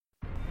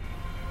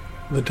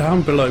The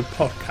Down Below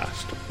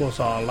podcast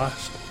was our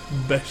last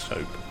best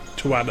hope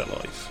to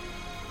analyse.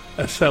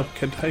 A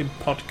self-contained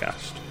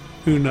podcast,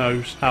 who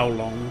knows how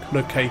long,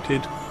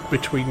 located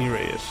between your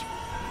ears.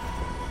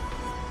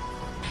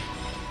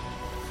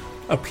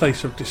 A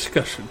place of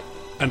discussion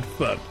and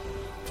fun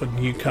for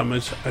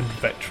newcomers and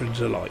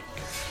veterans alike.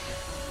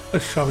 A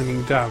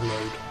shining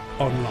download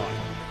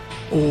online,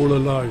 all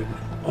alone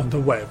on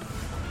the web.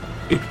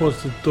 It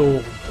was the dawn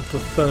of the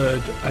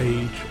third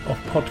age of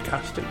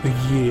podcasting,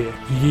 the year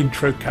the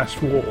Introcast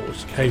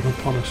Wars came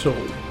upon us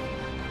all.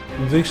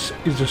 This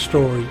is a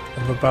story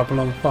of a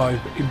Babylon 5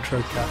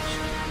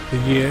 Introcast. The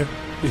year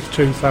is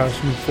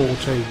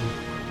 2014.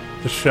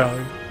 The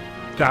show,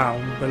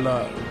 Down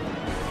Below.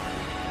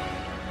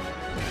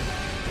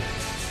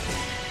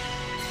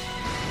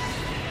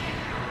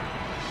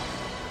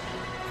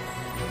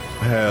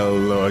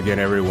 Hello again,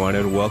 everyone,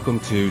 and welcome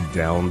to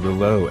Down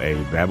Below, a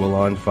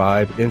Babylon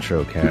 5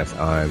 Introcast.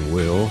 I'm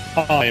Will.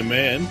 I'm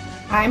Ann.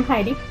 I'm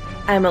Heidi.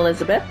 I'm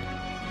Elizabeth.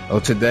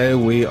 Today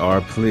we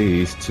are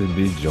pleased to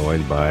be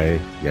joined by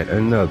yet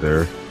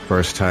another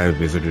first-time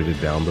visitor to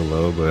Down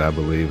Below, but I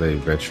believe a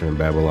veteran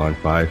Babylon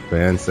 5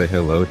 fan. Say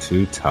hello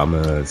to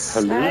Thomas.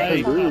 Hello.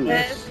 Hi,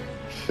 Thomas.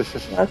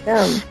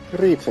 Welcome.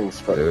 Greetings,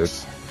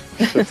 folks.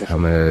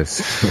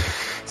 Thomas.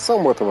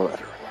 Somewhat of a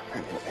veteran.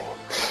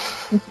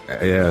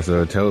 Yeah,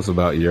 so tell us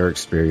about your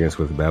experience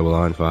with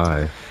Babylon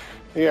 5.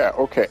 Yeah,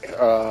 okay.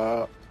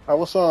 I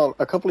was on,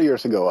 a couple of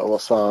years ago, I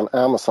was on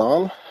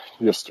Amazon,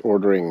 just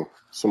ordering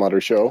some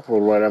other show or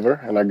whatever,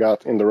 and I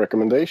got in the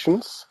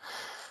recommendations,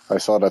 I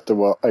saw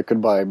that I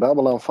could buy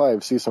Babylon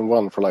 5 Season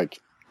 1 for like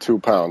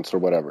 £2 or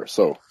whatever,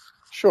 so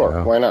sure,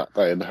 Wow. Why not?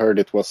 I had heard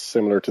it was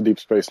similar to Deep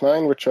Space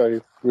Nine, which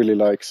I really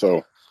like,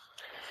 so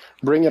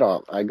bring it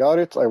on. I got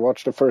it, I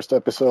watched the first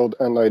episode,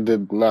 and I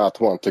did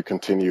not want to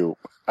continue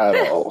at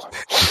all.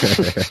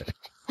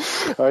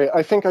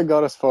 I think I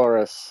got as far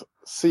as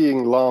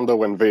seeing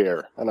Londo and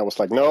Veer, and I was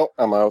like, no,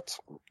 I'm out.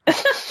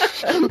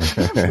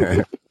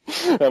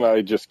 And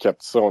I just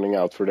kept zoning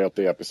out throughout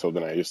the episode,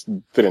 and I just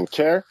didn't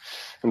care.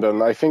 And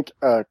then I think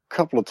a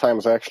couple of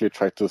times I actually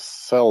tried to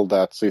sell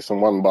that Season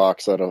 1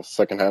 box at a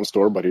secondhand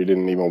store, but he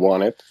didn't even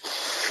want it.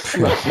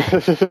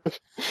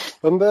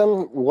 And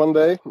then one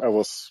day I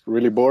was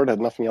really bored, had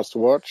nothing else to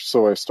watch,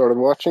 so I started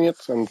watching it,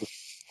 and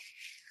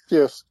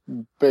just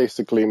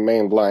basically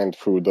mainlined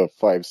through the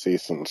 5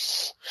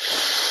 seasons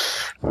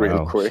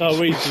really quick.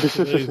 So easy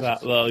to do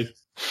that, though.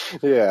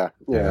 Yeah.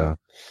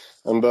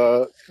 And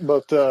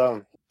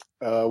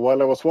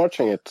while I was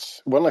watching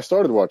it, when I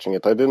started watching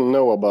it, I didn't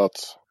know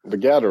about The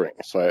Gathering,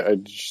 so I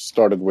just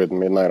started with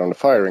Midnight on the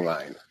Firing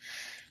Line.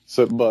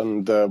 So,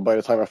 but by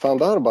the time I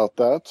found out about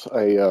that,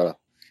 I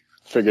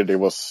figured I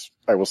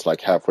was like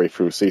halfway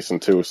through Season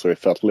 2, so it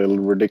felt a little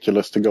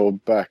ridiculous to go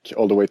back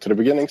all the way to the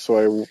beginning, so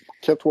I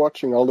kept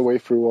watching all the way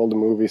through all the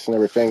movies and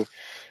everything,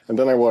 and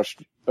then I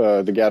watched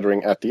The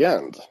Gathering at the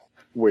end,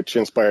 which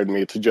inspired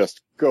me to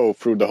just go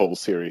through the whole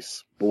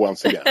series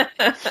once again.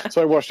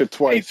 So I watched it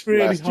twice It's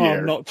really last hard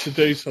year. not to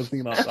do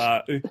something like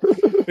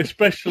that,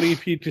 especially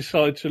if you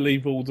decide to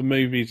leave all the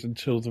movies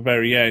until the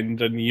very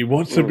end and you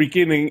watch the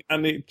beginning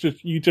and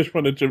you just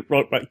want to jump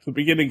right back to the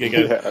beginning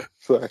again. Yeah,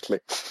 exactly.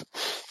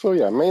 So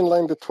yeah,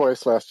 mainlined it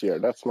twice last year.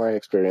 That's my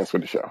experience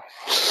with the show.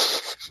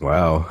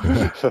 Wow.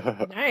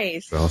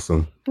 Nice.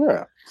 Awesome.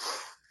 Yeah.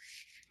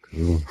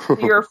 Cool.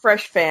 You're a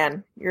fresh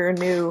fan. You're a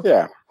new...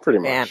 Yeah, pretty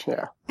Man. much,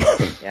 yeah.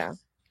 Yeah.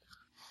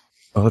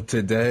 Well,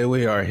 today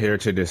we are here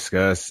to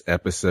discuss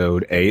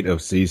episode 8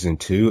 of season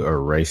 2, A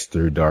Race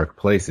Through Dark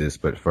Places.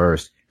 But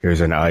first,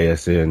 here's an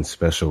ISN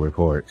special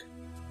report.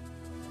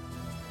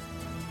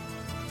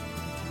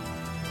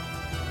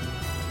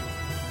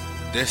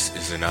 This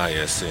is an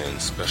ISN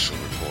special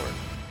report.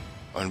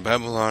 On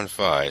Babylon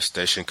 5,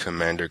 Station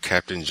Commander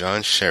Captain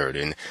John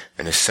Sheridan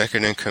and his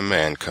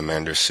second-in-command,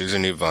 Commander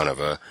Susan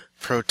Ivanova,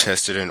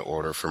 protested an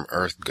order from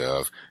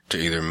EarthGov to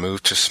either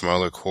move to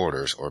smaller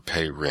quarters or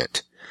pay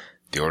rent.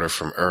 The order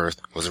from Earth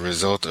was a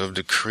result of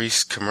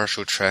decreased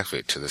commercial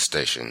traffic to the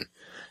station.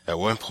 At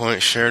one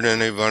point,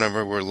 Sheridan and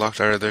Ivanova were locked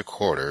out of their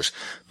quarters,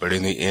 but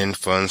in the end,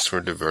 funds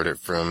were diverted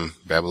from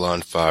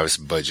Babylon 5's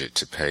budget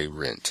to pay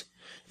rent.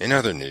 In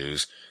other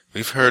news,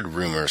 we've heard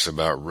rumors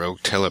about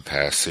rogue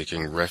telepaths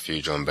seeking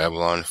refuge on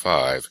Babylon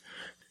 5.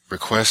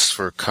 Requests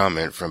for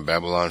comment from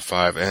Babylon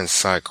 5 and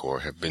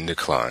Psycor have been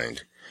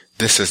declined.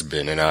 This has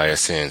been an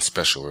ISN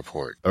special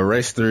report. A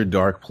Race Through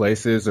Dark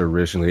Places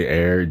originally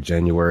aired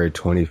January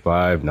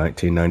 25,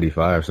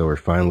 1995, so we're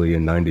finally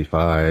in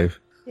 95.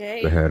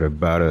 Yay. We had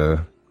about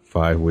a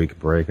 5-week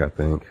break, I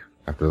think,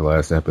 after the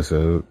last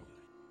episode.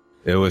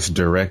 It was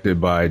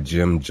directed by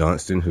Jim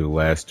Johnston, who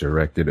last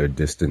directed A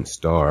Distant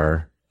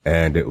Star,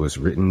 and it was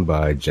written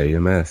by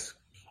JMS.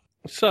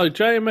 So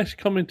JMS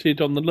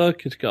commented on the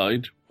Lurker's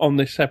Guide on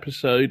this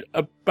episode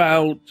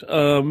about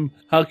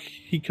how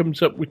he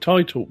comes up with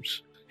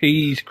titles.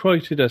 He's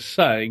quoted as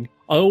saying,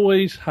 "I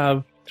always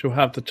have to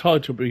have the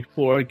title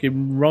before I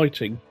begin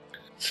writing,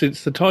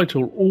 since the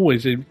title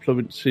always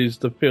influences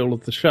the feel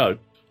of the show.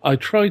 I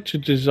try to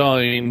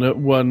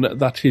design one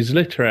that is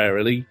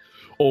literally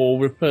or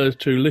refers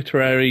to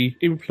literary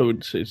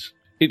influences.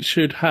 It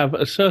should have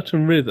a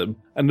certain rhythm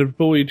and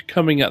avoid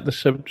coming at the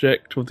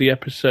subject of the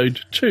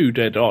episode too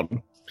dead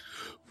on.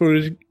 For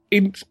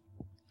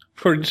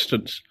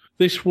instance,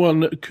 this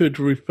one could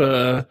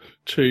refer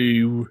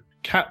to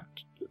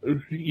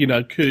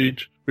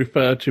could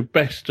refer to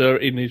Bester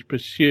in his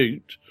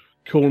pursuit,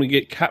 calling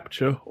it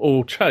capture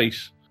or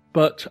chase.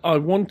 But I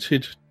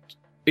wanted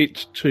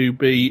it to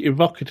be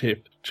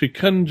evocative, to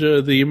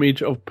conjure the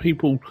image of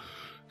people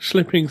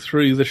slipping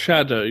through the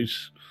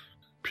shadows,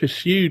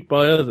 pursued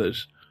by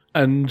others,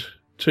 and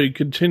to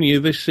continue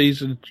this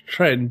season's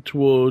trend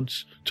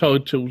towards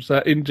titles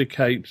that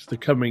indicate the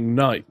coming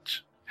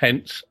night,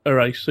 hence A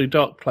Race Through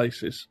Dark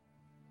Places.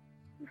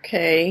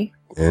 Okay.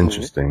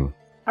 Interesting.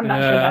 I'm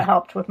not sure that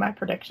helped with my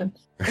predictions.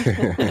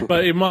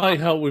 But it might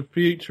help with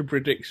future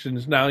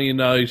predictions. Now you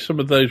know some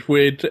of those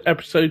weird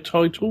episode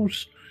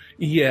titles.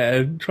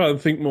 Yeah, try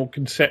and think more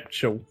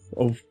conceptual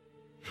of...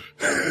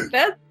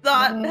 That's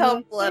not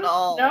helpful at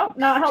all. No,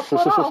 not helpful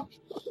at all.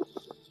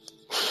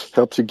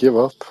 Helps you give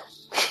up.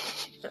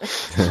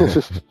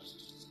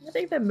 I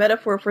think the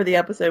metaphor for the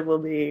episode will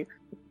be...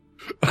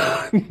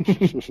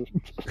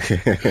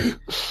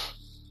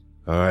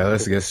 All right,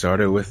 let's get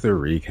started with the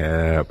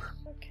recap.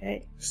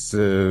 Okay.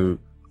 So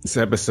this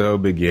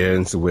episode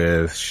begins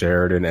with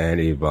Sheridan and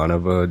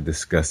Ivanova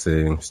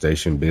discussing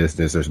station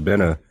business. There's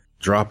been a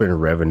drop in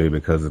revenue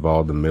because of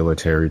all the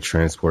military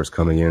transports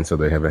coming in, so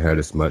they haven't had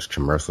as much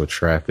commercial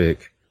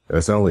traffic.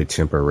 It's only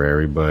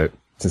temporary, but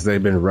since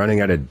they've been running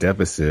at a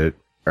deficit,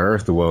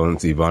 Earth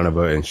wants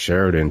Ivanova and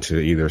Sheridan to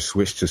either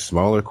switch to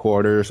smaller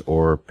quarters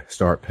or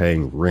start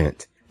paying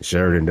rent.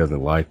 Sheridan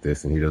doesn't like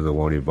this, and he doesn't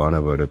want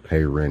Ivanova to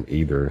pay rent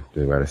either.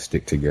 They've got to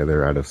stick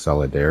together out of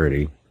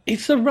solidarity.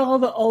 It's a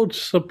rather odd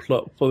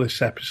subplot for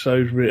this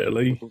episode,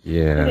 really.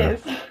 Yeah. It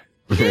is.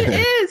 It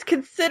is,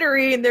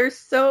 considering there's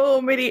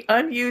so many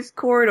unused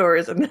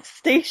corridors in the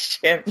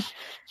station.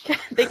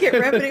 They get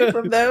revenue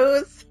from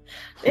those.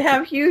 They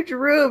have huge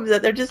rooms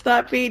that they're just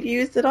not being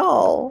used at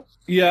all.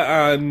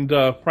 Yeah, and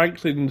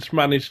Franklin's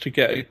managed to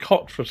get a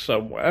cot from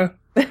somewhere.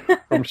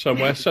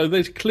 So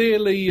there's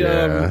clearly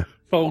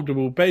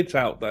foldable beds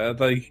out there.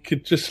 They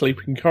could just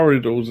sleep in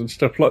corridors and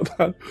stuff like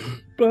that.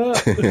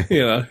 But,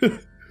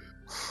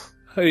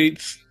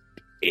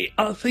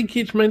 I think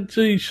it's meant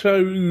to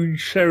show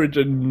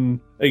Sheridan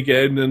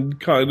again and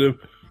kind of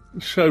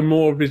show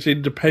more of his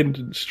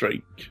independent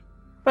streak.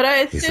 But I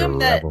assume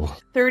that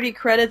 30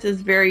 credits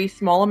is a very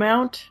small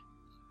amount.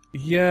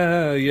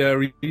 Yeah,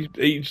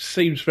 he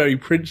seems very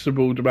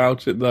principled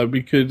about it, though,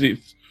 because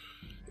it's...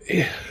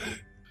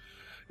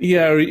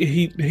 Yeah,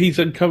 he's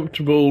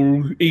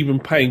uncomfortable even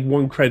paying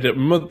 1 credit a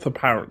month,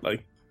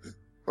 apparently.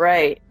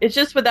 Right. It's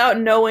just without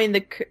knowing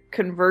the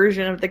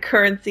conversion of the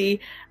currency,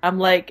 I'm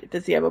like,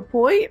 does he have a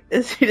point?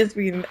 Is he just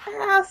being an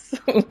ass?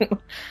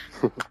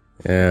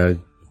 Yeah,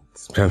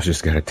 sometimes you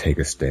just gotta take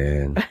a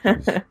stand.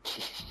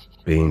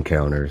 Bean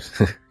counters.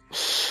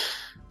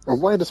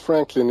 Why does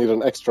Franklin need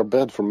an extra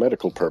bed for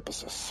medical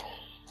purposes?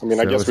 I mean,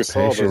 So I guess we his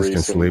saw the patients can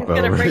reason. sleep He's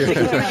gonna over. bring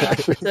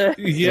the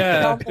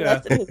Yeah.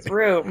 in his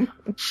room.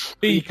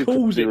 He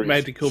calls it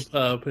medical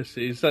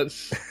purposes.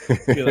 That's,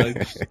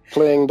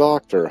 Playing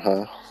doctor,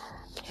 huh?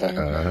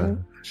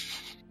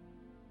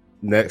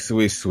 Next,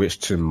 we switch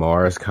to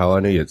Mars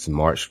Colony. It's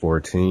March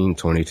 14,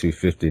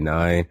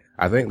 2259.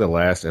 I think the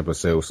last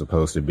episode was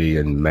supposed to be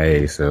in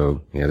May,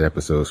 so yeah, the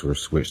episodes were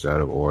switched out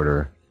of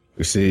order.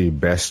 We see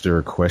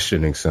Bester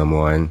questioning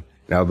someone.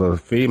 Now, the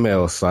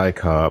female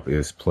Psychop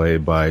is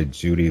played by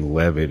Judy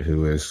Levitt,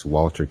 who is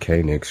Walter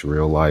Koenig's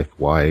real-life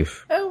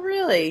wife. Oh,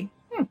 really?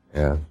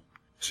 Yeah.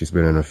 She's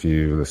been in a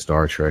few of the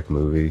Star Trek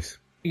movies.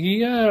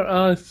 Yeah,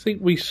 I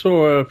think we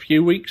saw her a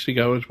few weeks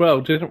ago as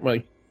well, didn't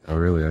we? Oh,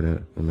 really? I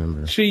didn't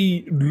remember.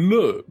 She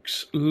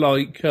looks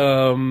like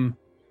the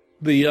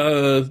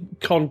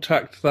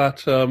contact that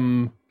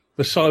the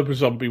cyber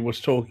zombie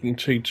was talking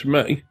to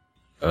me.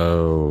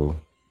 Oh.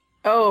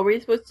 Oh, are we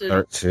supposed to...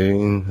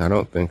 13? I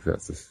don't think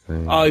that's the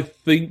same. I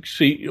think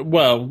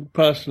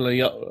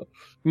personally,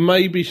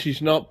 maybe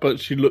she's not,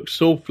 but she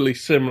looks awfully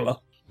similar.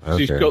 Okay.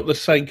 She's got the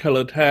same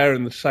coloured hair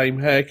and the same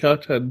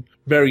haircut and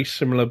very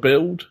similar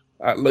build,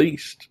 at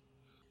least.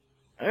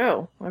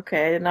 Oh,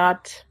 okay. I did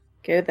not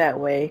go that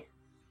way.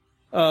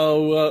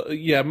 Oh,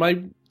 yeah,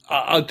 maybe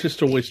I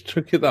just always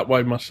took it that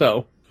way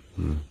myself.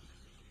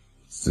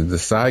 So the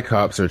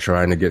Psychops are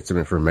trying to get some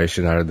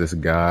information out of this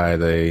guy.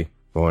 They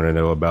want to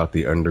know about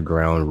the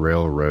Underground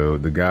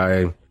Railroad. The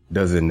guy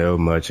doesn't know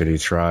much, and he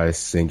tries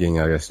singing,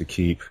 I guess, to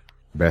keep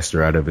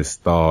Bester out of his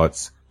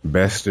thoughts.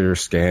 Bester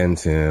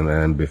scans him,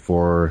 and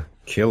before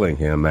killing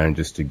him,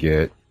 manages to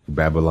get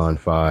Babylon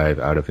 5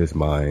 out of his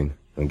mind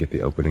and get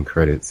the opening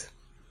credits.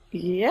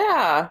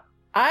 Yeah.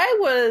 I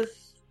was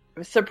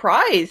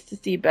surprised to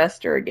see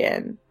Bester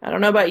again. I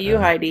don't know about you,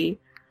 Heidi.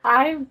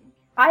 I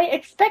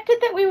expected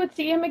that we would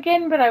see him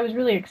again, but I was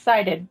really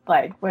excited,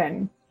 like,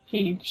 when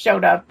he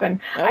showed up,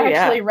 and Oh, I yeah.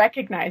 actually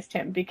recognized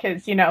him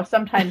because,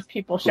 sometimes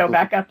people show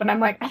back up, and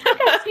I'm like, I think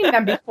I've seen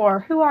them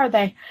before. Who are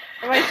they?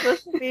 Am I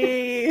supposed to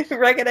be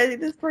recognizing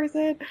this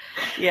person?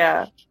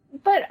 Yeah.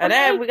 But And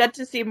then we got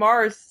to see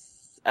Mars,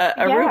 a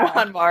room Yeah.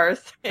 on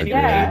Mars. Anyway,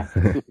 Yeah.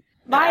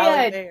 my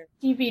Alex there.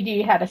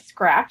 DVD had a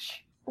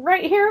scratch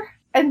right here,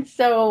 and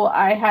so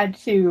I had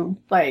to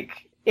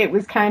it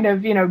was kind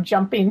of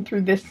jumping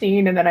through this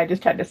scene, and then I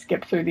just had to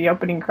skip through the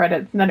opening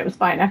credits, and then it was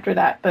fine after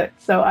that. But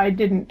so I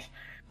didn't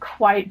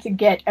quite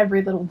get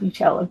every little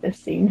detail of this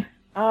scene.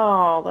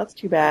 Oh, that's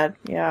too bad.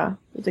 Yeah,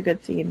 it was a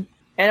good scene.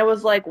 And it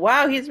was like,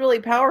 wow, he's really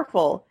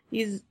powerful.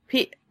 He's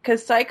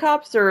because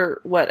Cyclops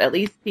are at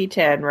least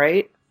P10,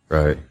 right?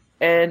 Right.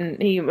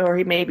 And he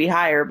may be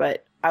higher,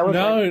 but I was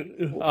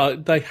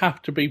like, they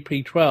have to be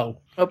P12.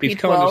 oh,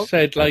 It's kind of P12.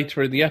 said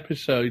later in the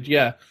episode,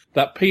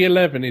 that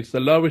P11 is the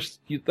lowest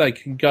they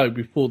can go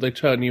before they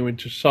turn you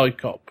into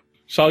Cyclops.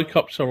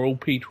 Cyclops are all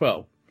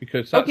P12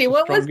 because that's Okay, the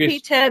what was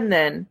strongest. P10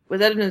 then? Was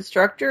that an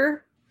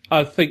instructor?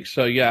 I think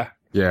so, yeah.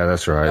 Yeah,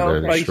 that's right. Oh,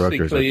 The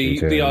instructors are Basically,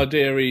 P10. the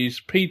idea is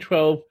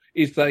P12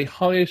 is the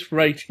highest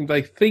rating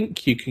they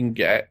think you can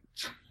get,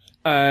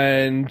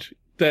 and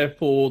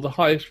therefore the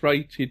highest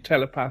rated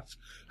telepaths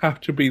have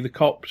to be the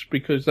cops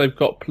because they've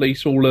got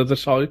police all other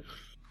side,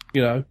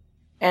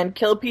 And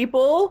kill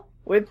people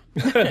with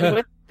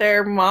with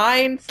their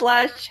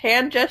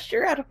mind/hand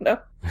gesture? I don't know.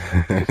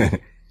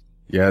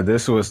 Yeah,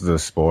 this was the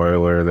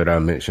spoiler that I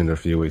mentioned a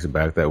few weeks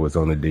back that was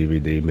on the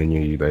DVD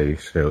menu. They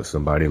showed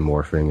somebody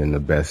morphing in the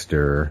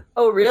Bester.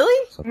 Oh,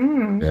 really?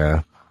 Mm.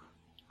 Yeah.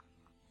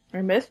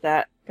 I missed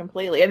that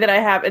completely. And then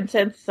and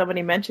since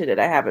somebody mentioned it,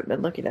 I haven't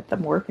been looking at the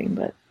morphing,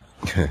 but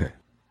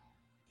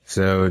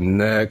So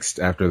next,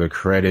 after the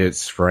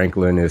credits,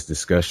 Franklin is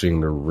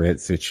discussing the rent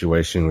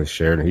situation with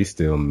Sheridan. He's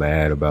still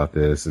mad about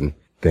this and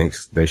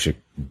thinks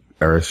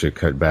Earth should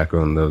cut back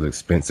on those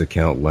expense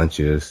account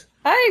lunches.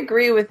 I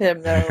agree with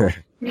him, though.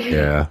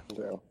 Yeah.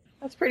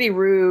 That's pretty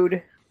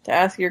rude to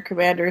ask your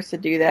commanders to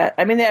do that.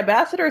 I mean, the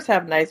ambassadors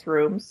have nice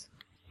rooms.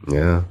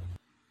 Yeah.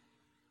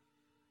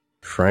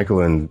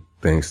 Franklin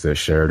thinks that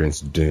Sheridan's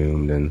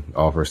doomed and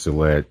offers to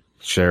let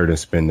Sheridan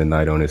spend the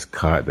night on his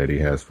cot that he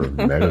has for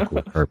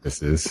medical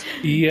purposes.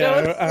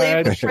 Yeah, Don't sleep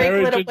and with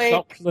Franklin Sheridan's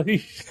not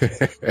pleased.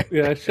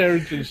 Yeah,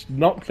 Sheridan's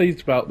not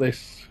pleased about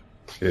this.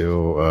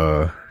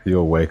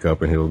 He'll wake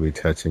up and he'll be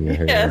touching your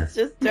hair. Yes,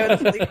 just don't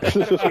sleep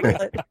with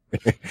Franklin.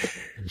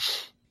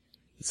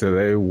 So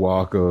they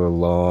walk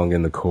along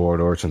in the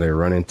corridors and they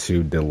run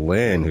into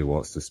Delenn, who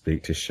wants to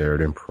speak to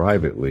Sheridan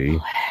privately.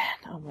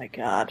 Oh my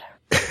god.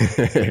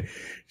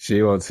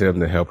 She wants him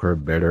to help her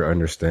better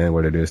understand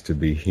what it is to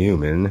be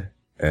human,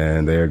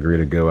 and they agree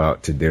to go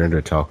out to dinner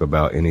to talk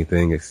about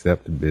anything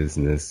except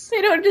business.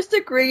 They don't just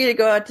agree to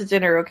go out to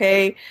dinner,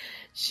 okay?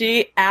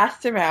 She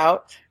asked him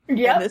out.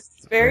 Yep, And this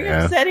is very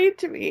Yeah. upsetting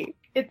to me.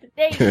 it's a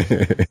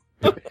date.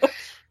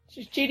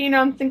 She's cheating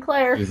on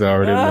Sinclair, He's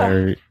already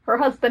married. her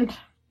husband.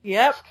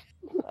 Yep.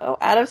 Oh,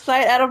 out of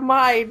sight, out of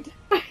mind.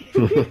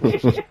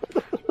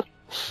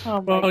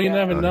 Oh my Well, you God.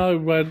 never know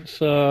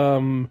once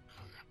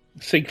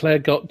Sinclair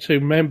got to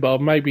member,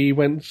 maybe he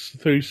went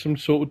through some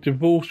sort of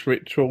divorce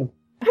ritual.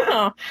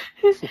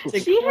 She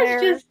Sinclair.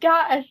 has just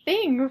got a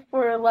thing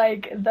for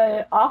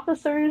the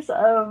officers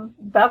of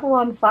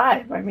Babylon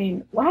 5. I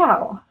mean,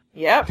 wow.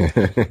 Yep.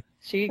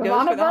 She goes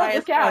Ivana, for the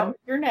highest look out. one.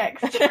 You're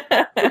next.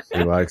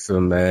 He likes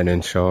a man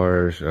in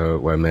charge, a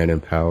man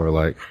in power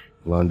like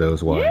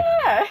Londo's wife.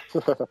 Yeah.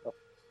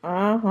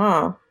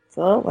 Uh-huh.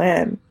 So,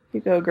 Lynn.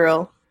 You go,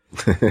 girl.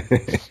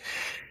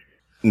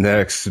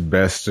 Next,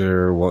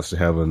 Bester wants to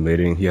have a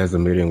meeting. He has a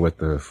meeting with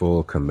the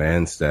full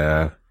command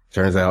staff.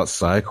 Turns out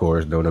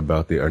Psychor's known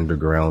about the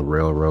Underground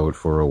Railroad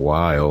for a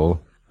while.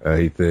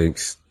 He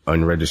thinks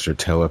unregistered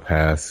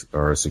telepaths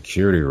are a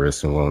security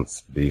risk and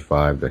wants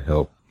B5 to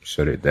help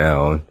shut it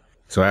down.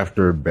 So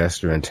after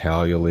Bester and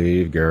Talia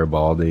leave,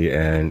 Garibaldi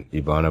and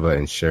Ivanova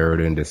and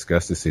Sheridan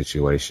discuss the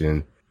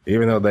situation.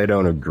 Even though they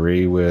don't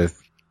agree with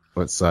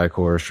what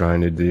Psychor is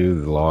trying to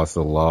do, the law's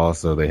the law,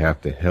 so they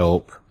have to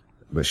help.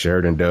 But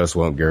Sheridan does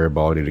want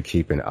Garibaldi to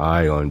keep an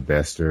eye on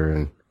Bester,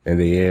 and in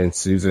the end,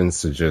 Susan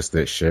suggests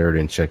that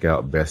Sheridan check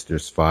out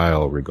Bester's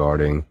file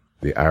regarding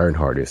the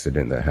Ironheart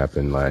incident that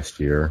happened last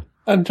year.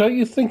 And don't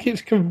you think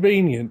it's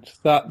convenient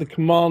that the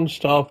command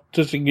staff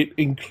doesn't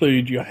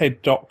include your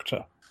head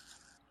doctor?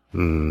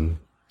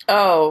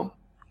 Oh,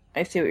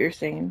 I see what you're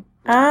saying.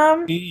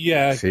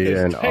 Yeah, Is he 'cause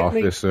an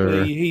technically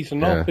officer? He's an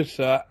Yeah.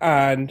 officer,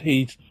 and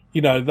he's,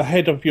 the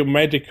head of your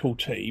medical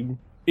team.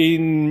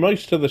 In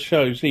most of the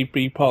shows, he'd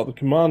be part of the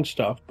command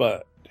staff,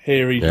 but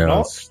here he's Yeah,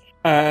 not. it's-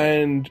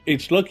 And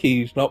it's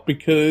lucky he's not,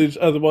 because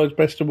otherwise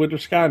Bester would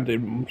have scanned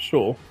him, I'm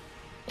sure.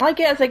 I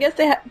guess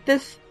they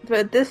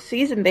this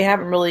season they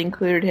haven't really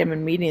included him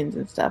in meetings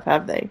and stuff,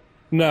 have they?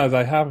 No,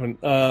 they haven't.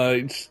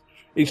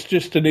 It's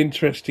just an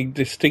interesting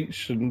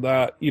distinction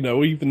that,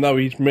 even though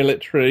he's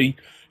military,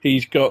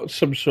 he's got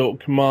some sort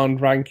of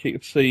command rank,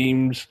 it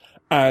seems,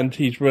 and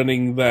he's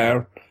running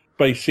their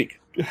basic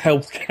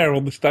healthcare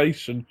on the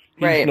station.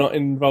 He's Right. not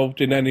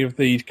involved in any of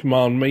these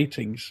command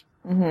meetings.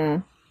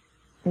 Mm-hmm.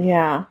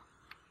 Yeah.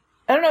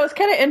 I don't know, it's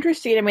kind of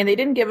interesting. I mean, they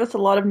didn't give us a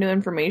lot of new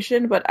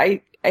information, but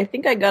I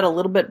think I got a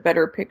little bit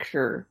better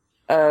picture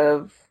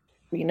of,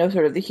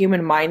 sort of the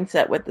human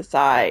mindset with the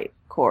Psi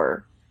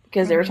Corps.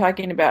 Because they were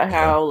talking about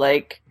how,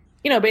 like,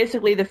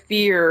 basically the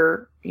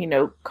fear,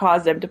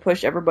 caused them to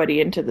push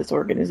everybody into this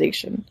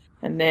organization.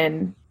 And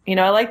then,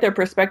 I like their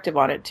perspective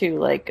on it, too.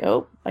 Like,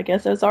 oh, I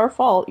guess that's our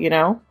fault,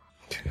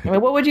 I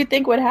mean, what would you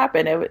think would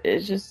happen?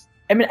 It's just,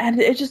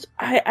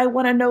 I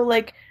want to know,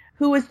 like,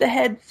 who is the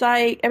head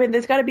Psi? I mean,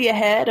 there's got to be a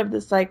head of the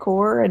Psi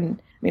Corps,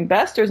 and I mean,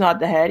 Bester's not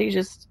the head; he's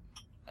just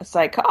a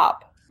Psi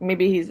Cop.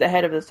 Maybe he's the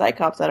head of the Psi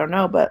Cops. I don't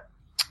know, but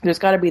there's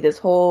got to be this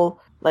whole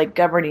like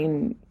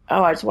governing.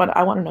 Oh, I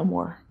want to know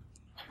more.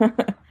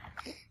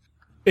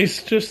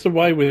 It's just the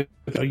way with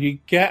you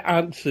get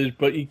answers,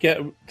 but you get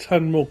a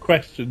ton more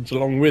questions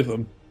along with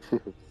them.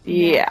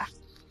 Yeah,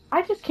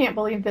 I just can't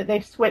believe that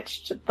they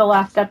switched the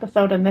last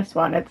episode and this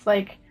one. It's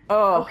like,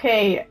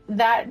 okay,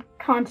 that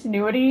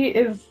continuity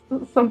is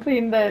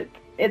something that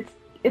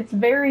it's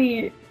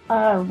very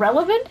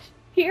relevant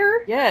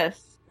here.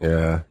 Yes.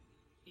 Yeah.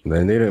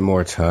 They needed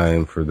more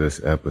time for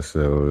this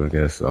episode. I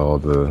guess all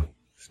the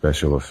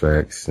special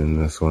effects in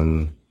this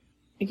one.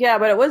 Yeah,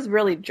 but it was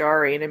really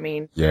jarring. I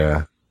mean,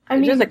 yeah. I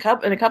mean, just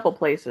in a couple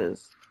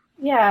places.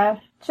 Yeah,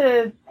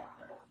 I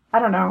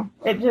don't know.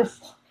 It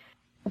just,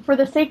 for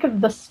the sake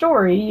of the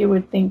story, you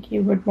would think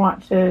you would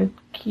want to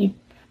keep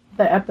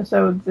the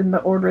episodes in the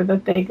order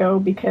that they go,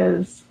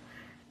 because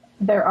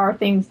there are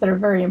things that are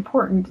very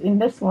important in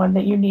this one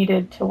that you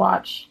needed to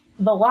watch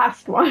the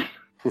last one.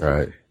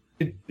 Right.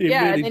 It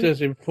really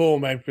does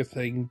inform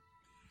everything.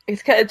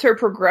 It's her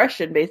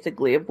progression,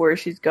 basically, of where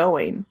she's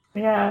going.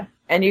 Yeah.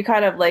 And you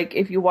kind of, like,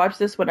 if you watch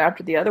this one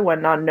after the other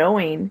one, not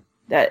knowing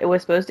that it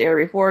was supposed to air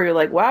before, you're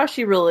like, wow,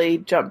 she really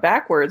jumped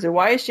backwards. And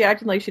why is she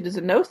acting like she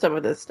doesn't know some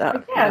of this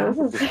stuff? Yeah,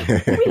 this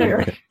is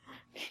weird.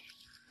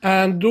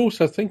 And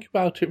also think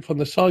about it from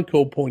the Psi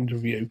Corps point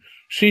of view.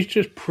 She's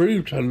just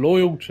proved her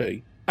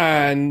loyalty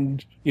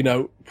and,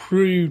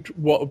 proved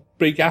what a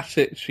big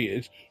asset she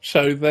is.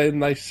 So then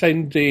they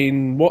send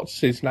in, what's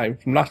his name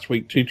from last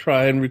week, to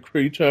try and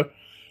recruit her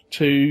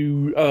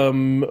to a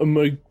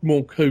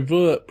more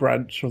covert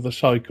branch of the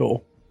Psi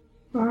Corps.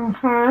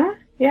 Uh-huh.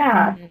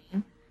 Yeah. Mm-hmm.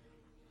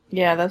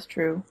 Yeah, that's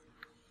true.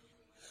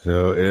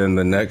 So in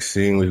the next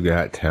scene, we've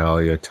got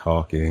Talia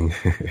talking,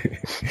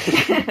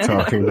 she's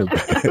talking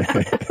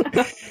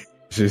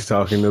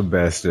to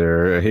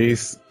Bester.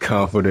 He's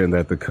confident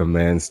that the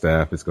command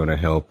staff is going to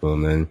help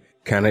him and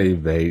kind of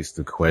evades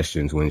the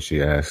questions when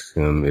she asks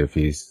him if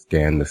he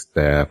scanned the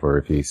staff or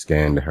if he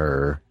scanned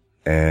her.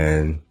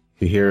 And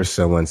he hears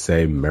someone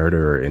say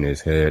murderer in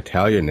his head.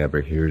 Talia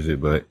never hears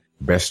it, but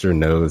Bester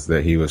knows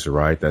that he was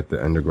right, that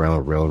the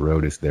Underground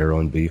Railroad is there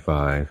on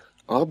B5.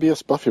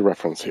 Obvious Buffy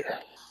reference here.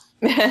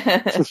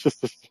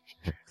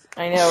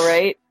 I know,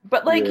 right?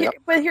 But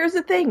but here's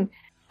the thing.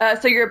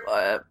 So you're,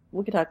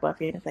 we can talk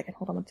Buffy in a second.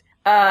 Hold on.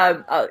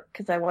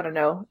 Because I want to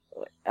know,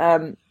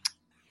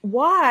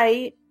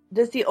 why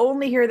does he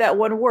only hear that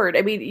one word?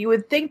 I mean, you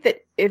would think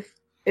that if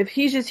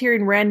he's just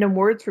hearing random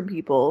words from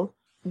people,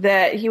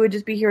 that he would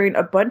just be hearing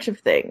a bunch of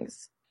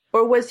things.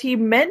 Or was he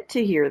meant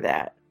to hear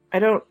that? I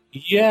don't.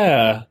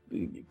 Yeah,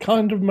 it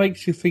kind of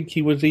makes you think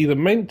he was either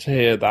meant to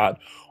hear that,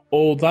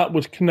 or that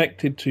was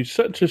connected to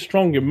such a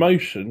strong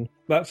emotion.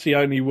 That's the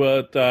only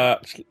word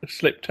that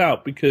slipped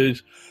out,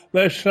 because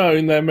they're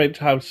showing they're meant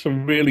to have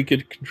some really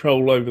good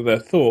control over their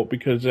thought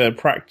because they're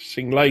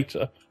practicing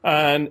later.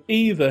 And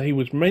either he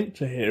was meant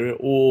to hear it,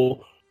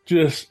 or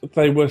just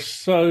they were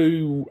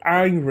so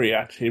angry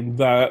at him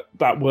that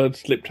that word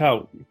slipped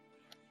out.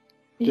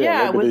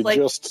 Yeah, maybe it was they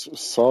just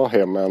saw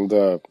him and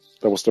that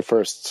was the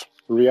first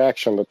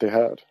reaction that they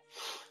had.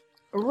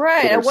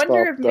 Right, I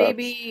wonder if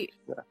maybe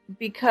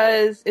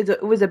because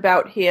it was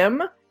about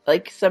him,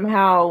 like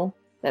somehow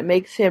that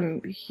makes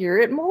him hear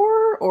it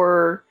more,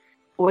 or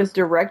was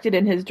directed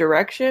in his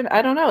direction.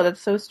 I don't know,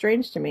 that's so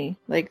strange to me,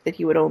 like that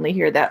he would only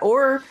hear that.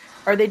 Or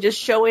are they just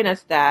showing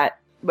us that,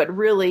 but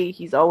really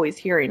he's always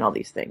hearing all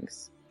these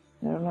things?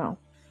 I don't know.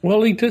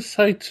 Well, he does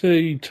say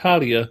to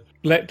Talia,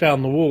 let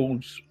down the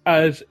walls,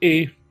 as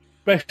if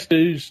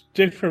Bester's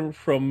different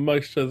from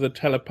most of the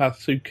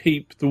telepaths who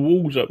keep the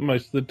walls up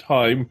most of the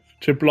time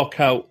to block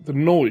out the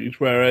noise,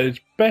 whereas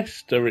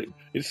Bester,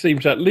 it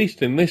seems, at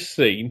least in this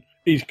scene,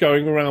 is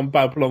going around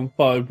Babylon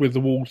 5 with the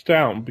walls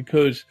down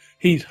because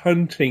he's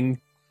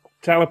hunting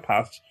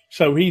telepaths,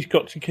 so he's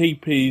got to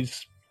keep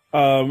his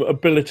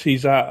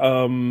abilities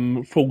at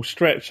full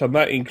stretch, and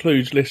that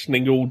includes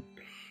listening all,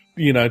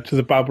 to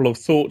the babble of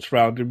thoughts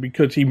around him,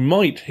 because he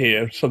might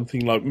hear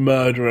something like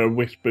murderer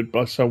whispered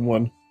by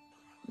someone.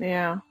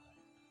 Yeah.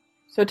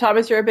 So,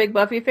 Thomas, you're a big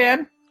Buffy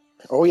fan?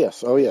 Oh,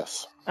 yes. Oh,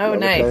 love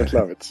nice.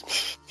 Love it.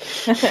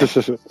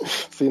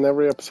 Seen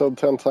every episode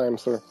 10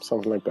 times or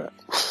something like that.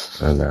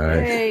 Oh, nice.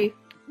 Hey.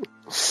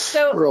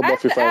 So, We're all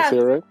Buffy fans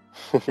here,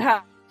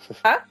 right?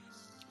 Huh?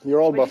 You're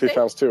all What'd you Buffy say?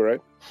 fans too,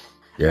 right?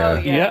 Yeah. Oh,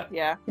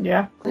 yeah.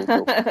 Yeah.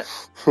 Cool.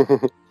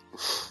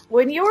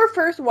 When you were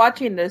first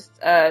watching this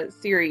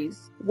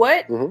series,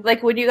 what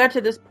like when you got to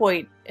this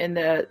point in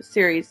the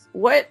series,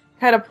 what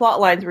kind of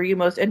plot lines were you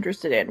most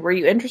interested in? Were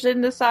you interested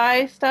in the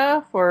Psy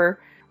stuff, or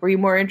were you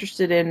more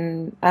interested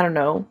in, I don't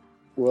know,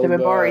 the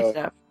Minbari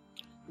stuff?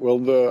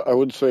 Well, I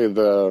would say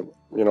the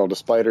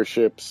spider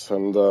ships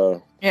and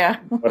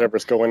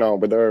whatever's going on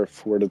with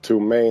Earth were the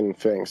two main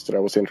things that I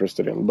was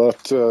interested in.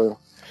 But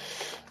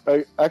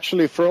I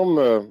actually,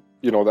 from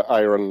the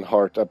Iron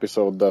Heart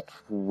episode that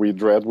we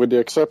read, with the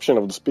exception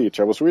of the speech,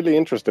 I was really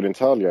interested in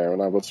Talia,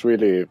 and I was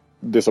really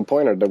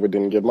disappointed that we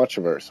didn't get much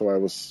of her. So I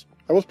was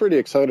pretty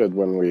excited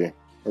when we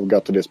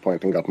got to this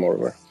point and got more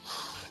of her.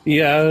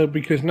 Yeah,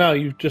 because now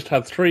you've just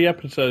had 3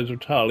 episodes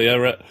of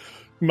Talia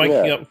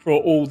making up for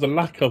all the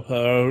lack of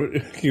her,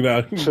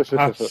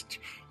 past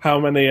how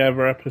many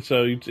ever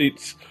episodes.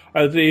 It's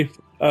as if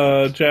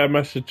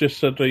JMS has just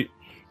suddenly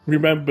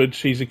remembered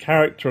she's a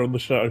character on the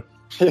show.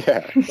 Yeah.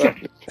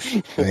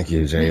 Thank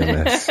you,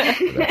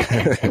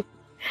 JMS.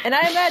 And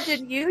I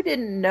imagine you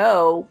didn't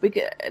know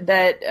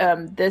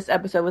that this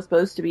episode was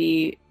supposed to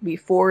be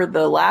before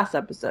the last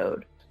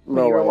episode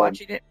when you were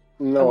watching it.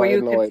 No, were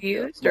you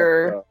confused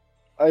or?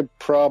 I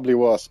probably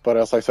was, but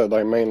as I said,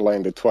 I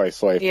mainlined it twice,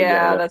 so I forget.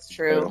 Yeah, that's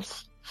true.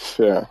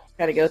 Yeah.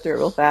 Got to go through it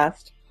real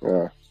fast.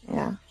 Yeah.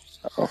 Yeah.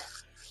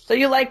 So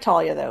you like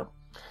Talia, though?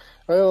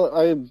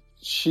 Well,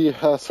 she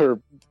has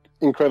her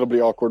incredibly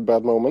awkward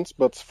bad moments,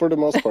 but for the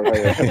most part, I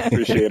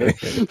appreciate her.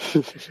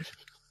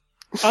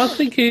 I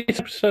think it's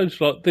episodes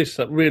like this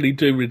that really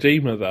do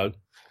redeem her, though.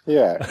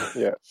 Yeah,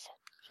 yes.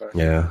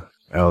 Yeah,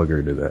 I'll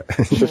agree to that.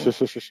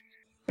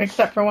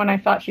 Except for when I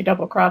thought she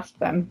double-crossed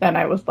them. Then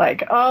I was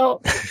like, oh,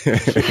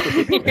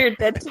 you're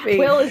dead to me.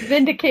 Will is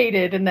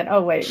vindicated. And then,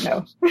 oh, wait,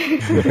 no.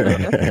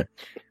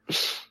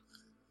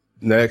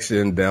 Next,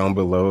 and down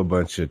below, a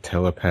bunch of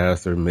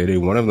telepaths are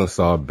meeting. One of them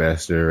saw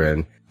Bester,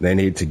 and they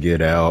need to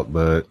get out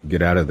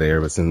of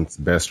there. But since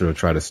Bester will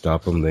try to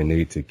stop them, they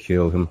need to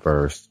kill him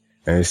first.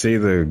 And you see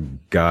the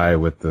guy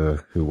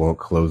who won't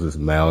close his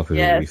mouth, who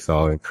we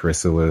saw in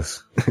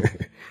Chrysalis.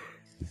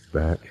 He's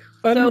back.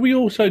 And we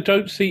also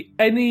don't see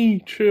any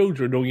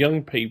children or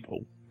young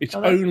people. It's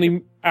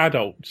only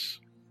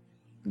adults.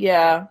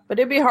 Yeah, but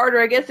it'd be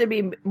harder. I guess it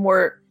would be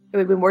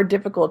more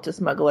difficult to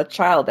smuggle a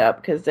child out,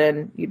 because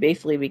then you'd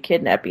basically be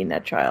kidnapping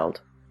that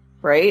child,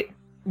 right?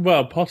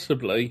 Well,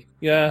 possibly,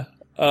 yeah.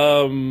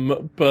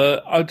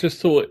 But I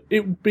just thought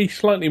it would be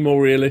slightly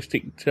more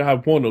realistic to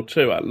have 1 or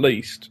 2 at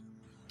least.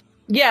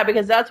 Yeah,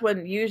 because that's when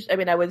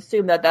I would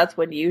assume that's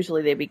when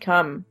usually they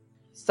become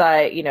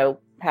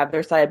have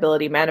their psi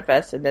ability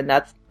manifest, and then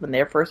that's when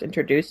they're first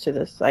introduced to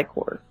the Psi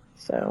Corps.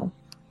 So,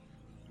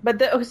 but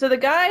the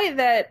guy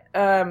that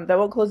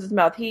won't close his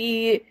mouth,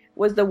 he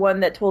was the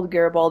one that told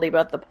Garibaldi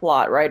about the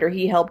plot, right? Or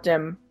he helped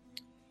him,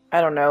 I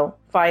don't know,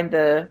 find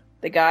the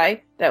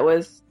guy that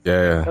was...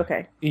 Yeah.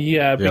 Okay.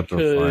 Yeah,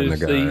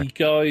 because the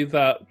guy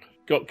that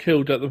got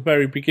killed at the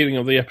very beginning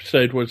of the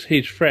episode was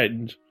his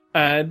friend.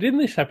 And in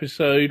this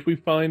episode, we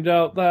find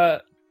out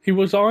that he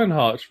was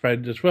Ironheart's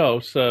friend as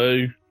well.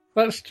 So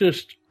that's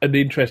just an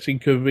interesting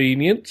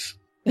convenience.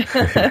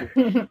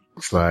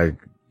 It's like,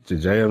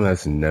 did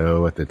JMS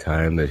know at the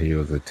time that he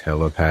was a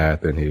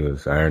telepath and he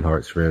was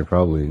Ironheart's friend?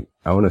 Probably,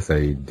 I want to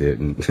say he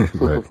didn't.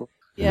 But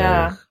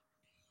yeah.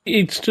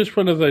 It's just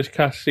one of those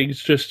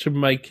castings just to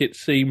make it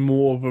seem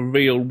more of a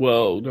real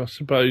world, I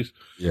suppose.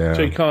 Yeah.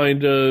 To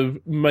kind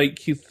of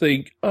make you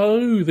think,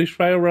 oh, this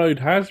railroad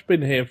has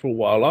been here for a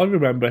while. I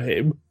remember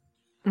him.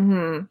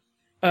 Mm-hmm.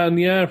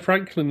 And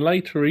Franklin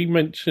later, he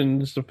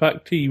mentions the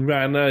fact he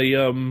ran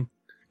a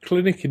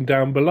clinic in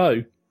Down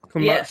Below.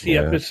 And that's the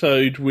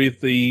episode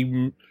with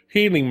the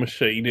healing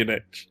machine in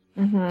it.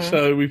 Mm-hmm.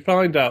 So we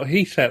find out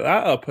he set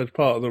that up as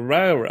part of the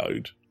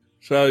railroad.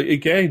 So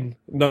again,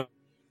 nice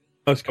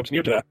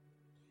continuity there.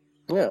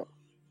 Yeah.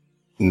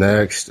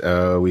 Next,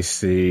 we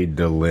see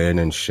Delenn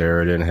and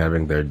Sheridan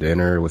having their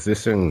dinner. Was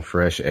this in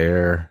Fresh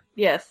Air?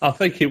 Yes. I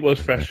think it was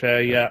Fresh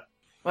Air, yeah.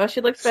 Well,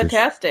 she looks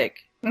fantastic.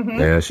 Mm-hmm.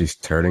 Yeah, she's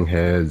turning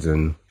heads,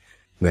 and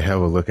they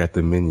have a look at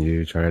the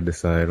menu, try to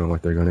decide on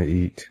what they're going to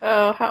eat.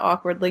 Oh, how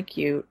awkwardly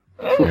cute.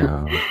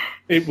 Yeah.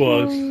 It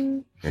was.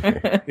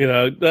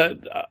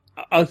 That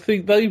I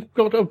think they've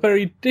got a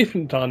very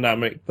different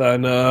dynamic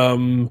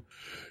than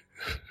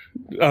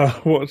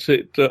what's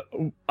it?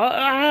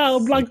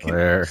 I'm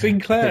blanking.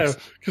 Sinclair.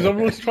 Because I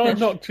was trying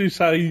not to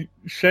say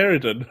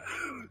Sheridan.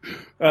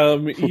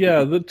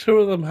 The two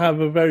of them have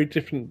a very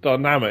different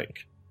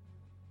dynamic.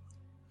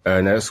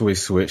 Next we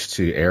switch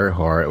to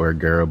Earhart, where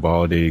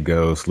Garibaldi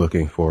goes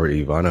looking for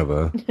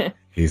Ivanova.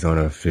 He's on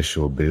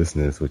official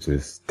business, which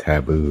is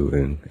taboo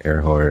in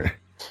Earhart.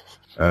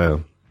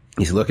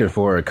 He's looking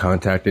for a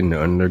contact in the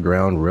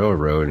Underground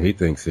Railroad, and he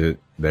thinks that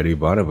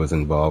Ivanova's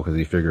involved because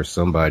he figures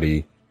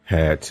somebody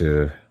had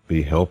to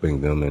be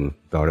helping them and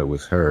thought it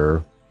was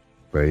her.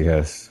 But he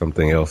has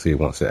something else he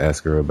wants to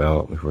ask her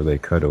about before they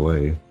cut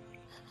away.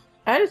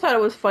 I just thought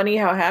it was funny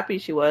how happy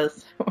she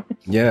was.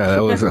 Yeah,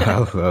 that was I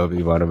love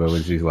Ivanova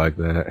when she's like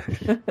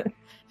that.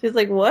 She's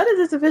like, what? Is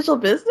this official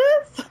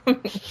business?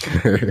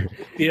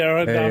 Yeah,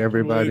 and Hey,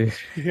 everybody. afterwards-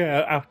 Yeah,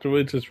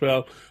 afterwards as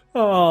well.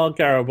 Oh,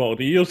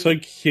 Garibaldi, you're so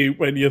cute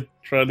when you're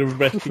trying to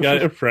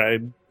investigate a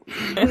friend.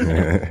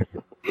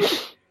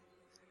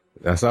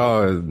 I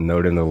saw a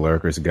note in the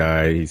Lurkers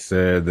guy. He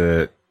said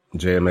that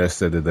JMS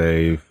said that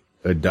they've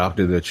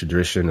adopted the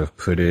tradition of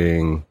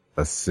putting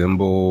a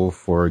symbol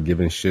for a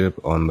given ship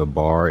on the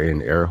bar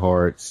in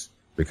Earhart's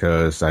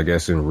because I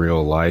guess in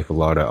real life a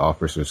lot of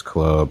officers'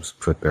 clubs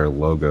put their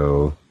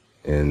logo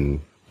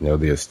in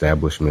the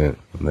establishment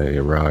when they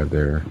arrive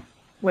there.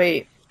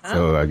 Wait.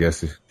 So I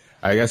guess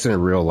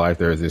in real life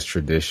there's this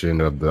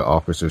tradition of the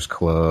officers'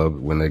 club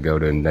when they go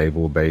to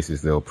naval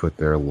bases they'll put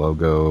their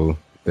logo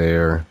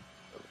there.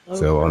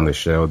 So on the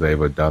show,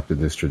 they've adopted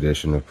this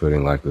tradition of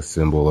putting like the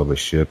symbol of a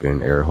ship in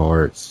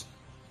Earhart's.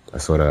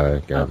 That's what I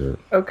gathered.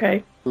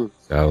 Okay.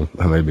 So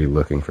I may be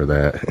looking for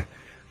that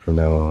from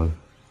now on.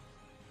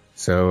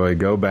 So I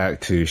go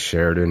back to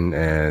Sheridan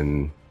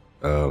and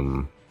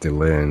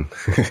Delenn.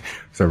 For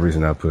some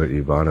reason I put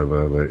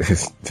Ivanova, but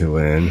it's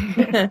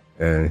Delenn.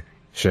 And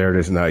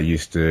Sheridan's not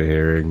used to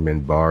hearing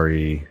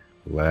Minbari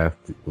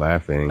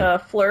laughing.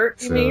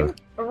 Flirt, you mean?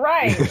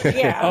 Right,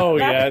 yeah. Oh,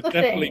 that's yeah, the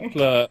definitely thing.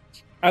 flirt.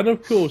 And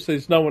of course,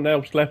 there's no one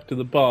else left at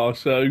the bar,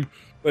 so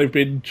they've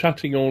been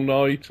chatting all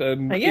night,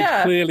 and Yeah.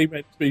 it's clearly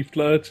meant to be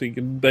flirting,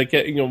 and they're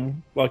getting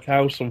on like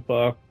house on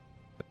fire.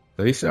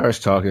 So he starts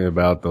talking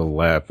about the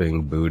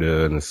laughing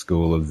Buddha and the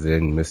school of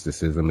Zen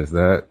mysticism. Is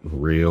that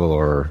real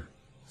or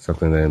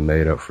something they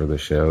made up for the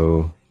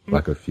show?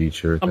 Like a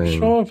future I'm thing?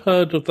 sure I've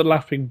heard of the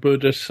Laughing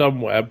Buddha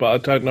somewhere, but I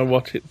don't know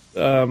what it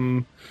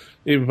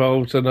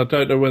involves, and I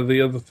don't know whether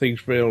the other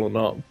thing's real or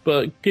not.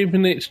 But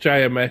given it's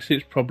JMS,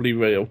 it's probably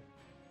real.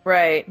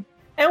 Right.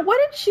 And what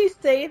did she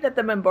say that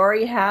the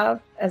Minbari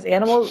have as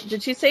animals?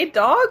 Did she say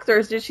dogs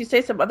or did she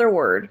say some other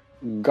word?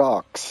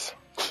 Gox.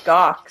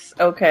 Gawks.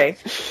 Okay.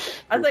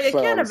 I was like, it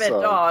can't have Sounds,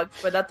 been dogs,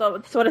 but that's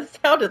what it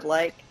sounded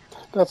like.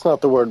 That's not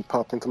the word that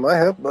popped into my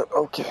head, but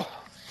okay.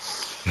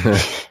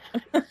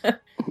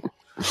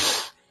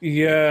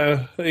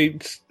 Yeah,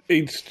 it's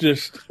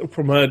just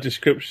from her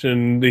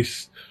description,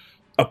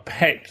 a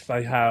pet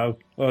they have,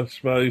 I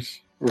suppose.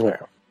 Yeah.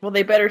 Well,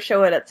 they better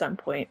show it at some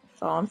point.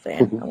 That's all I'm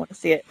saying. I want to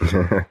see it.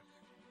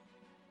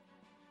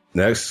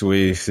 Next,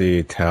 we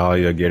see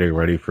Talia getting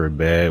ready for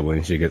bed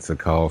when she gets a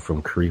call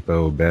from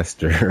Creepo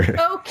Bester.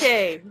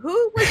 Okay,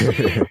 who was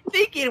she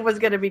thinking was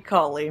going to be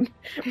calling?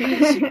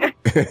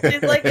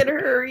 She's like in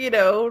her,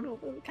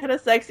 kind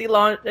of sexy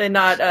not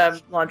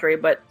lingerie,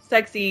 but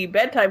sexy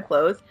bedtime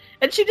clothes,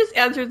 and she just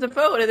answers the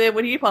phone. And then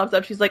when he pops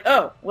up, she's like,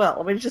 "Oh, well,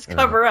 let me just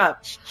cover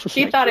up."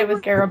 She thought it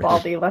was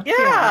Garibaldi. Let's be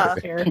Yeah.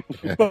 honest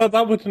here. But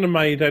that wouldn't have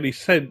made any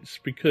sense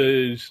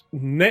because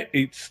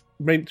it's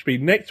meant to be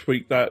next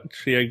week that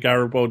she and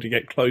Garibaldi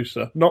get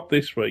closer, not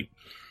this week.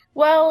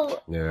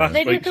 Well, Yeah.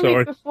 they did the Sorry.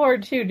 week before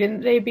too,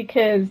 didn't they?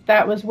 Because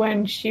that was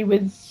when she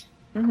was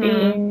Mhm.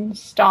 being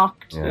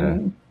stalked Yeah.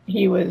 and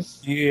he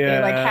was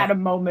Yeah, they had a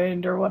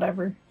moment or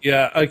whatever.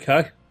 yeah,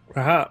 okay,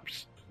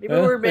 perhaps. Maybe we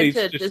were meant He's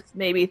to just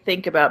maybe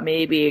think about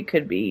maybe it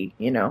could be,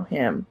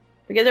 him.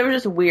 Because it was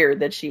just weird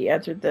that she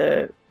answered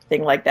the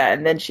thing like that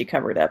and then she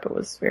covered up. It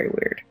was very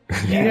weird.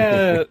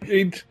 Yeah,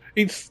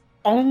 it's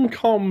on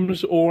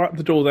comms or at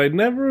the door. They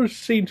never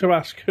seem to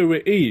ask who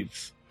it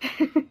is.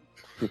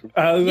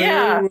 They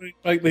Yeah. always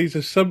make these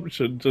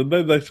assumptions, and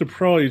then they're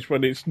surprised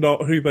when it's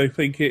not who they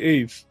think it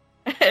is.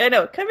 I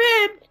know. Come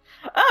in.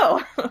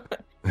 Oh,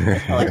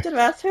 I should have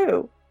asked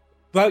who.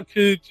 That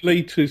could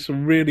lead to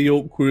some really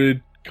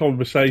awkward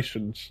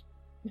conversations.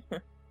 Yeah,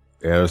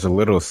 there's a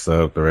little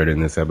sub-thread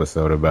in this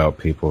episode about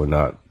people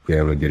not being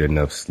able to get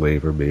enough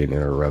sleep or being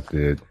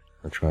interrupted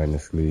or trying to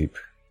sleep.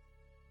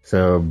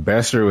 So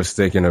Bester was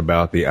thinking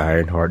about the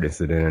Ironheart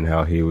incident and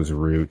how he was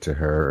rude to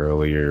her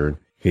earlier.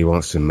 He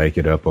wants to make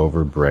it up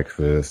over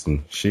breakfast,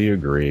 and she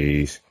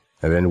agrees.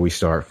 And then we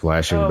start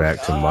flashing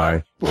back to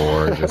my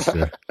board just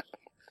to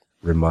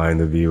remind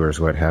the viewers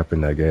what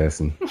happened, I guess.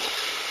 And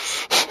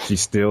she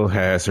still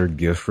has her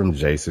gift from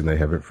Jason. They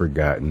haven't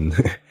forgotten.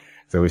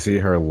 So we see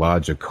her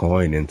lodge a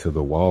coin into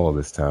the wall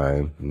this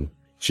time. And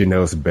she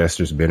knows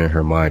Bester's been in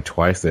her mind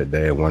twice that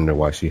day. I wonder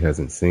why she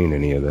hasn't seen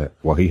any of that.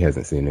 Well, he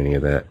hasn't seen any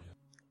of that.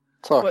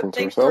 Talking But to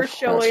thanks himself. for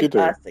showing As you do.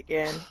 us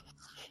again.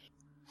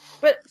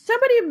 But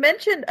somebody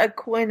mentioned a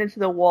coin into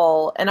the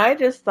wall, and I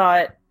just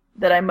thought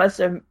that I must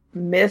have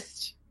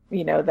missed,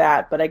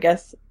 that. But I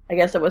guess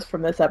it was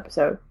from this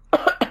episode.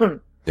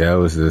 Yeah, it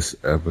was this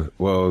episode.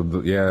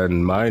 Well, yeah,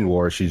 in Mind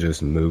War, she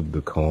just moved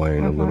the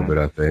coin a little bit,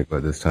 I think.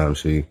 But this time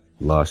she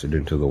lodged it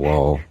into the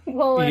wall.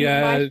 Well, and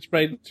Yeah, it's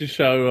meant to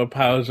show her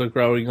powers are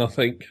growing, I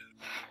think.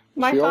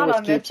 my She thought always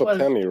on this keeps a was,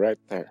 penny right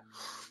there.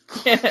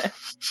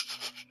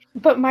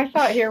 but my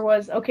thought here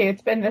was, okay,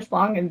 it's been this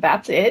long and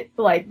that's it.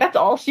 Like that's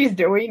all she's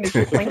doing is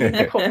just linking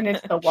the coin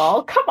into the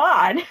wall. Come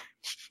on.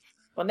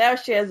 Well, now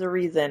she has a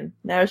reason.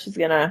 Now she's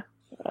gonna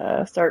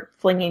start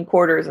flinging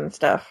quarters and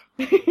stuff.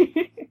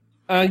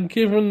 And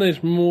given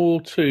there's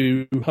more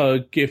to her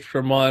gift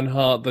from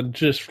Ironheart than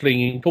just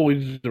flinging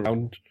coins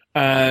around,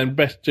 and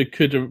Bester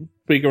could have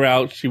figure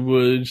out she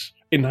was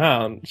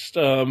enhanced.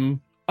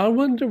 I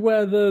wonder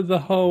whether the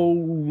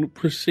whole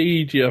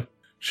procedure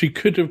she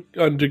could have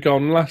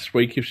undergone last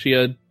week if she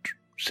had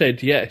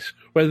said yes,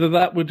 whether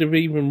that would have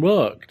even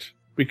worked,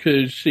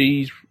 because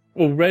she's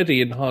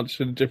already enhanced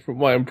in a different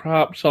way, and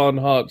perhaps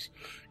Ironheart's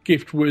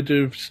gift would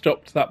have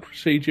stopped that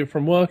procedure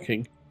from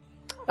working.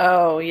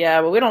 Oh,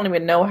 yeah, but we don't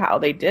even know how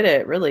they did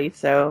it, really,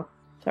 so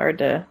it's hard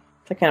to...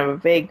 It's a kind of a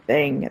vague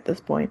thing at this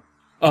point.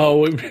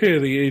 Oh, it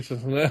really is,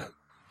 isn't it?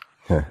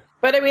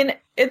 But, I mean,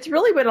 it's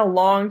really been a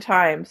long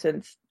time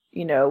since,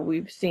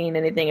 we've seen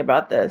anything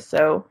about this,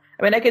 so...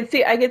 I mean, I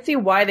could see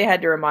why they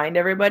had to remind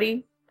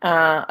everybody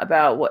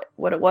about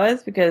what it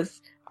was, because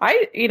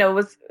I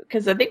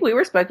think we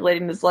were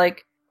speculating, is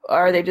like,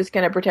 are they just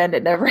going to pretend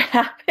it never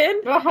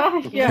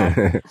happened?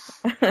 Yeah.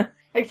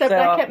 Except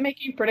I kept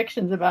making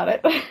predictions about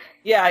it.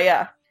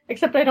 Yeah.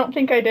 Except I don't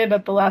think I did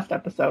at the last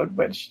episode,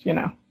 which,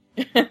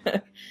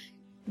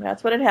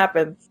 That's when it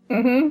happens.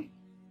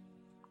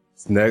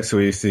 Mm-hmm. Next,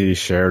 we see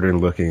Sheridan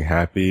looking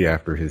happy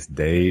after his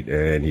date,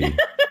 and he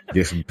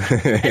gets... I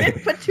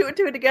didn't put two and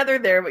two together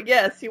there, but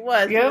yes, he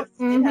was. Yep.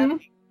 He was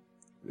happy.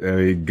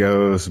 He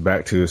goes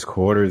back to his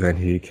quarters, and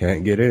he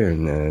can't get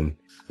in, and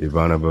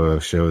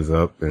Ivanova shows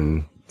up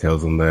and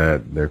tells him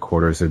that their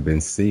quarters have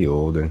been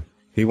sealed, and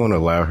he won't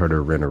allow her to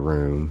rent a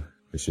room.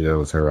 She that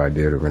was her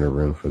idea, to rent a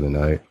room for the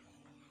night.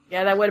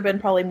 Yeah, that would have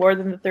been probably more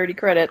than the 30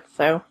 credits,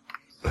 so...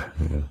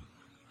 Yeah.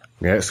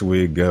 Next,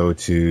 we go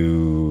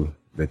to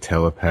the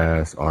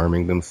telepaths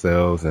arming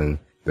themselves, and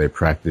they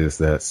practice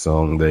that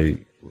song that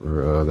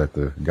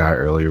the guy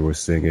earlier was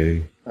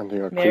singing. And they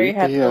are Mary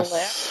had creepy to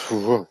as...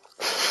 Whoa.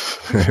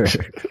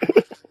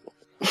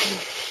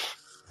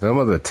 Some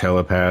of the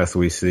telepaths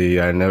we see,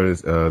 I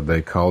noticed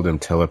they called him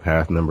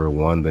telepath number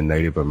 1, the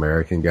Native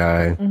American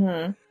guy.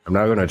 Mm-hmm. I'm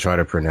not going to try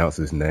to pronounce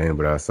his name,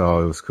 but I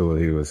saw it was cool.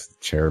 He was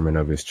chairman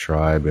of his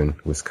tribe in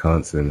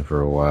Wisconsin for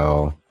a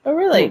while. Oh,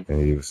 really?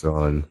 And he was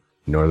on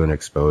Northern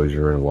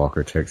Exposure and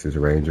Walker, Texas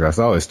Ranger. I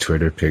saw his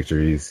Twitter picture.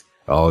 He's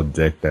all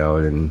decked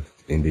out in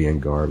Indian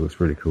garb. Looks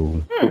pretty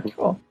cool.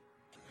 Cool.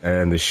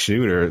 And the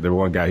shooter, the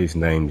one guy who's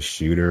named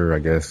Shooter, I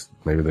guess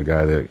maybe the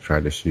guy that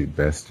tried to shoot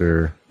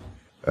Bester,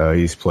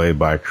 he's played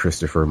by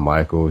Christopher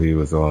Michael. He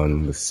was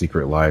on The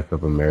Secret Life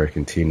of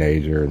American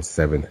Teenager and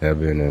Seventh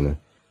Heaven and a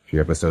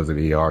few episodes of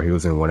ER. He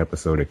was in one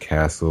episode of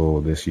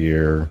Castle this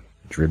year,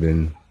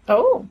 Driven.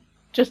 Oh,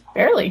 just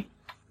barely.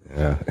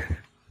 Yeah.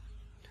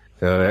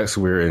 So next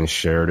we're in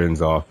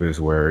Sheridan's office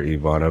where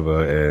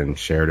Ivanova and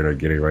Sheridan are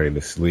getting ready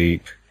to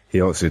sleep.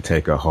 He wants to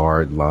take a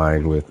hard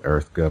line with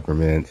Earth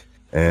government,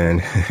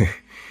 and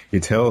he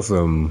tells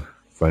some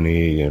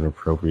funny and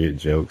appropriate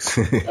jokes.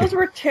 Those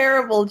were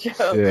terrible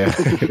jokes. Yeah.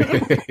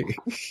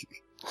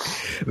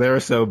 They were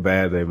so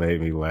bad they made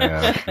me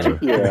laugh.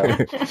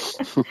 Yeah.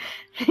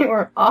 They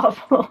were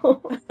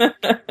awful.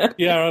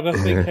 Yeah, and I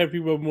think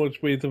everyone was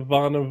with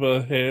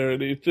Ivanova here,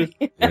 and it's just,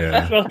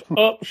 Yeah. shut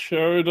up,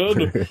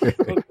 Sheridan.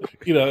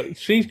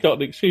 She's got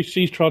an excuse.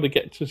 She's trying to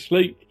get to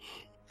sleep.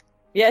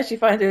 Yeah, she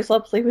finds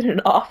herself sleeping in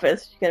an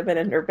office. She could have been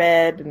in her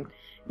bed, and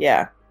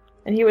yeah.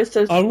 And he was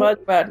so smug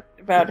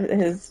about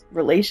his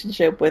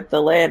relationship with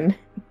Lynn.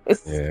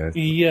 Yeah.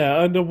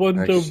 Yeah, and I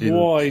wonder Like she-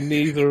 why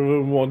neither of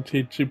them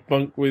wanted to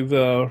bunk with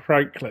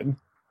Franklin.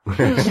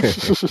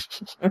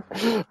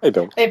 I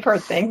don't. They've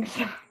heard things.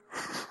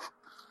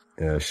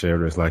 Yeah,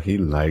 Sheridan's like, he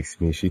likes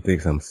me. She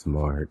thinks I'm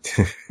smart.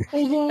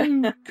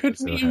 Although, couldn't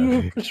So you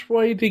happy. have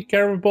persuaded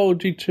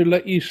Garibaldi to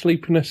let you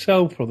sleep in a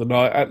cell for the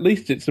night? At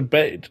least it's a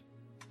bed.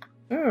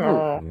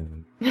 Oh.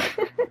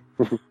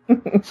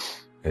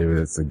 Maybe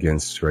that's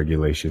against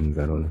regulations.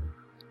 I don't know.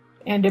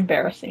 And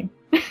embarrassing.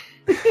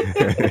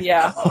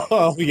 Yeah.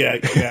 Oh, yeah,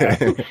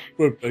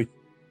 would be.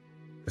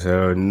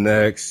 So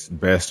next,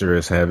 Bester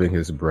is having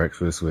his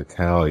breakfast with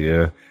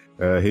Talia.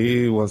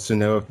 He wants to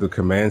know if the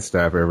command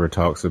staff ever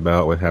talks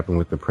about what happened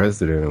with the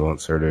president and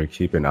wants her to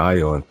keep an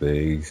eye on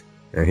things.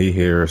 And he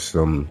hears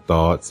some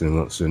thoughts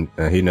and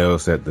he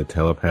knows that the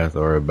telepaths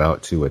are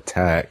about to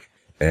attack,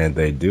 and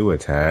they do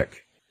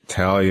attack.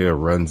 Talia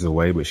runs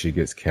away, but she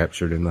gets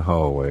captured in the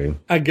hallway.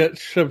 And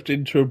gets shoved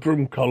into a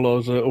broom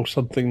collar or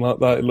something like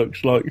that, it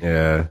looks like.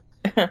 Yeah.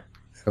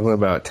 Something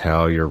about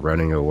Talia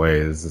running away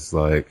is just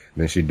like,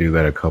 didn't she do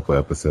that a couple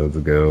episodes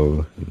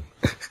ago?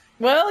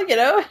 Well,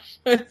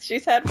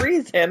 she's had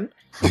reason.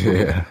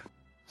 Yeah.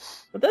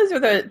 But those were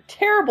the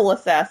terrible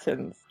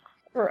assassins.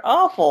 They were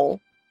awful.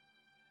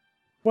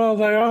 Well,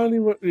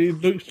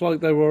 it looks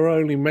like they were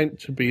only meant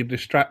to be a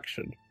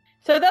distraction.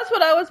 So that's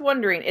what I was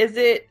wondering.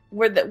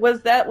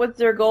 Was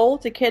their goal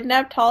to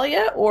kidnap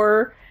Talia,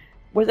 or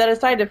was that a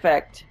side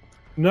effect?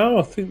 No,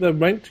 I think they're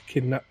meant to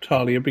kidnap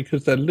Talia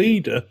because their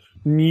leader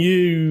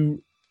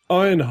knew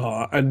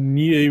Ironheart and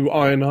knew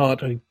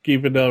Ironheart had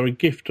given her a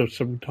gift of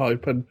some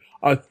type. And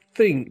I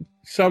think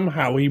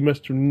somehow he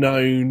must have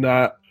known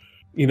that,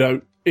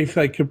 if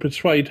they could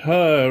persuade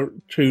her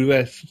to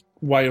their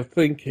way of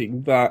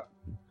thinking, that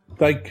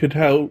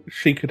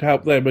she could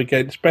help them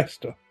against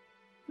Bester.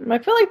 I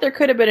feel like there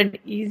could have been an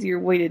easier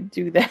way to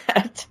do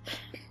that.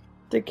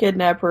 to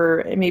kidnap her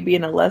and maybe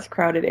in a less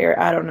crowded area.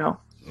 I don't know.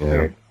 Yeah.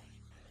 Weird.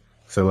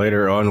 So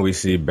later on, we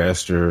see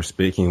Bester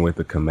speaking with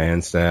the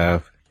command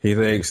staff. He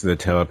thinks the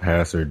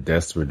telepaths are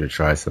desperate to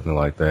try something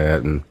like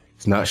that, and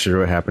he's not sure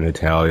what happened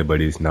to Talia, but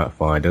he's not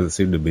fine. Doesn't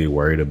seem to be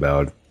worried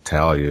about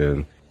Talia,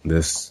 and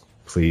this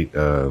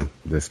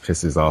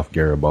pisses off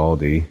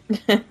Garibaldi.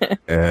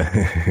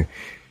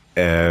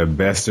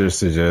 Bester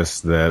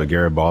suggests that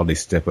Garibaldi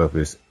step up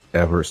his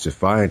efforts to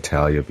find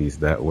Talia if he's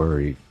that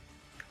worried.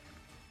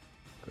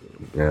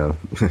 Yeah.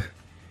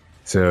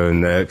 So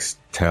next,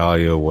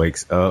 Talia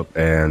wakes up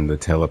and the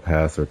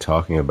telepaths are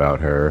talking about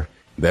her.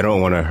 They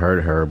don't want to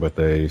hurt her, but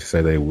they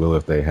say they will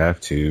if they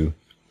have to.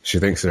 She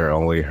thinks they're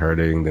only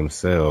hurting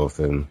themselves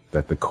and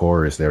that the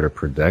core is there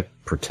to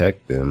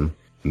protect them.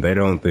 They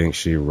don't think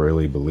she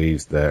really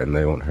believes that, and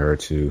they want her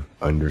to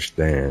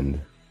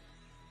understand.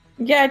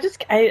 Yeah,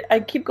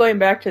 I keep going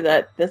back to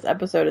that. This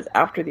episode is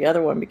after the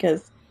other one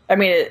because, I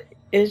mean,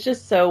 it's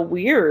just so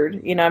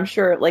weird. You know, I'm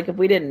sure, like, if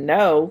we didn't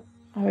know,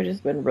 I would have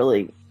just been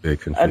really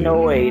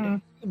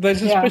annoyed.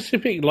 There's a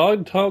specific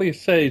line Talia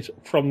says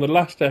from the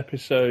last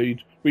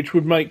episode, which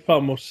would make far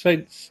more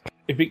sense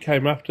if it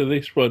came after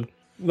this one.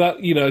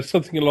 That, you know,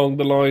 something along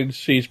the lines,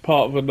 she's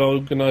part of an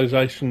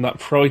organisation that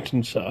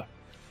frightens her.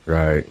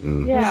 Right,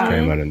 and it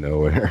came out of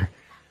nowhere.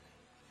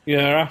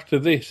 Yeah, after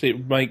this,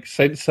 it makes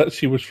sense that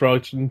she was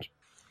frightened.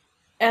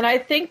 And I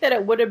think that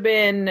it would have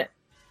been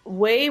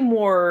way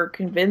more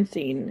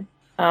convincing,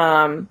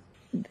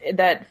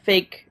 that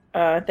fake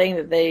thing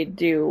that they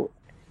do,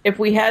 if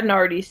we hadn't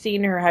already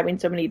seen her having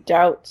so many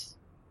doubts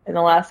in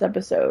the last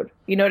episode.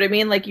 You know what I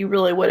mean? Like, you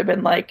really would have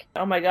been like,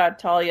 oh my god,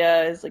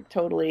 Talia is like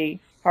totally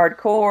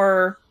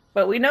hardcore,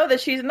 but we know that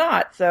she's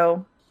not,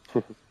 so...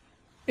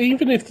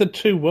 Even if the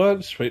two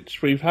weren't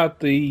switched, we've had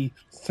the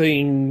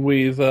thing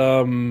with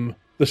the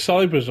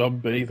cyber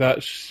zombie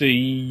that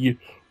she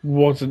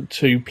wasn't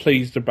too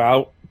pleased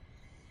about.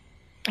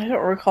 I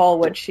don't recall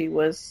what she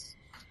was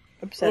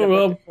upset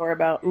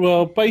about.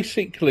 Well,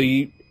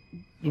 basically,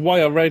 the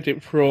way I read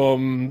it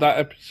from that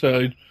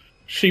episode,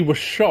 she was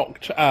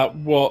shocked at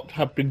what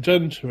had been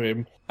done to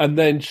him, and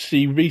then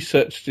she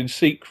researched in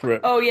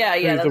secret who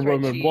the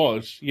woman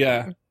was.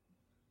 Yeah.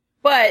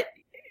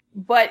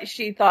 But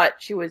she thought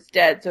she was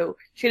dead, so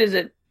she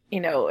doesn't,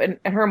 you know, in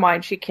her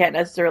mind, she can't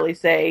necessarily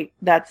say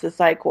that's the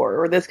Psycor,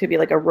 or this could be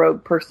like a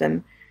rogue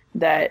person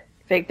that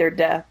faked their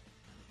death.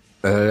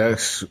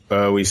 Next,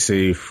 we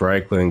see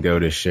Franklin go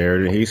to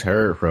Sheridan. He's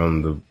heard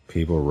from the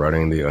people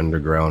running the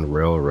Underground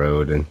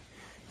Railroad, and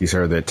he's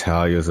heard that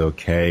Talia's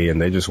okay,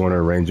 and they just want to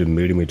arrange a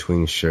meeting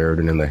between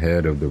Sheridan and the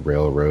head of the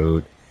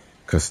railroad,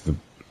 because the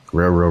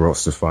railroad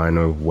wants to find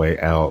a way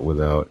out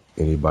without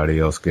anybody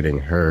else getting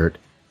hurt.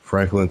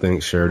 Franklin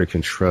thinks Sheridan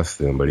can trust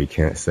them, but he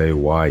can't say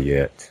why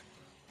yet.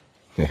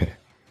 Well,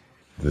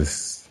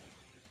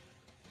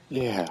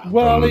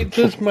 it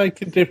does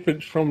make a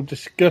difference from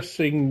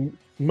discussing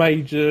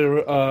major,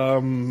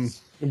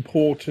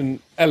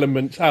 important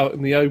elements out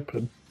in the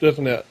open,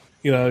 doesn't it?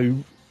 You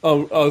know,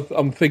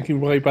 I'm thinking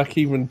way back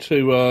even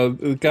to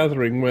the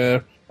gathering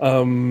where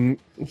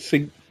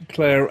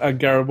Sinclair and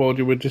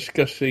Garibaldi were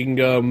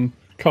discussing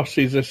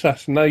Cossey's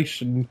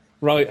assassination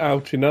right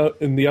out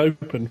in the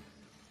open.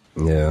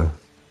 Yeah.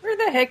 Where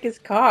the heck is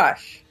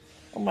Kosh?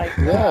 Oh my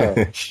god.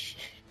 Yeah.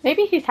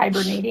 Maybe he's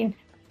hibernating.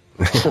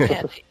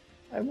 Man,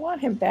 I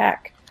want him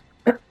back.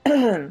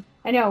 I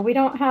know, we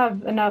don't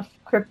have enough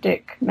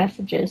cryptic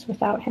messages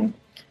without him.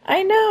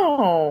 I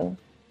know.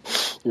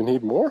 You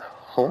need more?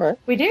 All right.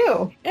 We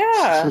do.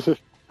 Yeah.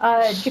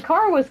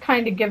 Jakar was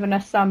kind of giving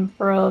us some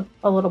for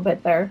a little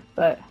bit there,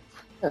 but...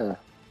 Yeah.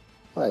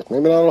 Right,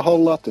 maybe not a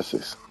whole lot this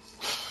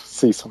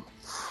season.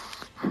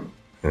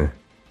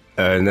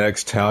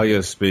 Next,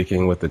 Talia's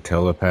speaking with the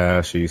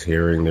telepath. She's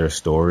hearing their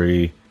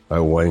story.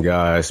 One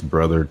guy's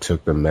brother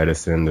took the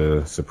medicine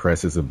to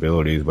suppress his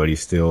abilities, but he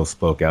still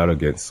spoke out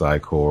against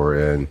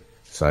Psycor, and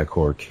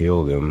Psycor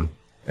killed him.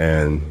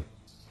 And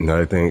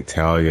I think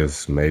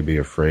Talia's maybe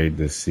afraid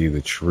to see the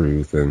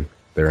truth, and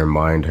they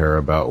remind her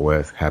about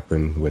what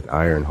happened with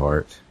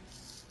Ironheart.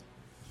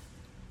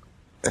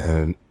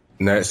 And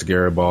next,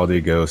 Bester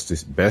goes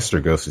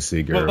to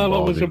see Garibaldi.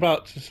 Well, I was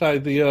about to say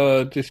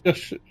the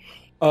discussion.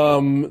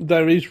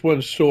 There is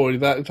one story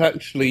that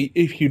actually,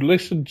 if you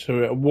listen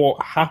to it,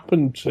 what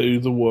happened to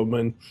the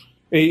woman,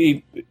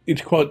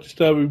 it's quite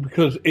disturbing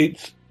because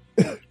it's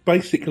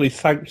basically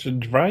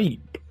sanctioned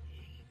rape.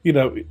 You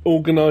know,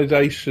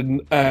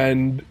 organisation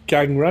and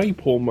gang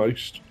rape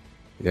almost.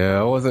 Yeah,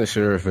 I wasn't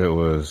sure if it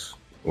was,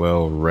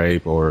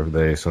 rape or if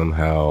they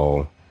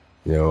somehow,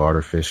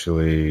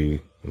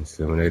 artificially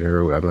inseminated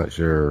her. I'm not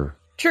sure.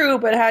 True,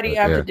 but how do you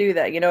have to do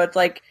that? You know, it's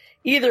like,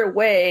 either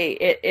way,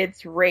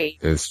 it's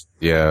rape.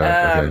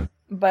 Okay.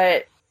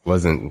 But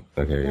wasn't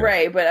okay. Yeah.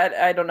 Right, but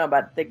I don't know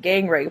about the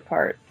gang rape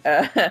part.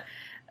 Basically,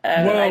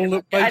 I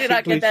did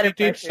not get that she impression.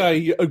 did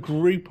say a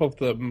group of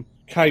them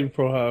came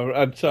for her,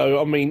 and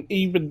so I mean,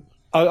 even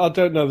I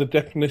don't know the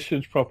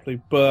definitions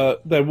properly,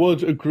 but there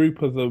was a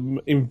group of them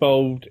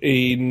involved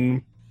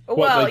in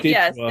Well, they did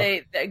yes, to her.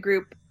 that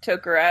group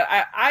took her.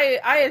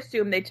 I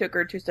assume they took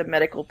her to some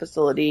medical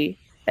facility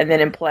and then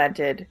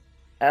implanted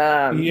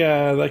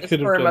Yeah, they the could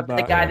have sperm done of the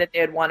that. guy that they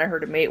had wanted her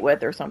to mate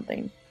with or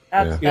something.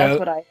 That's Yeah.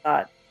 what I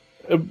thought.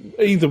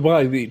 Either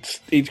way,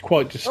 it's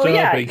quite Oh disturbing.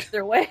 yeah,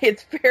 either way,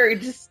 it's very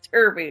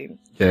disturbing.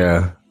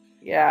 Yeah.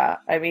 Yeah,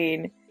 I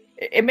mean,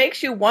 it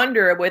makes you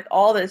wonder with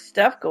all this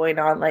stuff going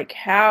on, like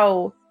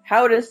how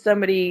does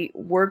somebody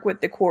work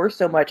with the Corps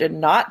so much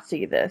and not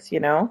see this,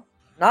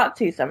 not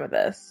see some of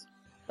this?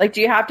 Like,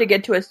 do you have to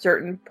get to a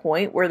certain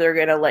point where they're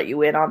going to let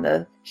you in on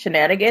the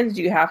shenanigans?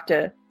 Do you have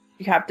to,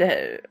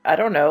 I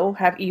don't know,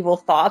 have evil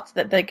thoughts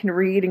that they can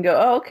read and go,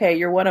 oh, okay,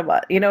 you're one of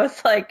us.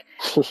 It's like,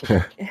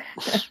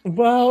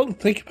 Well,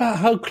 think about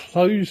how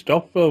closed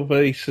off of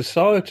a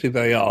society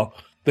they are.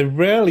 They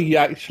rarely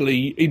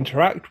actually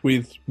interact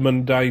with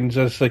mundanes,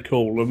 as they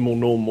call them, or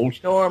normals.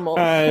 normal.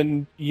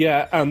 And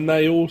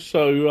they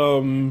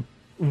also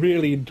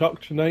really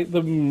indoctrinate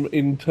them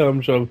in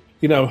terms of,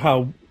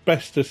 how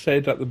Bester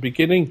said at the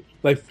beginning,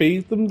 they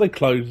feed them, they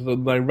clothe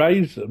them, they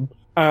raise them,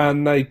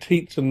 and they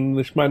teach them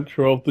this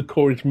mantra of the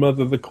Corps is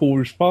mother, the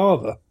Corps is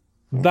father.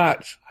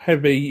 That's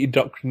heavy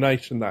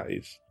indoctrination, that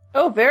is.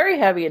 Oh, very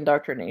heavy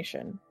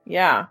indoctrination.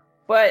 Yeah.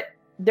 But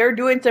they're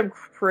doing some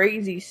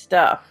crazy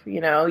stuff,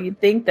 You'd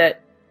think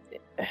that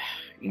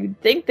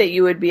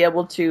you would be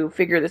able to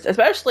figure this,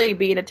 especially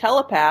being a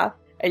telepath,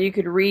 and you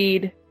could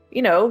read,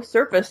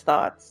 surface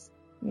thoughts.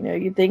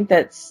 You'd think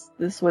that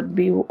this would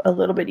be a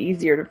little bit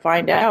easier to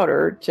find out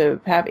or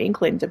to have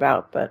inklings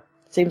about, but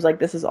it seems like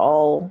this is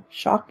all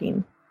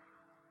shocking.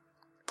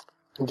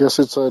 I guess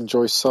it's a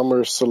Joyce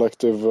Summers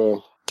selective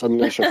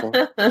amnesia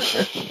thing.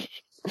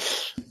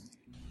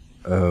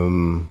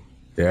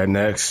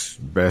 Next,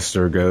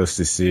 Bester goes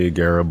to see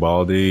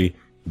Garibaldi.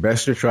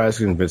 Bester tries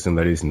to convince him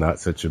that he's not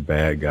such a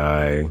bad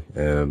guy,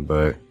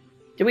 but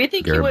Do we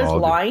think Garibaldi. he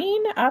was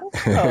lying? I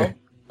don't know.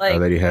 Like,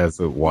 that he has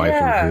a wife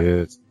and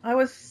kids.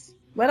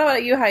 What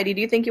about you, Heidi? Do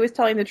you think he was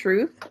telling the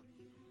truth?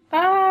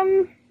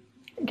 Yeah,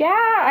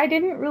 I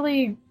didn't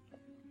really.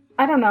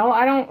 I don't know.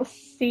 I don't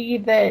see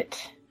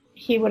that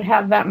he would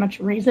have that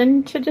much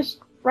reason to just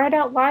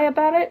lie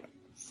about it.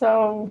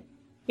 So,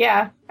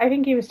 yeah, I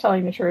think he was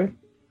telling the truth.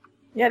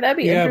 Yeah, that'd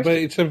be Yeah, but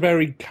interesting. it's a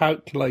very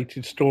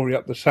calculated story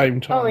at the same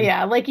time. Oh,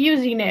 yeah, like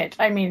using it,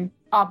 I mean,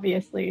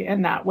 obviously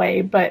in that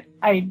way, but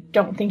I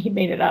don't think he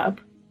made it up.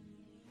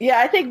 Yeah,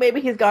 I think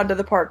maybe he's gone to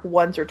the park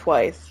once or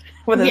twice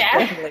with his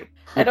family.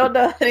 I don't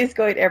know that he's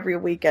going every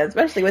weekend,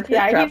 especially with his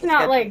travel he's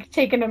not schedule. like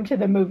taking them to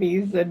the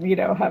movies and,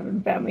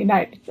 having family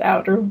nights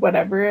out or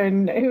whatever.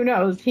 And who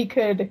knows, he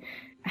could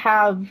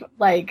have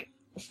like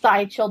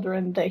Psy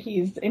children that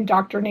he's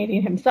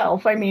indoctrinating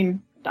himself. I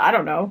mean, I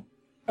don't know.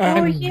 And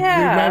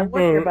I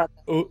wonder about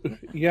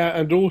that.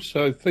 And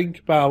also think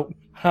about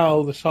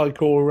how the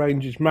Psycho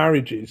arranges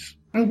marriages.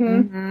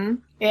 Mm-hmm.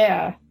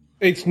 Yeah.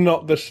 It's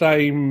not the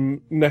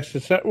same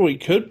necessarily. Well,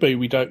 it could be,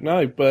 we don't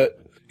know, but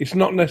it's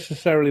not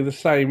necessarily the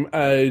same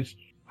as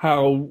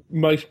how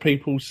most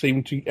people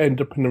seem to end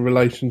up in a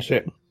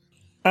relationship.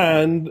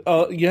 And,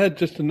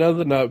 just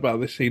another note about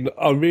this scene.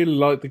 I really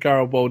like the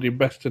Garibaldi and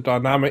Bester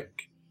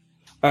dynamic.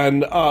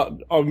 And,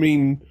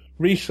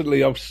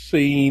 recently I've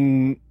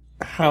seen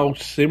how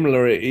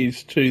similar it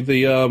is to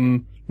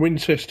the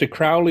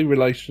Winchester-Crowley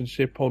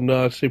relationship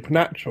on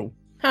Supernatural.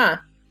 Huh.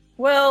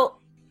 Well,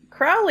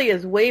 Crowley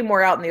is way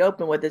more out in the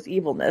open with his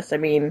evilness. I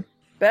mean,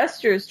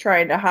 Bester's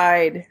trying to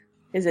hide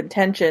his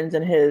intentions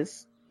and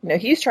his,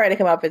 he's trying to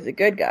come up as a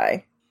good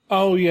guy.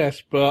 Oh,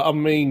 yes, but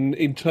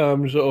in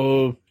terms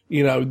of,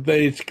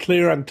 there's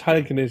clear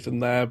antagonism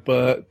there,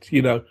 but,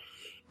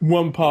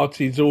 one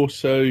party's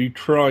also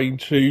trying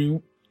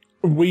to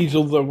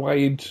weasel their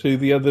way into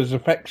the other's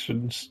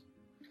affections.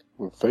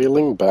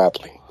 Failing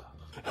badly.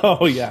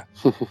 Oh, yeah.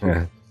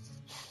 Yeah.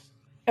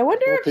 I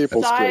wonder No if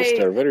people skills, Psy...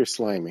 they're very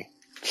slimy.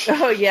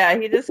 Oh, yeah,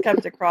 he just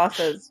comes across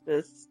as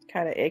just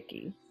kind of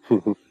icky.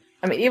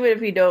 I mean, even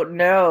if you don't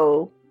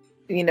know,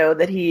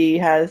 that he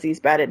has these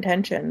bad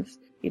intentions,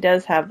 he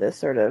does have this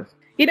sort of...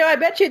 I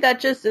bet you that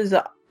just is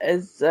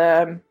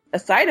a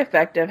side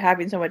effect of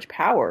having so much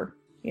power,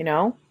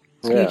 Yeah.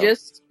 You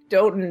just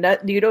don't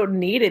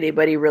need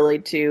anybody really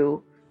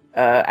to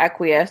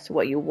acquiesce to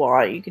what you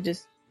want. You can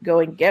just go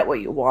and get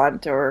what you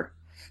want or,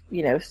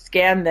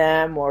 scan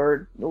them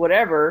or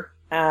whatever.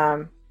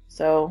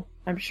 So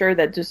I'm sure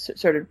that just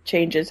sort of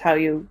changes how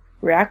you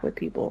react with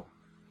people.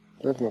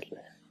 Definitely.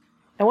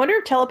 I wonder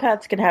if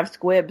telepaths can have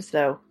squibs,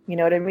 though. You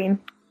know what I mean?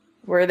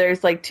 Where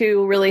there's like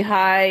two really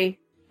high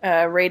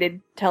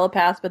rated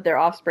telepaths, but their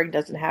offspring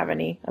doesn't have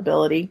any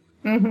ability.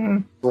 Mm-hmm.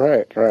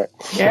 Right.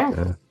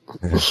 Yeah.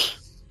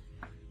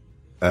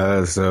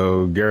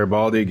 So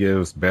Garibaldi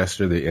gives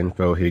Bester the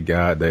info he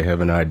got. They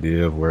have an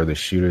idea of where the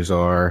shooters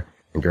are.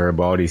 And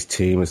Garibaldi's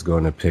team is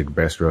going to pick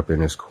Bester up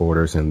in his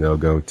quarters and they'll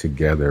go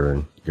together.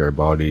 And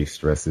Garibaldi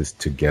stresses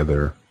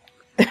together.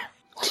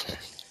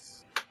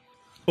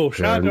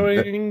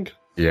 Foreshadowing.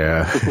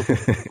 Yeah.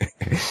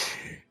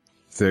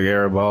 So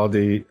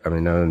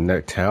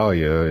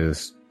Natalia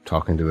is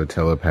talking to the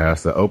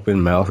telepath. The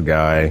open mouth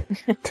guy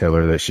tell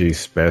her that she's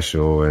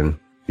special, and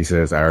he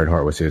says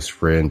Ironheart was his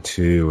friend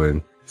too,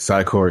 and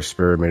Psychor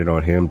experimented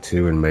on him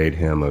too and made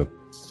him a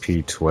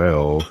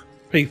P12.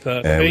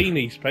 P13,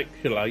 he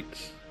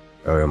speculates.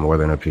 Oh, yeah, more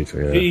than a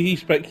P12. Yeah. He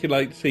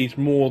speculates he's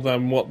more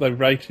than what they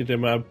rated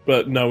him at,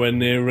 but nowhere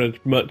near as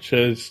much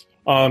as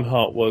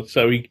Ironheart was,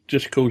 so he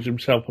just calls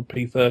himself a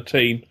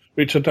P13,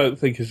 which I don't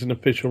think is an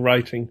official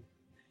rating.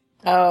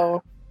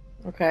 Oh,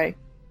 okay.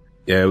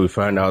 Yeah, we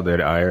find out that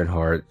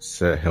Ironheart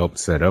helped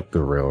set up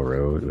the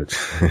railroad, which,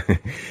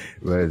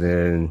 but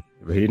then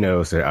he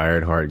knows that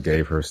Ironheart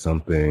gave her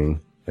something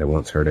that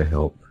wants her to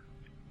help.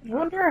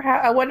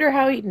 I wonder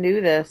how he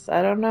knew this.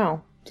 I don't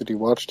know. Did he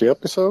watch the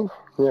episode?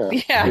 Yeah.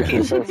 Yeah,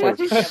 he's been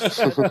watching the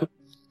episode.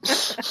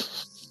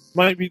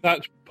 Maybe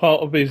that's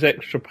part of his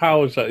extra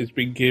powers that he's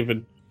been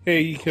given. Here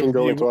you Can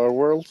go into our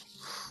world.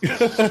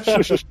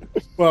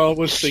 Well, I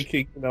was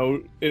thinking,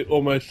 it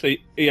almost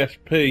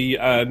ESP,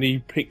 and he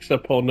picks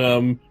up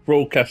on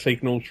broadcast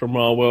signals from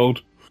our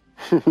world.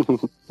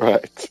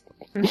 Right.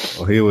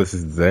 Well, he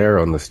was there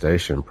on the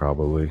station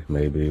probably,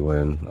 maybe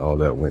when all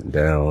that went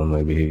down.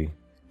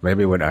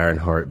 Maybe when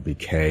Ironheart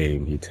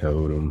became, he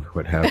told him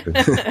what happened.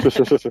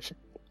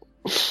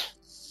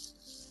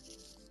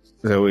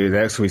 So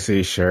next we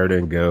see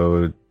Sheridan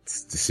go to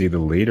see the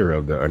leader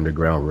of the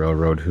Underground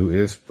Railroad, who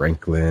is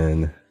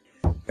Franklin,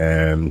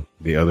 and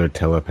the other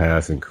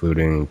telepaths,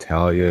 including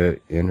Talia,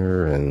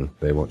 enter, and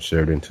they want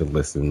Sheridan to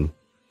listen.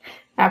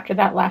 After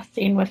that last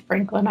scene with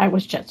Franklin, I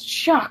was just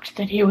shocked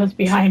that he was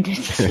behind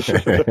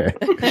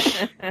it.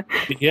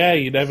 Yeah,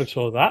 you never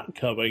saw that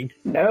coming.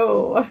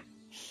 No.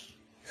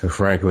 So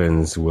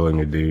Franklin's willing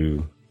to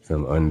do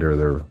some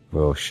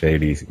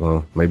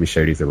maybe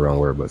shady's the wrong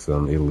word, but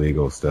some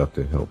illegal stuff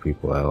to help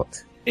people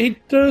out.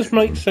 It does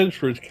make sense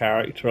for his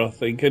character, I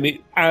think, and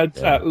it adds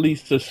at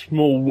least a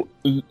small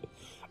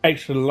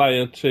extra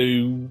layer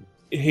to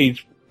his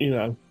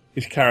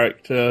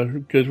character,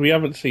 because we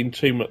haven't seen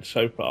too much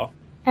so far.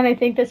 And I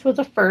think this was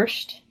a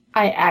first.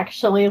 I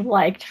actually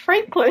liked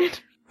Franklin.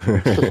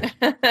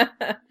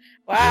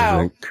 Wow.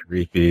 Isn't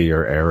creepy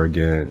or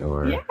arrogant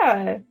or...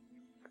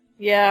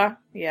 Yeah.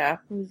 Yeah,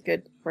 it was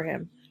good for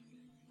him.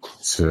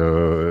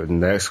 So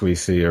next we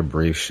see a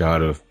brief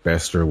shot of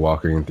Bester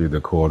walking through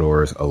the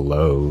corridors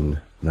alone,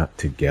 not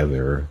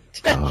together.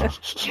 Yeah.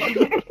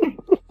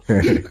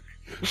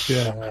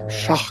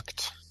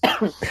 Shocked.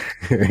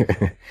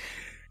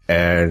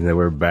 And then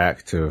we're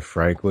back to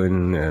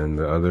Franklin and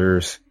the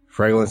others.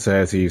 Franklin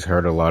says he's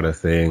heard a lot of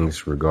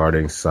things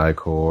regarding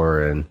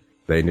Psychor, and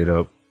they ended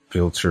up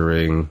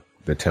filtering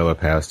the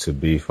telepaths to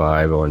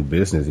B5 on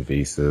business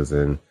visas.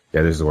 And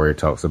yeah, this is where he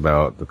talks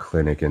about the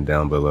clinic in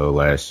Down Below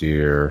last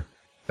year.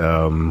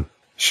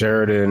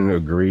 Sheridan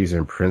agrees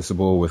in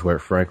principle with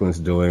what Franklin's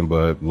doing,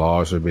 but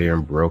laws are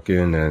being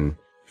broken, and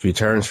if he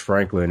turns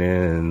Franklin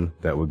in,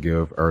 that would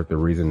give Earth a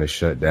reason to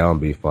shut down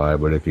B5,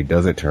 but if he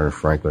doesn't turn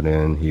Franklin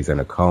in, he's an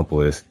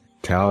accomplice.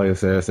 Talia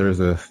says there's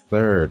a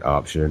third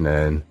option,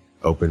 and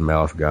Open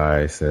Mouth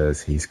Guy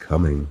says he's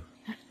coming.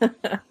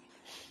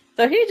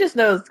 So he just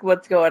knows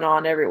what's going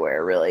on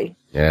everywhere, really.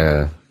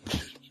 Yeah,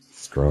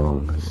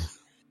 strong.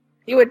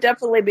 He would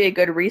definitely be a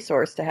good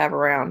resource to have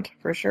around,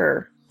 for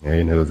sure. Yeah,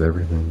 he knows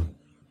everything.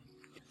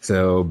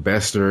 So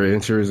Bester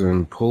enters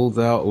and pulls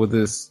out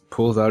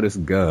his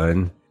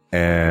gun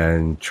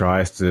and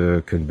tries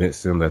to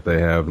convince them that they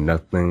have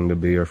nothing to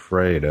be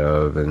afraid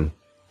of. And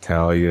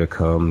Talia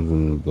comes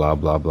and blah,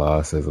 blah,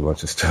 blah, says a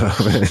bunch of stuff.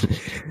 And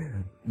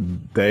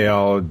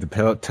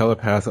the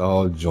telepaths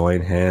all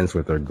join hands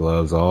with their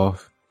gloves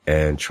off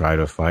and try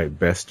to fight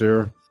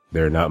Bester.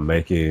 They're not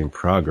making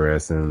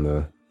progress, and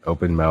the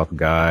Open Mouth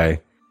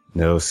Guy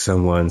knows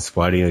someone's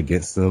fighting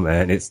against them,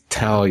 and it's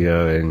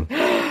Talia,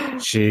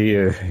 and she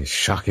is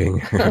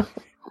shocking.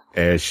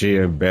 And she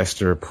and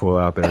Bester pull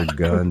out their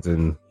guns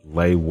and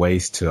lay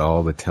waste to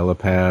all the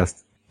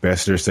telepaths.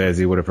 Bester says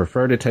he would have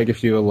preferred to take a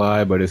few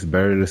alive, but it's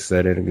better to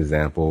set an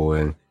example.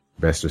 And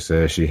Bester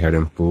says she had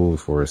him fooled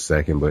for a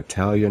second, but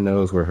Talia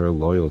knows where her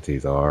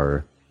loyalties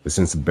are. But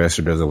since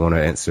Bester doesn't want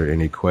to answer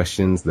any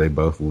questions, they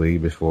both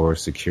leave before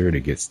security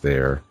gets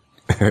there.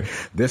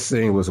 This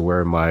scene was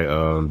where my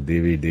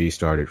DVD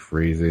started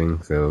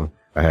freezing, so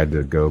I had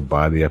to go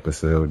buy the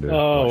episode to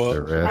watch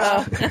the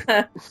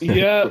rest.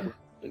 Yeah.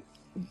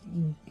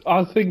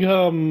 I think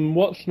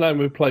what's the name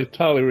who played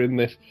Talia in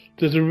this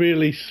does a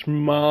really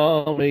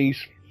smarmy,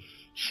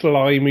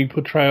 slimy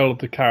portrayal of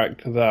the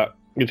character that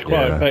is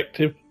quite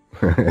effective.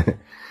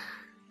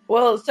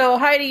 Well, so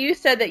Heidi, you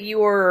said that you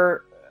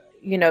were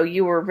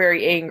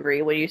very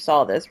angry when you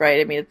saw this,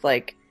 right? I mean, it's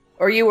like,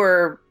 or you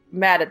were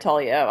mad at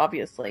Talia,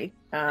 obviously.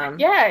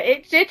 Yeah,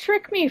 it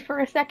tricked me for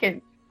a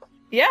second.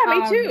 Yeah,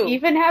 me too.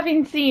 Even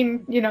having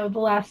seen, the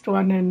last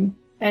one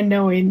and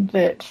knowing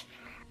that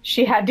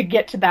she had to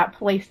get to that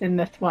place in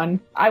this one,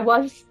 I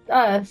was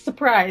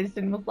surprised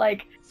and was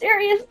like,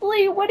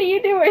 seriously, what are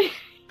you doing?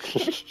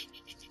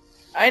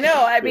 I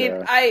know. I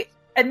mean,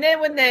 and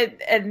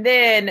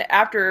then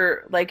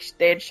after like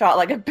they had shot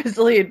like a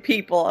bazillion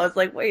people, I was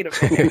like, wait a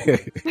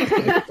minute.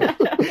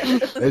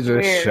 They just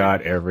weird.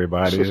 shot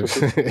everybody.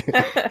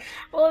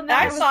 Well, and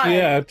that I was saw it.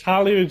 Yeah,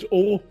 Talia is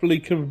awfully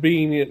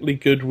conveniently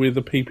good with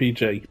a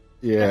PPG.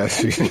 Yeah.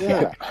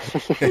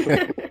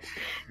 Yeah.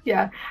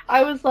 Yeah,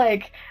 I was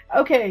like,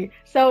 okay,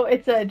 so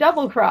it's a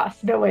double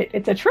cross. No, wait,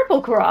 it's a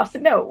triple cross.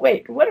 No,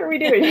 wait, what are we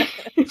doing?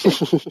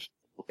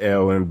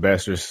 When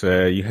Bester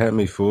said, "You had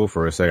me fooled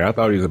for a second. I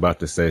thought he was about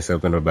to say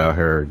something about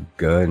her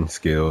gun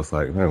skills.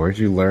 Like, man, where'd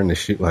you learn to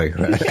shoot like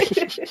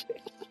that?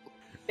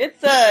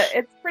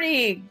 It's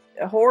pretty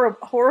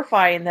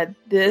horrifying that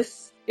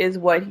this is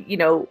what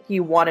he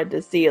wanted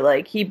to see.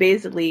 Like, he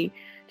basically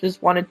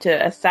just wanted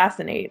to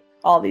assassinate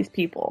all these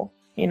people.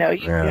 Yeah.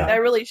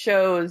 That really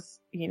shows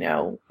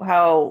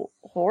how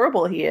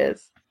horrible he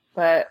is.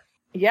 But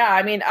yeah,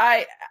 I mean,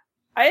 I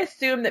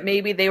assume that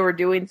maybe they were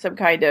doing some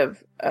kind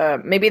of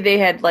maybe they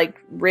had like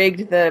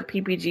rigged the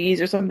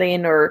PPGs or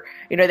something, or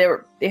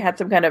they had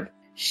some kind of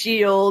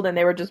shield and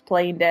they were just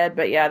playing dead.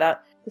 But yeah,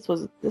 this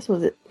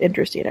was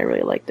interesting. I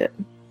really liked it.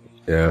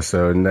 Yeah.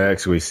 So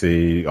next we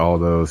see all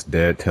those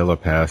dead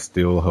telepaths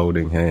still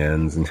holding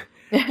hands, and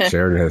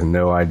Sheridan has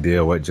no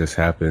idea what just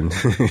happened.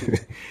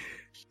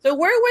 So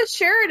where was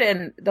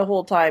Sheridan the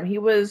whole time? He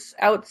was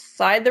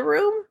outside the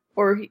room,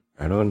 or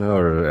I don't know,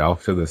 or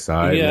off to the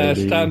side. Yeah,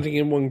 maybe? standing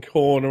in one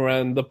corner,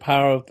 and the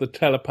power of the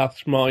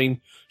telepath's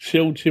mind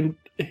shields him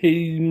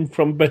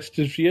from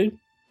Bester's view.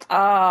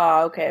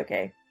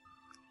 Okay.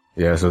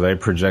 Yeah, so they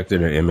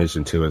projected an image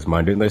into his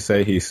mind. Didn't they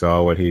say he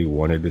saw what he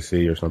wanted to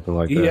see or something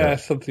like that? Yeah,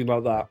 something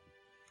like that.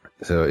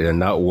 So, yeah,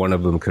 not one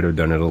of them could have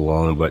done it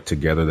alone, but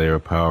together they were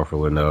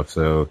powerful enough.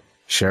 So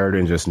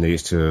Sheridan just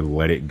needs to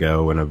let it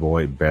go and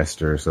avoid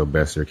Bester so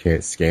Bester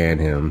can't scan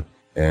him.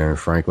 And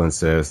Franklin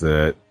says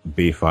that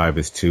B5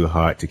 is too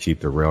hot to keep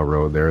the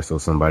railroad there, so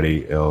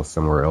somebody else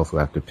somewhere else will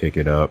have to pick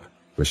it up.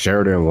 But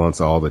Sheridan wants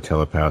all the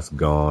telepaths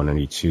gone, and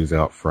he chews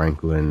out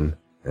Franklin,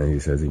 and he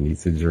says he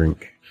needs a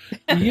drink.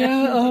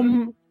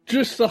 Yeah,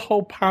 just the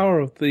whole power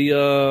of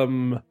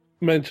the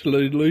mental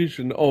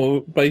illusion,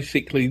 or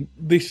basically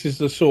this is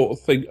the sort of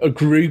thing a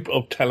group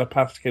of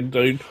telepaths can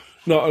do,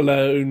 not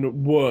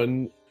alone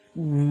one,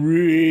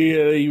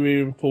 really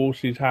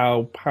reinforces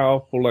how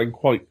powerful and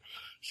quite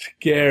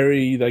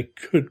scary they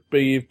could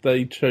be if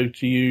they chose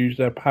to use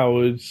their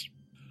powers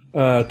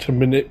to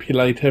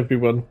manipulate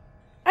everyone.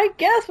 I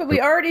guess, but we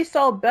already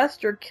saw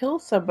Bester kill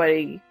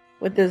somebody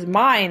with his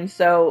mind,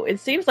 so it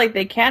seems like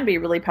they can be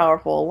really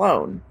powerful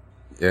alone.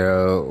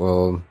 Yeah,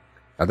 well,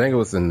 I think it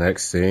was the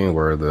next scene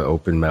where the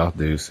open mouth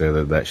dude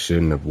said that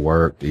shouldn't have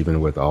worked,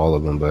 even with all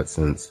of them, but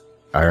since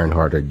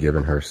Ironheart had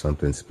given her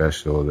something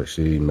special, that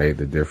she made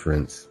the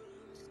difference.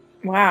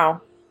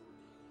 Wow.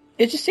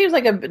 It just seems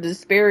like a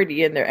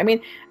disparity in there. I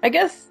mean, I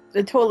guess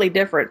they're totally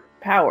different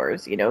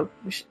powers,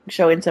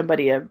 showing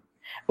somebody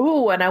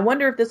ooh, and I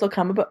wonder if this will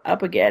come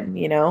up again,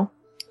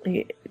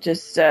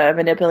 just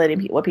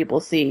manipulating what people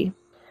see.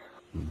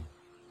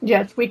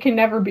 Yes, we can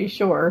never be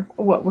sure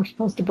what we're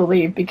supposed to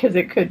believe because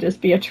it could just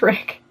be a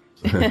trick.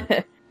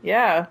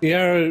 Yeah.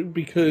 Yeah,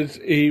 because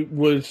it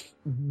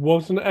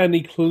wasn't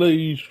any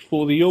clues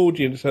for the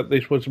audience that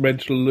this was a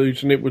mental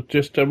illusion. It was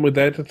just done with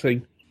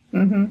editing.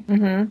 Mm-hmm.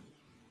 Mm-hmm.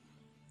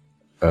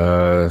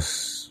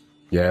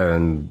 Yeah,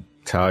 and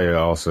Talia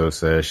also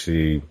says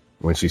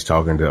when she's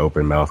talking to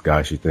Open Mouth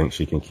Guy, she thinks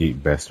she can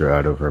keep Bester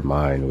out of her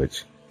mind,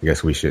 which I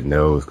guess we should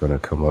know is going to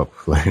come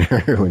up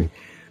later when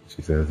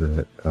she says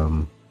that.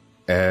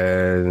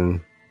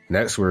 And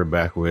next we're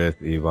back with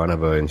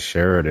Ivanova and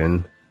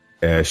Sheridan.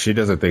 She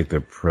doesn't think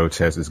the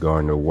protest is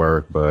going to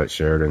work, but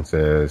Sheridan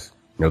says,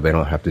 they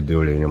don't have to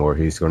do it anymore.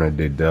 He's going to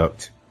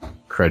deduct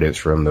credits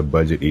from the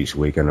budget each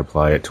week and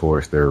apply it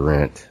towards their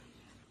rent.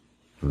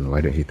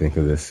 Why didn't he think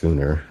of this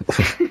sooner?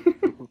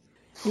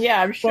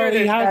 Yeah, I'm sure Well, he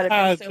there's has gotta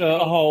had be so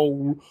a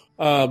whole,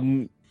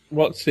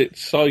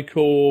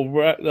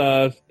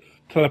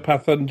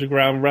 telepath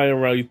underground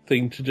railroad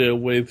thing to deal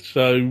with,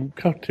 so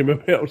cut him a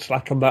bit of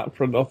slack on that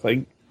front, I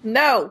think.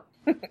 No.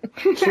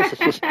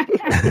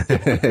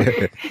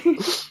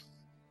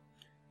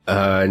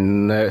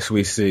 Next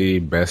we see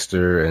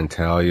Bester and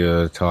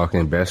Talia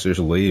talking. Bester's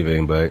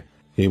leaving, but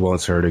he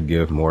wants her to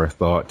give more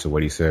thought to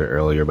what he said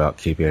earlier about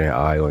keeping an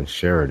eye on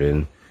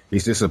Sheridan.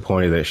 He's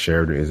disappointed that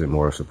Sheridan isn't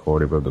more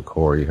supportive of the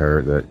Corps. He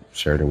heard that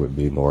Sheridan would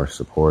be more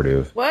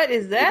supportive. What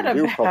is that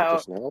Meeting you probably about?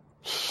 doesn't help.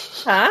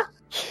 Huh?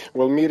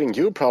 Well, meeting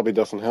you probably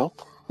doesn't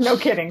help. No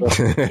kidding.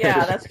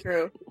 Yeah, that's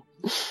true.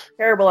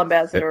 Terrible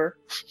ambassador.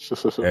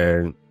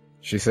 And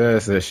she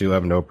says that she'll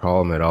have no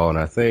problem at all. And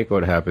I think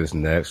what happens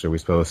next, are we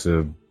supposed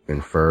to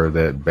infer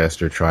that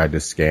Bester tried to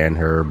scan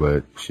her,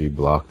 but she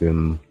blocked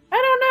him? I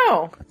don't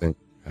know.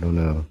 I don't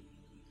know.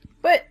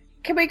 But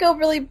can we go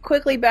really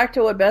quickly back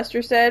to what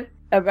Bester said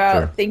about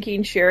Sure.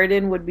 thinking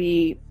Sheridan would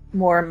be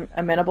more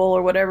amenable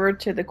or whatever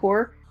to the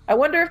Corps? I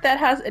wonder if that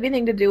has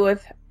anything to do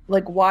with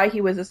like why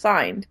he was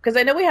assigned. Because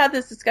I know we had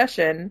this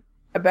discussion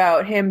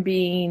about him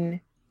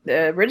being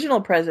the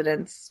original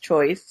president's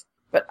choice,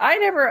 but I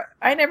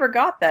never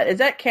got that. Is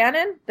that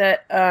canon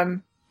that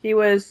he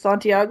was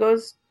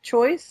Santiago's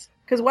choice?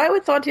 Because why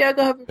would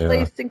Santiago have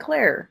replaced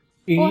Sinclair?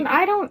 Well, and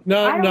I don't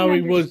No, he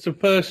understand. was the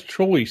first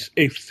choice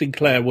if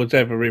Sinclair was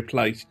ever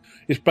replaced.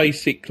 It's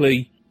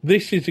basically,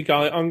 this is a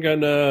guy I'm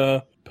going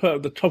to put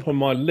at the top of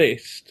my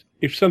list.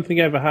 If something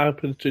ever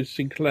happens to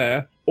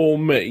Sinclair or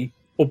me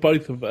or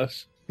both of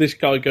us, this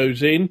guy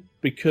goes in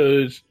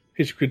because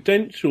his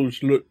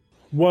credentials look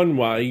one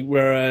way,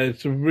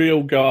 whereas the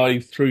real guy,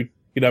 through,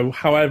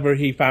 however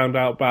he found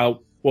out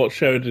about what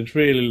Sheridan's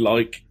really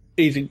like,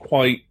 isn't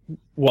quite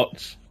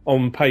what's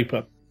on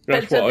paper.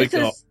 That's so what I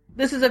got.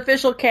 This is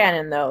official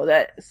canon, though,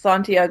 that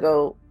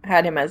Santiago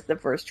had him as the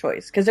first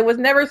choice, because it was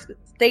never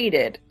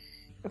stated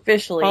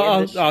officially.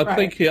 I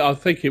think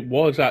it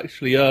was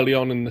actually early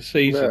on in the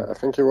season. Yeah, I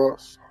think it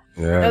was.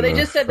 Yeah, No, they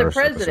just said the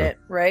president,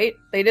 right?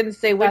 They didn't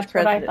say which That's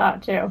president. what I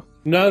thought too.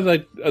 No,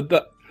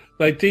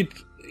 they did.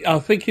 I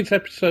think it's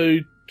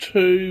episode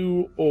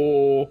 2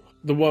 or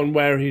the one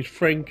where his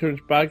friend comes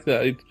back.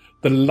 That it's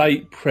the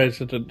late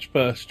president's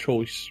first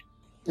choice.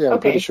 Yeah, I'm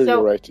Okay, pretty sure so-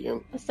 you're right,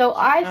 Ian. So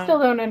I still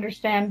don't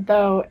understand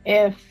though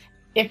if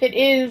it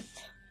is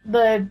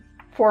the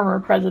former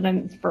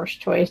president's first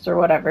choice or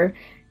whatever,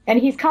 and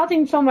he's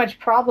causing so much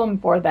problem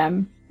for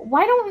them,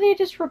 why don't they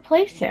just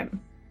replace him?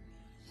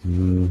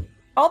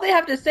 All they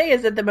have to say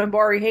is that the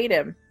Minbari hate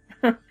him.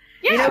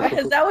 Yeah,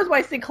 Because that was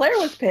why Sinclair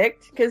was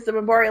picked, because the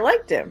Minbari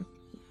liked him.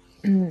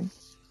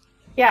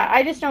 yeah.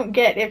 I just don't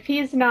get if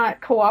he's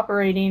not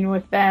cooperating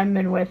with them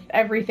and with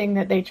everything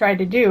that they tried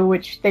to do,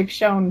 which they've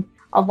shown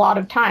a lot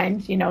of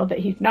times, that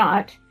he's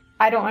not.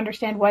 I don't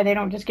understand why they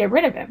don't just get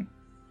rid of him.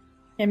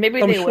 And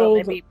maybe I'm they sure will.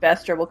 Maybe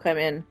Bester will come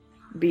in,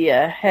 be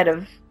a head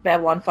of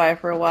Babylon 5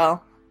 for a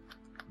while.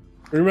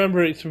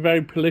 Remember, it's a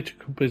very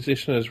political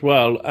position as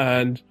well,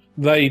 and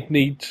they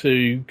need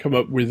to come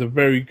up with a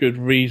very good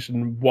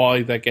reason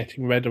why they're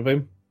getting rid of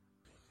him.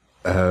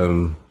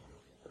 In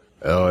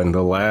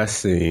the last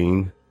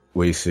scene,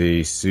 we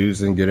see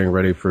Susan getting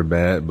ready for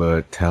bed,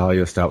 but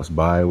Talia stops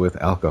by with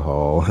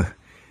alcohol.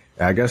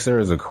 I guess there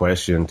was a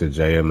question to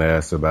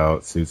JMS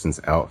about Susan's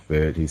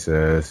outfit.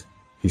 JMS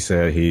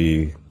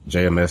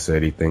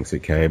said he thinks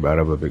it came out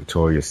of a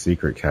Victoria's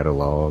Secret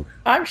catalog.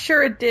 I'm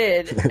sure it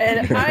did.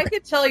 And I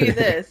could tell you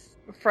this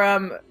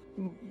from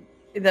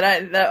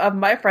of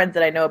my friends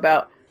that I know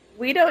about.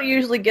 We don't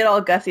usually get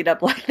all gussied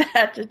up like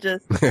that to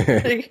just,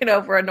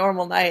 for a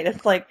normal night.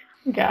 It's like,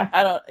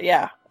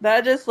 Yeah.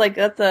 that's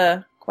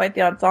quite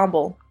the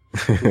ensemble.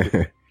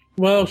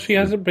 Well, she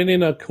hasn't been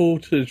in her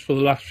quarters for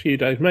the last few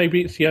days.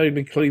 Maybe it's the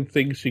only clean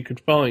thing she could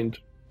find.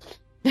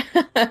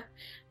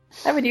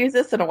 Haven't used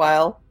this in a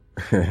while.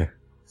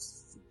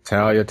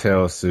 Talia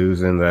tells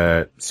Susan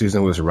that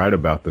Susan was right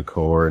about the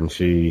Corps and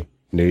she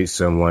needs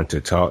someone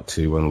to talk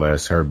to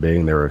unless her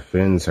being there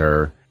offends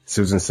her.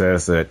 Susan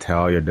says that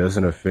Talia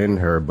doesn't offend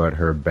her, but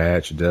her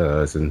badge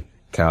does, and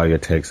Talia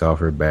takes off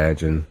her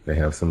badge and they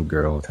have some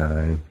girl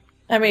time.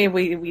 I mean,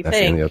 we That's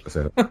in the think.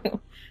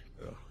 episode.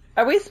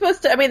 Are we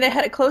supposed to? I mean, they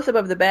had a close up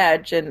of the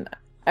badge, and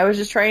I was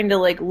just trying to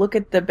look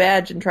at the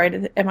badge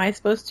and am I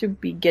supposed to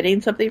be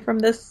getting something from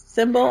this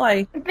symbol?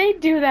 They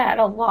do that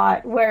a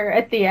lot, where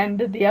at the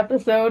end of the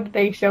episode,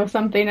 they show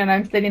something and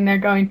I'm sitting there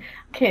going,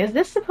 okay, is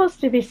this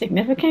supposed to be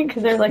significant?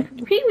 Because they're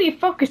really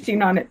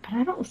focusing on it, but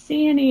I don't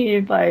see any,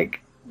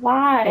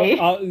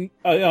 why?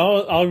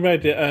 I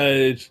read it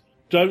as,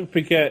 don't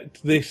forget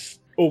this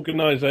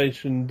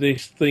organisation,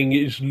 this thing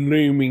is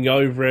looming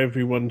over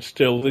everyone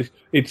still.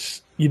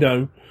 It's,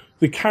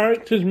 the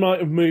characters might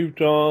have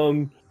moved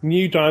on,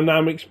 new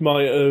dynamics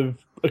might have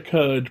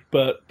occurred,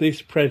 but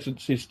this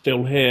presence is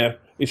still here.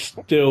 It's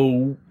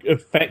still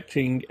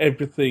affecting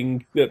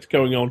everything that's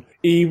going on,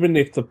 even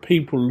if the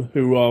people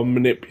who are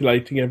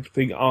manipulating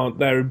everything aren't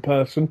there in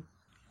person.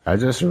 I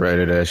just read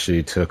it as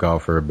she took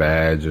off her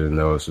badge, and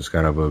though it's just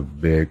kind of a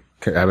big,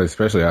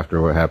 especially after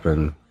what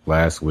happened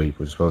last week,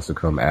 which was supposed to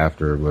come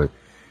after, but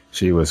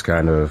she was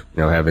kind of,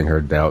 having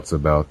her doubts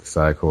about the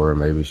Psi Corps.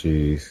 Maybe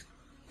she's,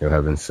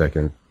 having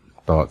second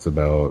thoughts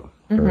about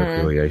her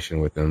affiliation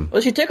with them.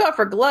 Well, she took off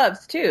her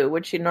gloves too,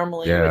 which she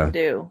normally wouldn't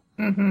do.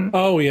 Mm-hmm.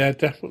 Oh yeah,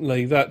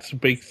 definitely. That's a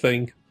big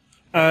thing.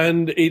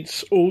 And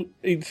it's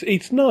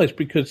nice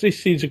because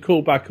this is a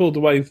callback all the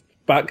way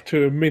back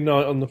to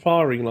Midnight on the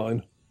Firing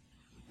Line.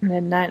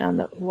 Midnight on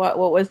the what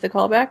was the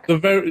callback?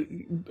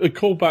 A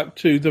callback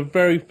to the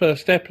very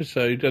first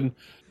episode, and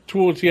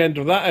towards the end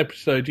of that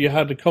episode you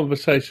had a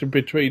conversation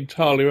between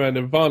Talia and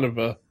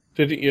Ivanova,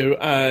 didn't you?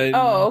 And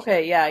Oh,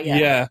 okay, yeah.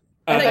 yeah.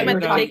 I thought you And-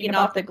 meant the talking taking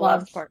about off the the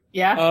gloves gloves. part.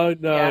 Yeah. Oh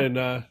Yeah.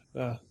 no.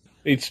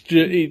 It's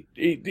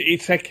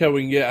it's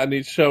echoing it, and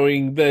it's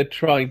showing they're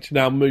trying to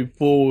now move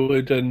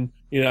forward and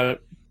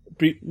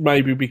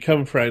maybe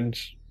become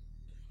friends.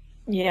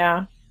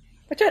 Yeah.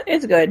 Which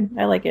is good.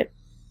 I like it.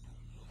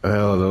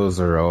 Well, those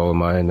are all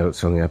my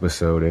notes on the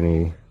episode.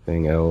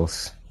 Anything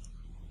else?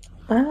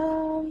 I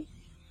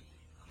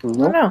don't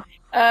know.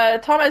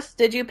 Thomas,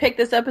 did you pick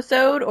this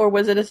episode or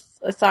was it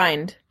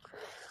assigned?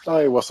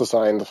 I was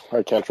assigned.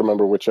 I can't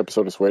remember which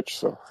episode is which,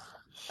 so.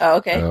 Oh,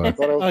 okay. Uh,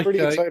 But I was pretty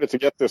Okay. excited to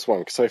get this one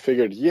because I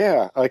figured,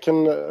 I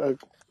can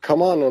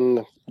come on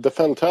and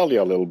defend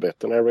Talia a little bit.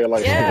 And I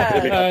realized Yeah.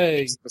 really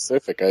Hey.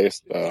 specific. I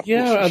just,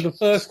 Yeah, and the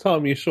first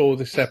time you saw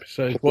this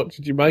episode, what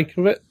did you make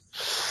of it?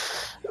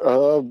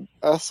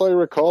 as I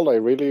recall, I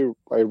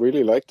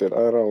really liked it.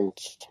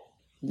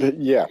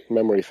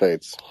 Memory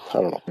fades. I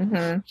don't know.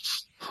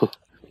 Mm-hmm.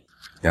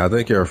 Yeah, I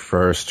think your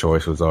first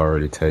choice was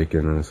already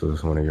taken, and this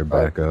was one of your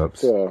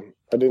backups. Yeah,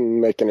 I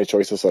didn't make any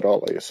choices at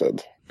all, like you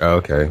said. Oh,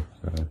 okay.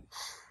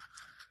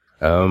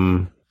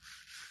 Well,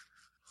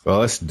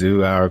 let's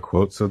do our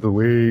quotes of the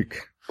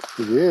week.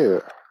 Yeah.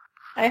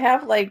 I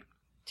have like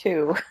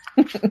 2.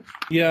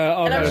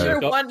 Yeah, And I'm I've sure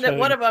got two.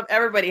 one of them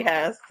everybody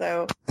has,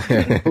 so.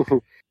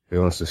 Who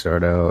wants to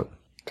start out?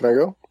 Can I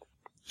go?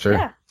 Sure.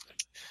 Yeah.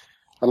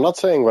 I'm not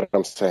saying what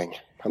I'm saying.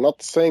 I'm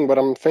not saying what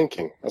I'm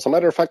thinking. As a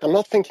matter of fact, I'm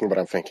not thinking what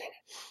I'm thinking.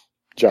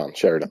 John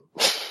Sheridan.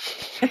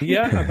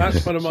 Yeah, and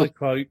that's one of my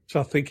quotes.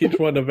 I think it's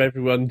one of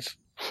everyone's.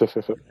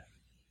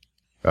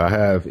 I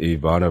have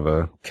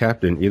Ivanova.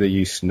 Captain, either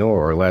you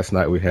snore or last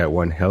night we had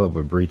one hell of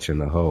a breach in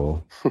the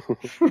hull.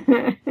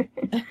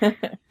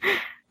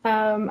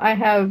 I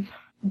have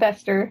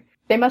Vester.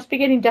 They must be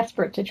getting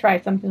desperate to try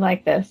something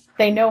like this.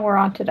 They know we're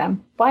onto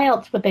them. Why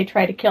else would they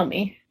try to kill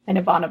me? And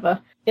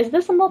Ivanova. Is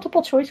this a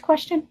multiple choice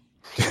question?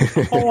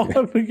 Oh,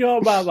 I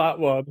forgot about that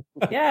one.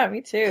 Yeah,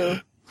 me too.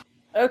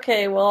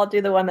 Okay, well, I'll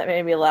do the one that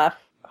made me laugh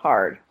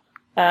hard.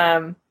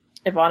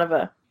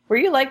 Ivanova. Were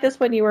you like this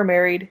when you were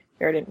married?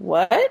 Sheridan.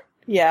 What?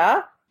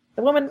 Yeah.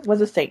 The woman was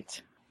a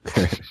saint.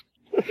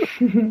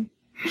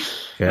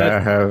 Yeah, I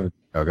have...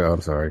 Okay,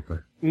 I'm sorry.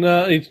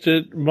 No, it's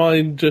just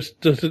mine just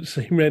doesn't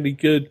seem any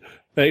good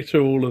next to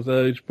all of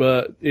those,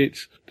 but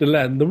it's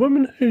Delenn. The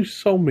woman who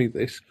sold me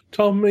this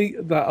told me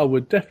that I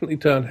would definitely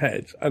turn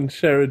heads, and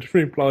Sheridan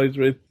replies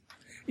with,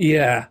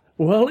 yeah,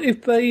 well,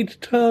 if they'd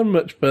turn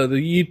much further,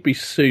 you'd be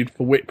sued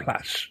for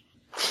whiplash.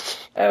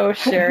 Oh,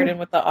 Sheridan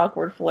with the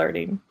awkward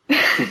flirting.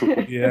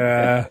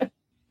 Yeah.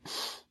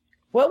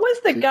 What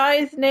was the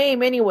guy's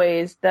name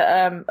anyways?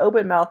 The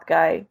open mouth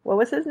guy. What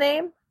was his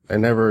name? I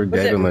never Was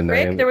gave it him a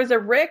Rick? name. There was a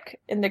Rick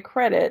in the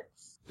credits.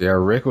 Yeah,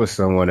 Rick was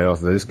someone else.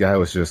 This guy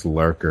was just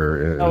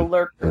Lurker. Oh,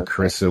 Lurker. In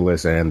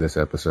Chrysalis and this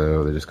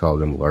episode, they just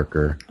called him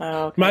Lurker.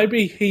 Oh, okay.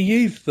 Maybe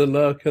he is the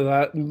lurker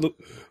that,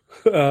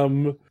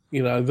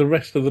 the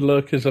rest of the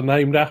lurkers are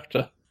named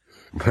after.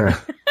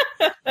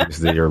 He's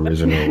the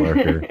original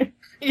Lurker.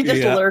 He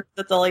just Yeah. lurks.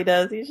 That's all he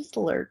does. He just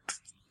lurks.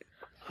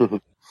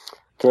 Can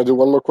I do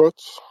one more quote?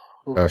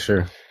 Oh,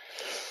 sure.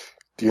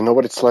 Do you know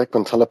what it's like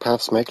when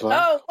telepaths make love?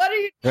 Oh, what are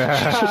you?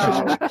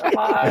 Oh, come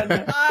on.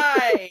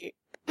 Why?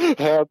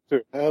 Had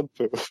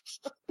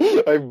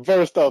to. I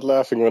burst out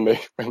laughing when they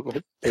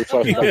flashed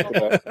back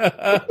to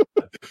that.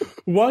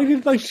 Why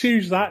did they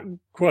choose that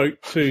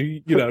quote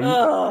to,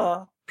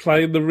 Oh,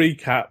 play in the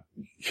recap?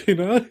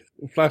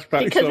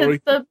 Flashback, Because sorry.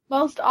 it's the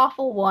most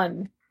awful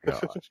one.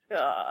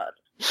 God.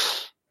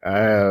 I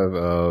have,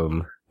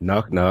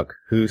 knock knock,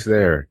 who's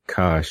there?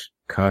 Kosh,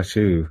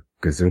 who?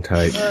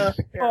 Gesundheit.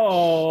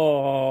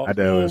 Oh, I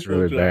know it's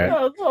really bad.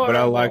 That was But I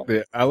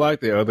horrible. like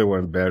the other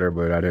one better,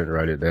 but I didn't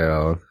write it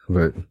down.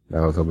 But I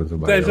was hoping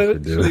somebody There's else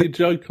would do actually a it.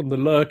 joke on the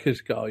Lurker's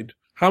Guide.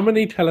 How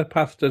many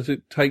telepaths does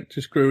it take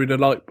to screw in a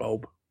light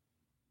bulb?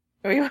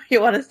 You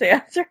want us to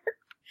answer?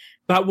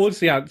 That was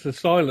the answer,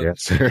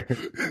 silence. Yes, sir.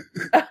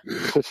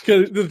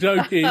 'Cause the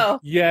joke is, Oh.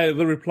 yeah,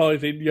 the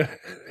reply's in, yeah.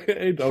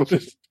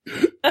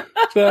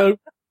 So,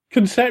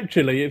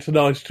 conceptually, it's a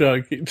nice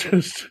joke. It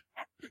just,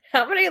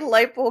 How many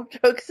light bulb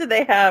jokes do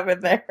they have in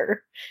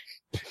there?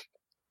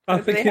 I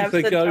Do think they have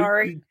it's a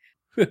Centauri?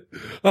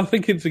 I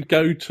think it's a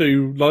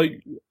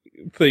go-to,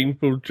 thing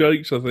for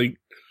jokes, I think.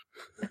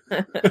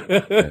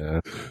 Yeah.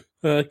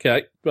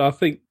 Okay, but I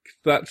think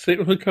that's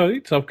it for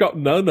quotes. I've got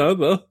none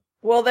other.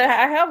 Well, I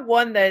have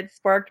one that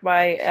sparked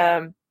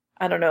my,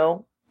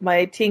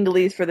 my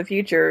tinglies for the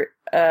future,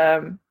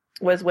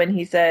 was when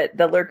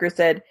the lurker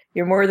said,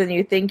 "You're more than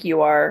you think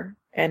you are."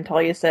 And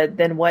Talia said,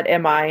 "Then what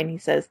am I?" And he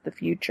says, "The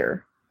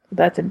future."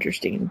 That's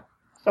interesting.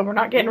 So we're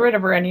not getting rid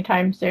of her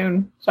anytime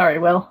soon. Sorry,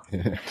 Will.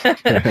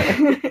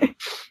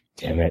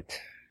 Damn it.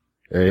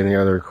 Any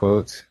other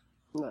quotes?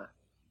 No.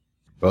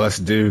 Well, let's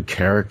do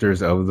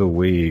characters of the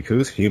week.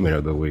 Who's human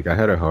of the week? I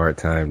had a hard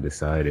time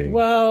deciding.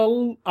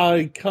 Well,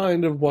 I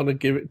kind of want to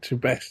give it to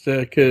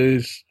Bester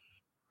because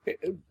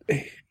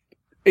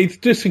it's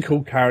just a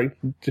cool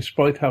character,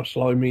 despite how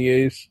slimy he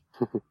is.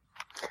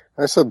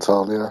 I said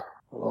Talia.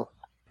 Well,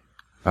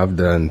 I've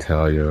done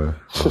Talia.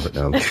 Oh, but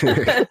no.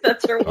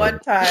 That's her one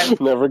time.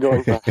 never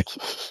going back.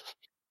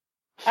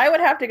 I would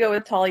have to go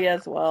with Talia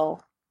as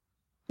well.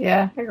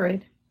 Yeah,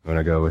 agreed. I'm going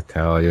to go with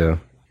Talia.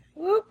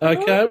 Whoop,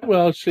 Okay,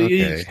 well,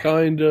 she is Okay.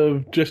 kind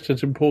of just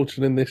as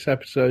important in this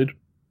episode.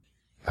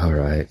 All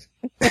right.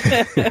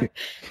 whoop.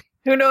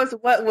 Who knows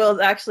what Will's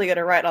actually going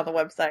to write on the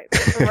website.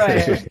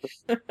 Right.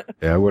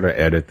 Yeah, I would have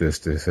edited this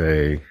to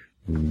say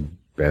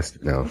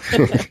best. No.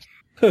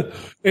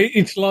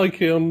 It's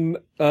like on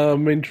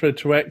Intro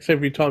to X,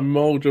 every time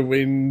Mulder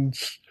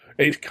wins,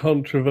 it's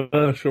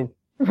controversial.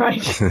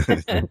 Right.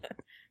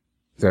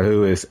 So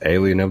who is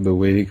Alien of the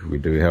Week? We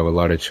do have a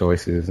lot of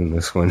choices in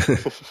this one.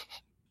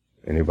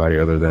 Anybody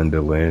other than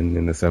Delenn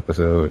in this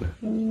episode?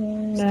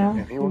 No.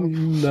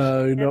 Anyone?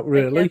 No, not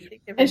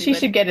really. And she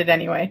should get it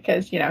anyway,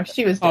 because,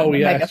 she was doing Oh, the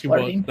yeah, mega she was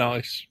flirting.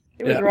 nice.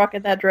 She was Yeah.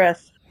 rocking that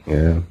dress.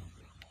 Yeah.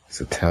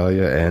 It's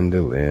Talia and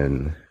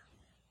Delenn.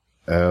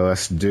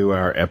 Let's do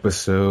our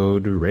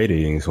episode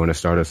ratings. Want to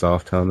start us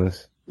off,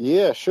 Thomas?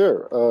 Yeah,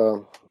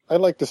 sure. I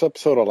like this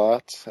episode a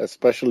lot,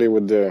 especially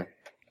with the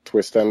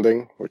twist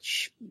ending,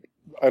 which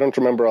I don't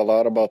remember a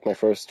lot about my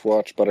first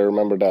watch, but I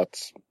remember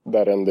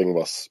that ending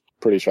was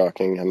pretty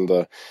shocking, and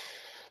the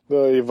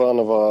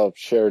Ivanova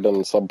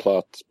Sheridan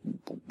subplot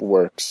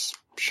works.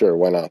 Sure,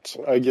 why not?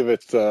 I give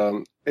it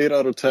 8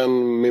 out of 10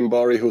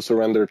 Minbari who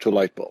surrender to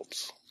light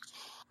bulbs.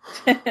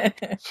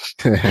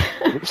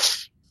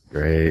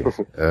 Great.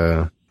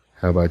 How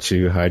about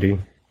you, Heidi?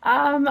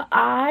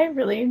 I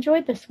really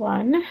enjoyed this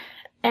one,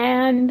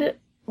 and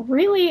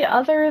really,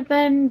 other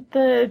than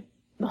the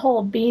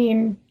whole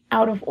being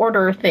out of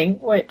order thing,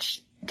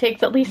 which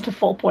takes at least a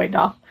full point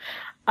off,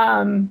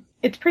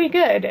 it's pretty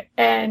good.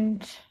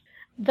 And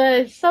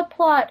the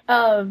subplot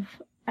of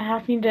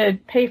having to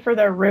pay for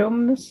their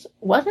rooms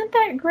wasn't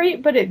that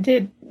great, but it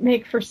did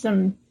make for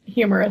some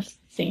humorous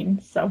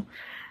scenes. So,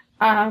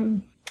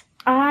 I'm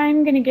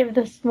going to give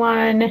this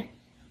one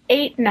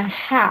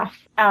 8.5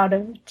 out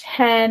of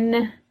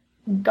 10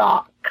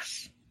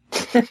 gawks.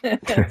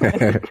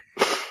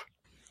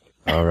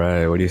 All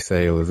right. What do you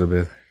say,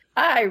 Elizabeth?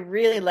 I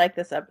really like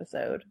this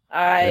episode.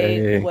 I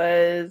Hey.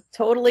 was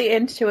totally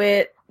into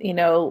it,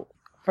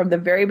 from the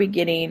very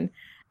beginning.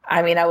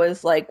 I mean, I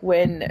was like,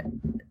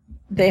 when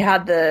they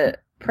had the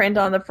print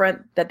on the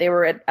front that they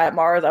were at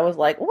Mars, I was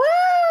like, wow!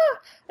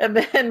 And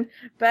then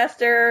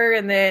Bester,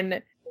 and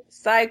then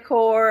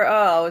Psychor.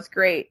 Oh, it was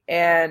great.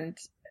 And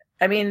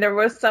I mean, there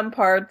was some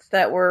parts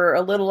that were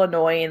a little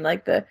annoying,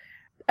 like I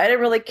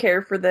didn't really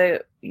care for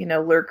the,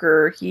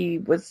 Lurker.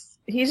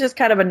 He's just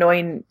kind of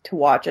annoying to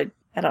watch. I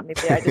don't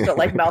maybe I just don't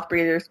like mouth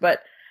breathers,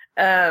 but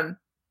I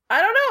don't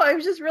know. It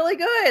was just really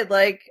good.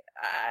 Like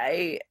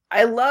I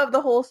love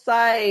the whole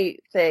Psy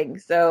thing.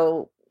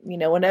 So,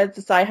 when it's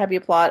a Psy heavy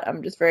plot,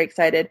 I'm just very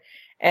excited.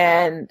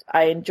 And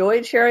I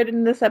enjoyed Sheridan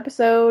in this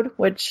episode,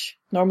 which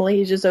normally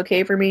he's just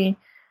okay for me.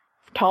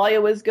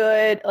 Talia was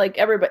good. Like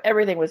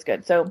everything was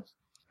good. So,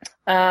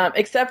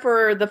 except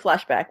for the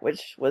flashback,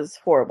 which was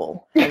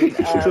horrible. And,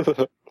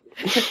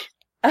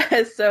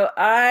 so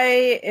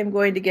I am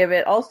going to give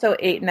it also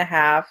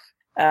 8.5.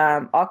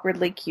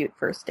 Awkwardly cute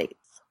first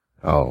dates.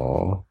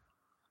 Oh.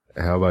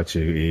 How about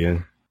you,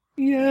 Ian?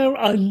 Yeah,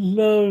 I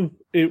love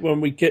it when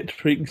we get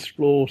to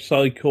explore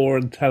Psychor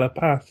and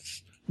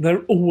telepaths.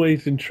 They're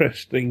always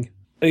interesting.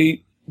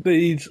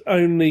 There's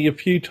only a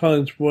few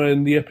times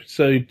when the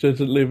episode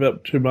doesn't live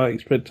up to my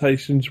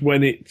expectations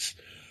when it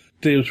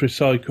deals with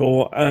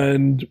Psychor,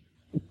 and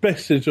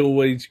Bess is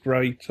always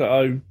great.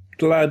 I'm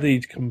glad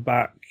he's come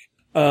back.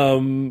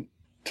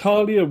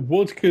 Talia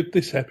was good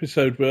this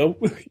episode, Will.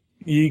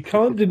 You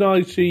can't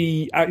deny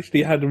she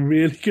actually had a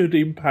really good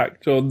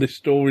impact on this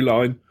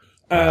storyline.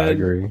 I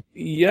agree.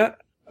 Yeah,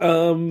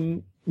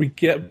 we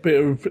get a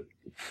bit of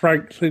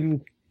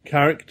Franklin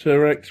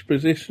character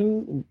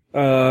exposition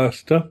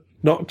stuff.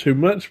 Not too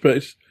much, but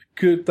it's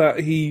good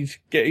that he's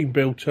getting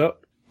built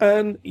up.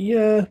 And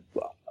yeah,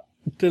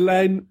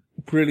 Delenn,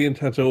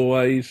 brilliant as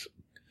always.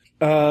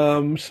 So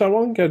I'm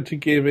going to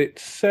give it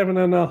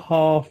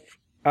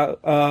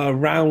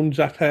 7.5 rounds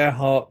at air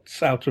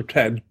hearts out of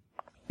 10.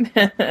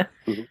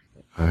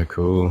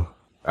 Cool.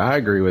 I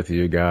agree with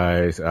you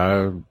guys.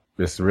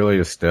 It's really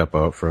a step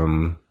up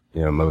from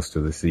most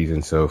of the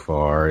season so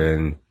far,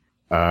 and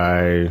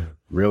I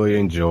really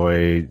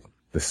enjoyed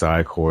the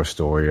Psychor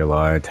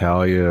storyline.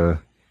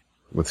 Talia,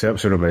 with the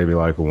exception of maybe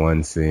like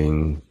one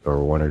scene or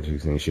one or two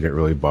scenes, she didn't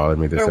really bother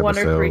me this or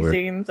episode. Or 1 or 3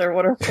 scenes, or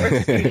 1 or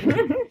 4 scenes.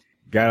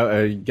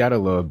 Gotta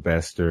love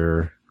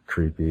Bester,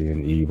 creepy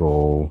and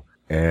evil,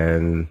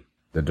 and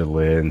the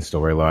Delenn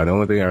storyline. The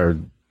only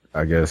thing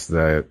I guess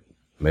that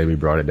maybe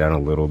brought it down a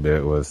little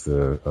bit was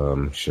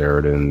the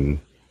Sheridan,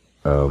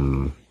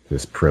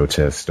 this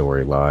protest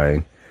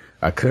storyline.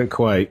 I couldn't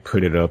quite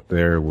put it up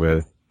there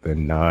with the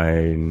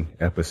 9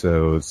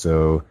 episodes,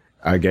 so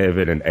I gave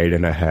it an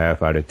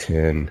 8.5 out of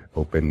 10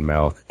 open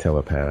mouth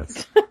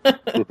telepaths.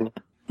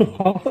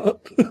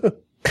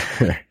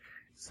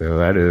 So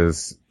that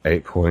is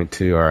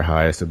 8.2, our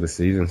highest of the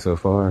season so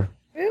far.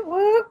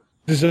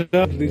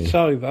 Deservedly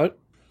so, though.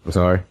 I'm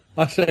sorry?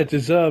 I said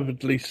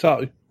deservedly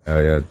so. Oh,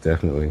 yeah,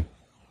 definitely.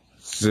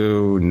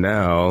 So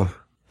now,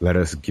 let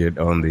us get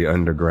on the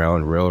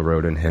Underground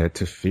Railroad and head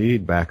to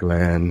Feedback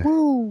Land.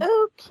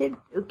 Okie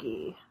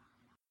dokie.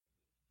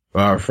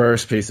 Our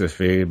first piece of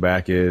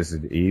feedback is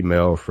an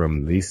email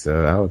from Lisa.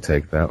 I'll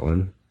take that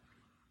one.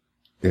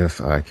 If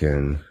I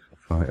can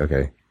find...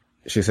 Okay.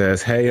 She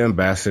says, "Hey,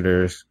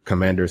 ambassadors,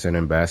 commanders and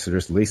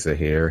ambassadors, Lisa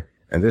here.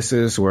 And this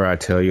is where I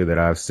tell you that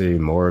I've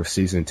seen more of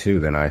season 2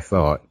 than I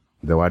thought.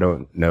 Though I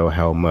don't know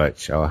how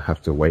much. I'll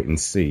have to wait and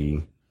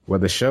see. Well,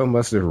 the show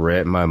must have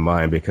read my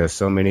mind because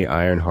so many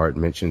Ironheart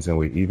mentions and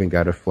we even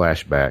got a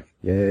flashback.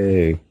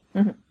 Yay.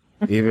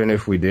 Even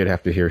if we did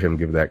have to hear him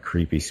give that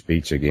creepy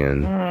speech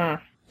again.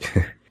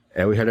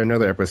 And we had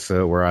another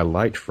episode where I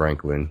liked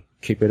Franklin.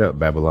 Keep it up,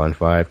 Babylon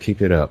 5.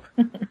 Keep it up.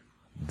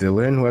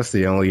 Delenn was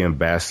the only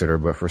ambassador,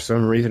 but for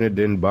some reason it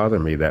didn't bother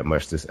me that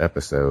much this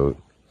episode.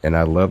 And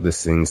I loved the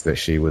scenes that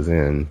she was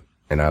in,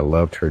 and I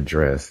loved her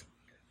dress.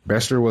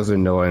 Bester was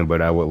annoying,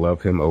 but I would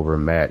love him over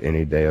Matt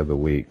any day of the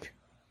week.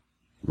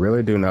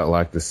 Really do not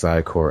like the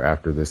Psi Corps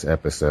after this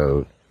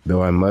episode,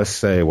 though I must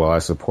say, while I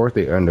support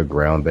the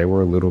Underground, they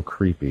were a little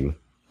creepy.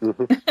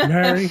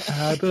 Mary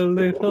had a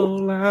little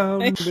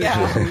lamb.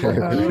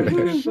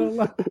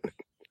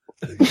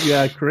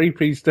 Yeah,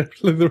 creepy's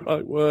definitely the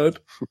right word.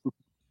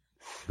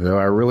 Though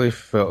I really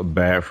felt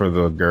bad for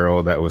the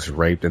girl that was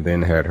raped and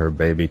then had her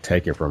baby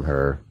taken from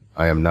her.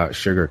 I am not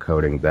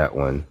sugarcoating that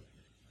one.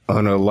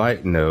 On a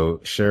light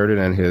note, Sheridan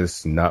and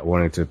his not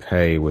wanting to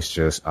pay was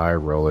just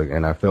eye-rolling,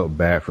 and I felt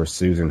bad for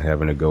Susan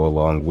having to go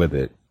along with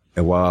it.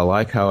 And while I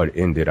like how it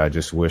ended, I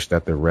just wish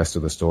that the rest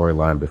of the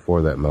storyline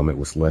before that moment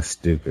was less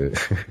stupid.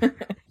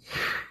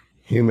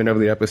 Human of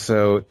the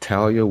episode,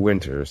 Talia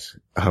Winters.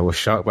 I was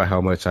shocked by how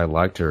much I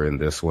liked her in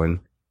this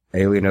one.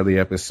 Alien of the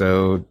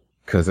episode,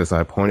 because as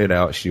I pointed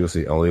out, she was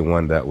the only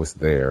one that was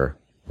there.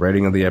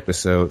 Rating of the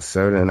episode,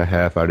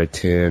 7.5 out of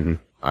 10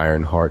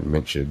 Ironheart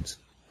mentions.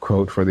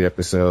 Quote for the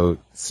episode,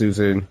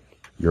 Susan,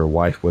 your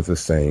wife was a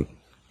saint.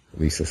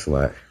 Lisa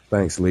Slack.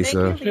 Thanks,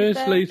 Lisa. Thank you,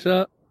 Cheers,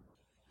 Lisa.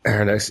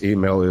 Our next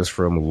email is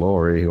from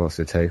Lori, who wants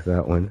to take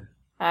that one.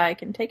 I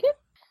can take it.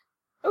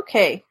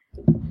 Okay.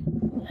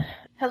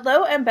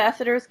 Hello,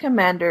 ambassadors,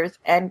 commanders,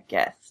 and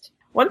guests.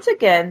 Once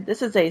again,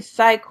 this is a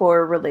Psi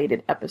Corps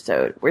related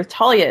episode where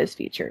Talia is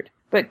featured.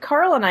 But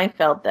Carl and I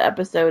felt the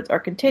episodes are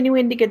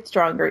continuing to get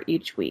stronger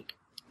each week.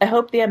 I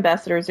hope the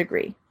ambassadors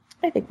agree.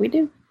 I think we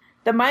do.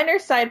 The minor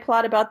side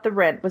plot about the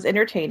rent was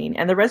entertaining,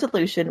 and the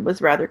resolution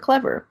was rather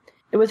clever.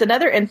 It was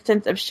another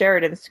instance of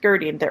Sheridan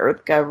skirting the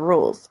EarthGov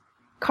rules.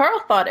 Carl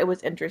thought it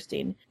was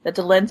interesting that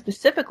Delenn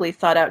specifically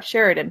sought out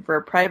Sheridan for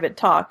a private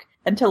talk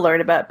and to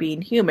learn about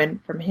being human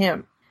from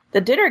him.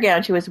 The dinner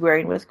gown she was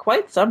wearing was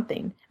quite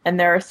something, and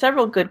there are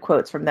several good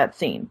quotes from that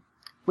scene.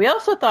 We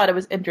also thought it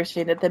was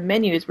interesting that the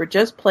menus were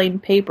just plain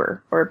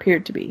paper, or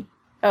appeared to be.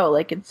 Oh,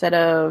 like instead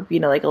of,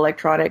 like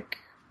electronic...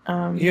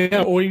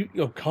 yeah, or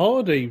a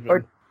card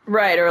even.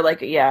 Right, or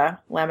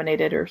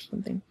laminated or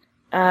something.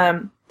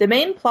 The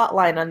main plot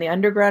line on the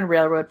Underground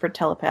Railroad for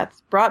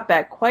telepaths brought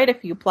back quite a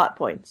few plot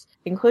points,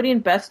 including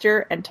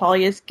Bester and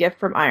Talia's gift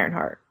from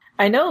Ironheart.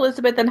 I know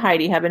Elizabeth and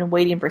Heidi have been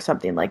waiting for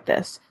something like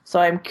this, so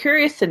I'm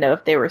curious to know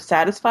if they were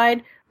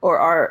satisfied, or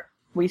are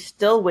we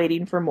still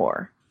waiting for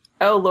more?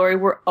 Oh, Lori,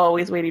 we're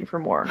always waiting for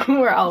more.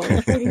 We're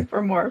always waiting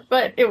for more,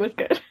 but it was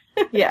good.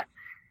 Yeah.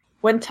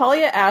 When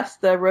Talia asked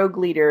the rogue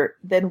leader,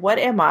 then what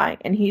am I?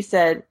 And he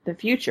said, the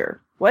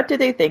future. What do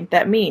they think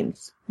that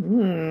means?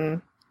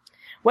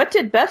 What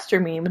did Bester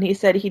mean when he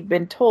said he'd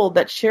been told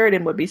that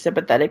Sheridan would be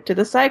sympathetic to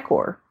the Psi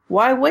Corps?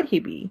 Why would he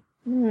be?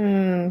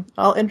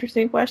 All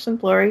interesting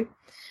questions, Lori.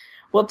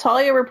 Will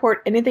Talia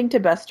report anything to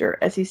Bester,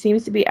 as he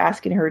seems to be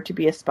asking her to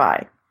be a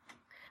spy?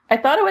 I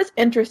thought it was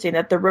interesting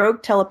that the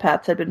rogue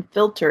telepaths had been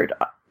filtered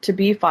to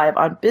B5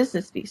 on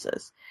business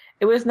visas.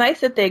 It was nice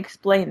that they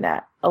explained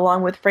that,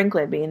 along with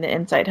Franklin being the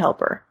inside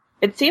helper.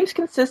 It seems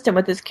consistent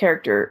with his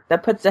character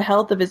that puts the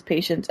health of his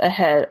patients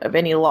ahead of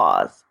any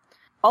laws.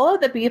 All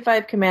of the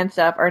B5 command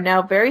staff are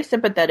now very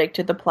sympathetic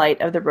to the plight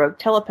of the rogue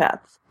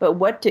telepaths, but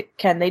what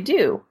can they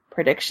do?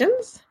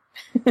 Predictions?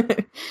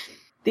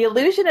 The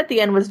illusion at the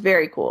end was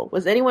very cool.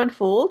 Was anyone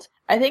fooled?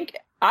 I think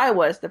I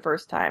was the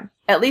first time.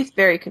 At least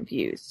very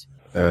confused.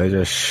 They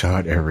just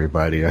shot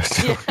everybody. Yeah.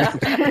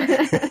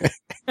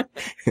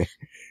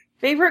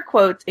 Favorite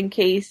quotes in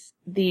case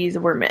these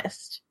were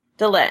missed.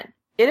 Delenn.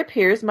 It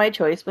appears my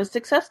choice was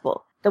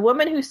successful. The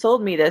woman who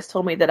sold me this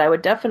told me that I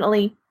would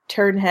definitely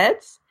turn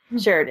heads.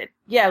 Sheridan.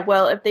 Yeah,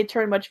 well, if they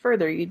turn much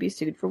further, you'd be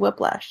sued for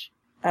whiplash.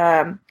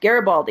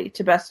 Garibaldi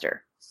to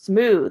Bester.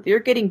 Smooth. You're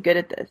getting good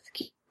at this.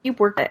 Keep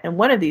working, and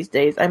one of these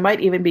days, I might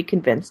even be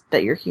convinced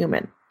that you're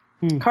human.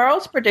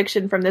 Carl's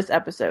prediction from this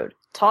episode.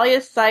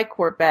 Talia's Psi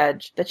Corps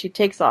badge that she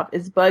takes off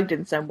is bugged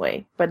in some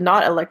way, but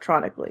not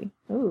electronically.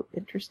 Ooh,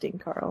 interesting,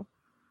 Carl.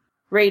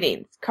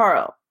 Ratings.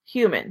 Carl.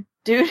 Human.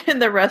 Dude in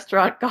the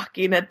restaurant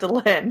gawking at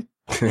Delenn.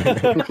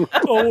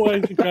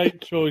 Always a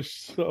great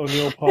choice on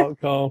your part,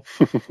 Carl.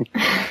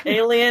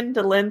 Alien,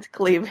 Delenn's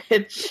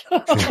cleavage.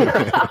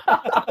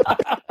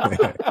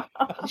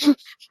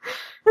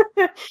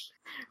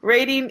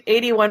 Rating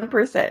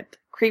 81%.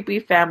 Creepy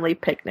family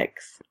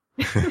picnics.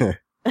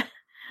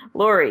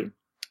 Lori.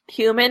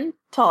 Human,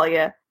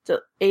 Talia,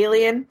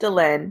 Alien,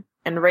 Delenn,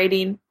 and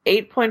rating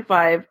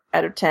 8.5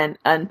 out of 10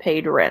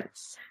 unpaid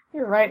rents.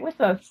 You're right with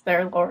us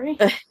there, Lori.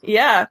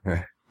 Yeah.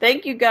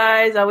 Thank you,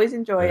 guys. Always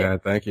enjoy it. Yeah,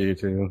 thank you,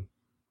 too.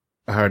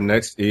 Our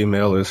next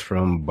email is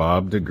from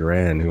Bob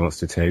DeGran, who wants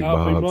to take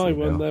Bob's That'll be my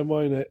email. one then,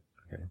 won't it?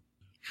 Okay.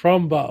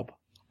 From Bob.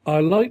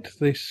 I liked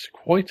this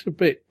quite a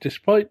bit,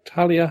 despite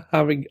Talia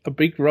having a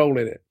big role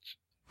in it.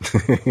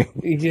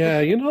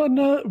 Yeah, you're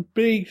not a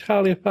big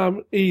Talia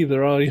fan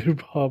either, are you,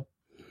 Bob?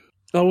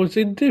 I was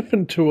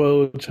indifferent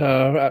towards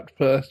her at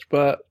first,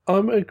 but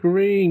I'm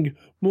agreeing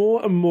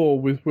more and more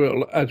with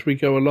Will as we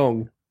go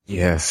along.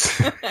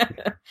 Yes.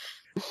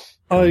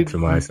 I To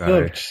my side.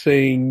 loved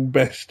seeing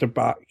Bester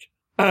back,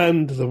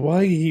 and the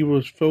way he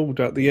was filmed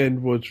at the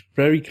end was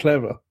very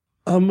clever.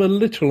 I'm a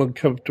little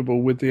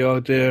uncomfortable with the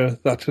idea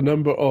that a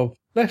number of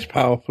less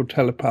powerful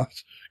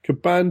telepaths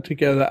could band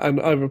together and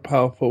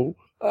overpower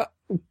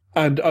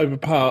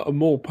a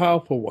more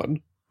powerful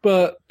one,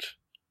 but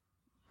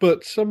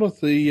some of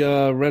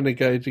the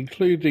renegades,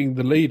 including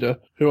the leader,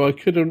 who I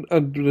couldn't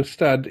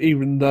understand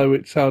even though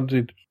it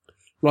sounded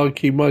like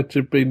he might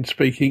have been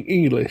speaking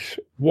English,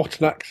 what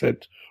an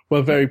accent,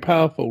 were very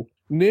powerful,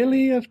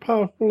 nearly as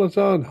powerful as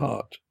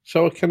Ironheart,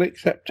 so I can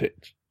accept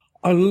it.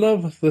 I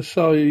love the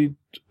side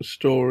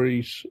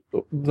stories,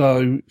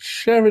 though.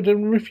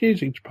 Sheridan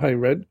refusing to pay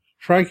rent,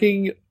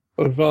 dragging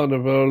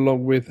Ivanova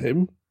along with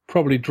him,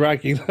 probably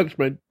dragging, that's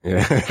meant.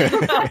 Yeah.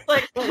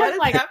 Like, what is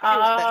Like,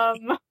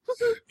 happening?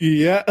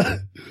 Yeah,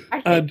 I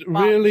hate and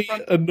Bob really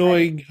from-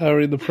 annoying her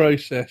in the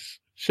process.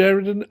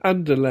 Sheridan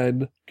and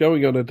Delenn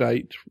going on a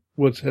date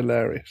was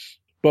hilarious.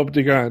 Bob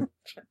DeGrant.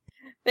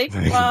 Thanks,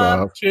 Thanks, Bob.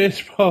 Bob.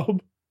 Cheers,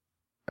 Bob.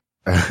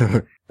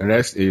 The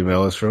next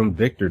email is from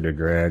Victor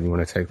DeGrand. You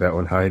want to take that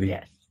one, Heidi?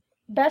 Yes.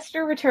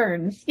 Bester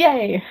returns.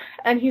 Yay!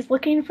 And he's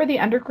looking for the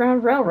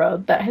Underground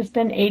Railroad that has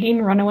been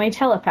aiding runaway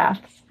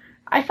telepaths.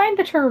 I find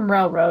the term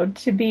railroad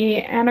to be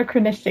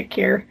anachronistic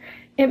here.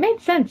 It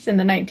made sense in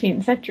the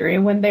 19th century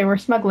when they were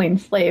smuggling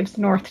slaves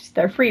north to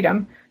their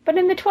freedom, but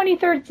in the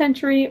 23rd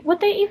century, would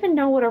they even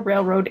know what a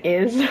railroad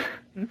is?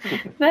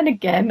 Then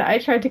again, I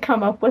tried to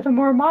come up with a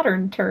more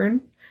modern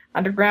term.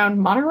 Underground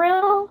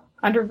monorail?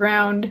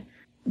 Underground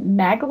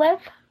maglev?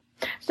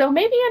 So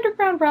maybe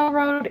Underground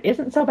Railroad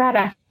isn't so bad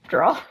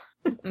after all.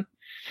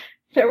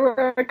 There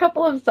were a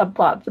couple of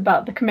subplots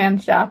about the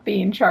command staff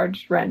being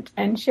charged rent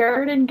and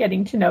Sheridan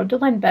getting to know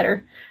Delenn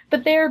better,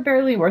 but they are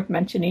barely worth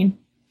mentioning.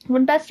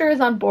 When Bester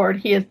is on board,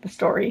 he is the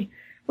story.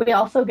 We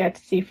also get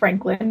to see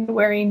Franklin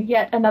wearing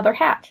yet another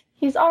hat.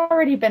 He's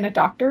already been a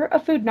doctor, a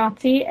food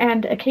Nazi,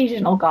 and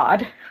occasional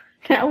god.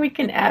 Now we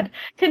can add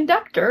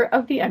conductor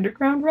of the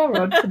Underground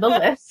Railroad to the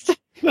list.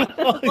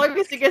 As long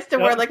as he gets to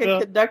wear like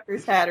a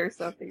conductor's hat or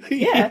something.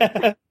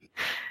 Yeah.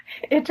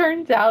 It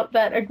turns out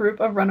that a group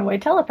of runaway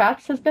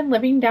telepaths has been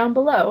living down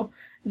below.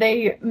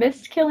 They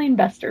missed killing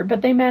Bester,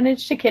 but they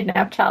managed to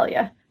kidnap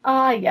Talia.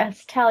 Ah,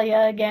 yes,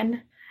 Talia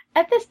again.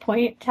 At this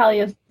point,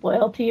 Talia's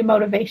loyalty,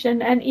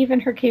 motivation, and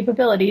even her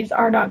capabilities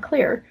are not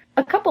clear.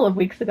 A couple of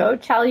weeks ago,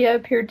 Talia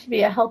appeared to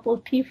be a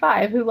helpless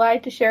P5 who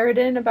lied to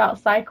Sheridan about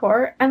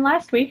Psi-Corps, and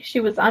last week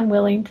she was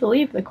unwilling to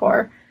leave the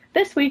Corps.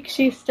 This week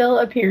she still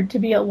appeared to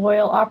be a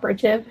loyal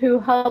operative who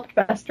helped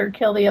Bester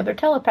kill the other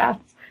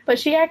telepaths, but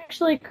she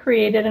actually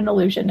created an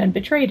illusion and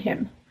betrayed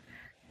him.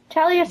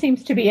 Talia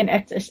seems to be an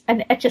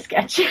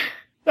etch-a-sketch.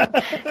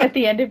 At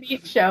the end of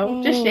each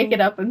show, just shake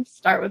it up and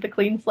start with a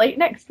clean slate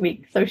next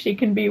week so she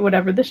can be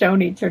whatever the show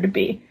needs her to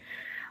be.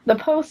 The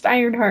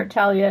post-Ironheart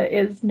Talia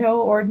is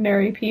no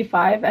ordinary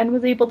P5 and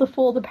was able to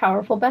fool the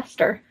powerful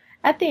Bester.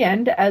 At the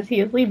end, as he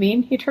is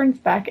leaving, he turns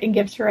back and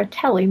gives her a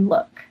telling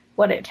look.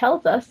 What it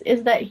tells us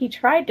is that he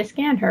tried to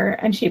scan her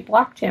and she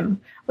blocked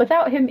him,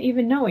 without him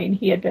even knowing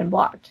he had been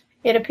blocked.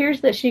 It appears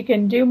that she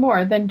can do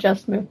more than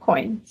just move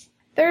coins.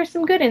 There is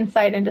some good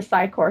insight into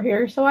Psi-Corps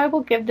here, so I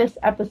will give this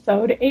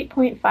episode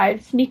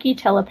 8.5 sneaky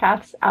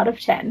telepaths out of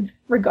 10.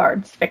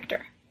 Regards,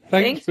 Victor.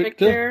 Thanks,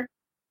 Victor.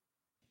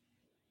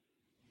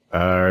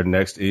 Our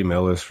next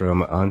email is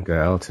from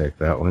Anka. I'll take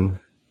that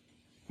one.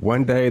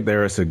 One day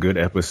there is a good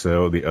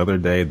episode. The other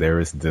day there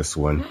is this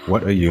one.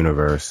 What a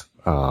universe.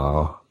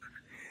 Aww.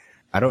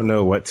 I don't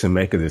know what to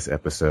make of this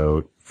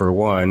episode. For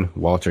one,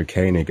 Walter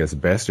Koenig as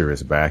Bester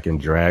is back and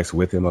drags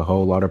with him a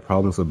whole lot of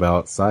problems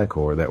about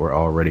Psi-Corps that were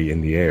already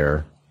in the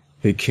air.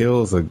 He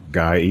kills a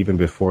guy even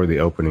before the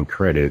opening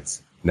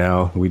credits.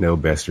 Now we know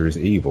Bester is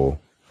evil.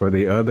 For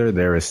the other,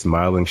 there is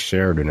smiling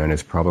Sheridan and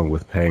his problem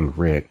with paying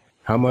rent.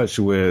 How much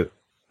would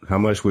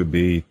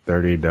be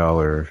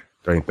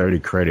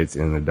 $30 credits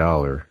in a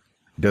dollar?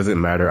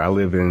 Doesn't matter. I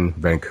live in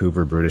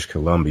Vancouver, British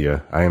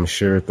Columbia. I am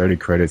sure 30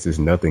 credits is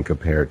nothing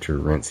compared to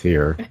rents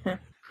here.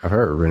 I've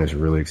heard rent is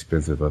really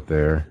expensive up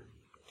there.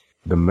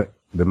 The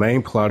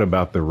main plot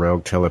about the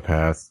rogue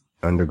telepaths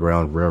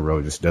Underground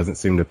Railroad just doesn't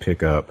seem to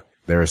pick up.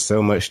 There is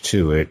so much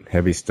to it.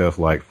 Heavy stuff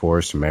like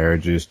forced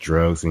marriages,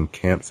 drugs, and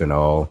camps and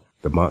all.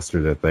 The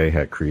monster that they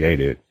had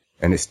created.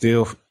 And it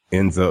still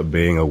ends up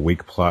being a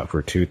weak plot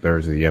for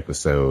 2/3 of the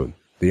episode.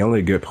 The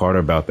only good part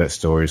about that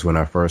story is when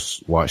I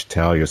first watched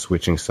Talia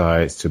switching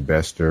sides to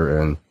Bester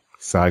and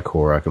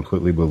Psi-Corps, I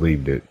completely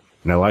believed it.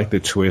 And I like the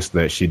twist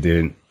that she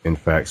did, in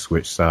fact,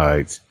 switch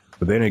sides.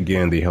 But then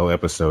again, the whole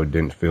episode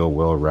didn't feel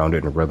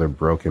well-rounded and rather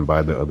broken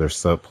by the other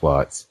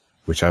subplots,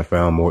 which I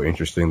found more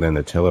interesting than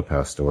the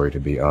telepath story, to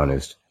be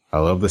honest. I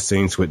love the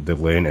scenes with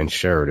Delenn and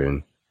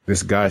Sheridan.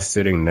 This guy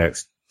sitting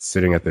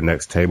at the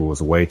next table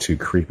was way too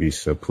creepy,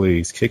 so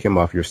please kick him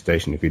off your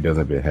station if he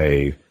doesn't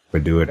behave,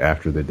 but do it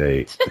after the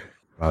date.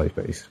 Smiley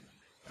face.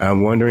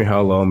 I'm wondering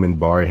how long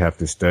Minbari have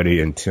to study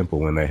in Temple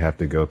when they have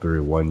to go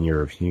through 1 year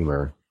of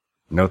humor.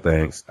 No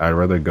thanks. I'd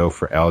rather go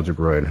for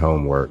algebra and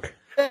homework.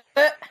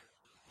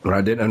 What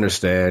I didn't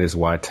understand is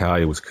why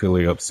Talia was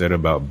clearly upset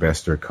about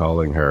Bester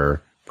calling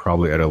her,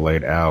 probably at a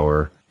late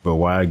hour, but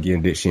why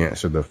again did she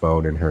answer the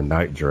phone in her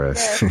night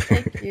dress? Yes,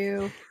 thank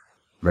you.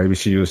 Maybe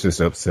she was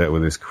just upset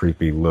with his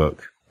creepy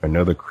look.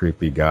 Another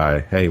creepy guy.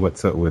 Hey,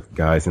 what's up with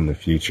guys in the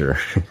future?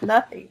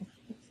 Nothing.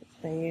 It's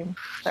the same.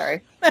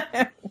 Sorry.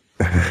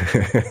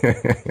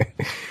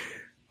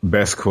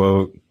 Best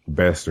quote,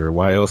 Bester,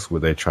 why else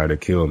would they try to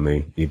kill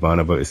me?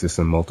 Ivanova, is this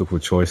a multiple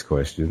choice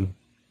question?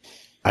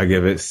 I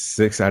give it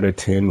 6 out of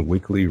 10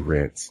 weekly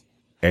rents.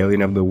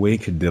 Alien of the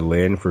Week,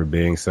 Delenn for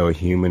being so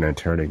human and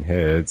turning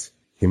heads.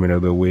 Human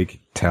of the Week,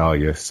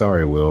 Talia.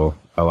 Sorry, Will.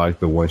 I like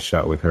the one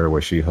shot with her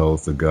where she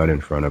holds the gun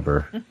in front of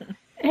her.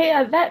 Hey,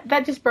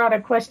 that just brought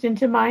a question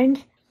to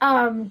mind.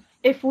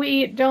 If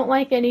we don't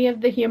like any of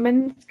the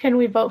humans, can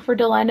we vote for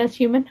Delenn as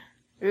human?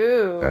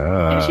 Ooh.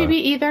 Can she be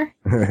either?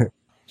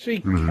 She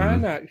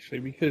can actually,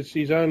 because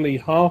she's only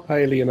half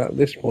alien at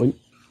this point.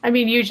 I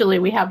mean, usually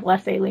we have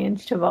less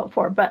aliens to vote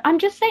for, but I'm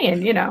just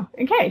saying,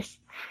 in case.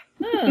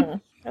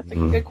 That's a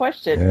good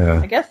question.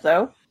 Yeah. I guess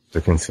so. To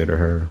consider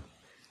her.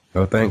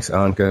 Oh, thanks,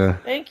 Anka.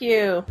 Thank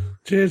you.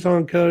 Cheers,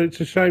 Anka. It's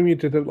a shame you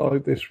didn't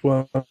like this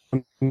one,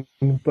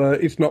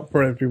 but it's not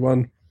for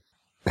everyone.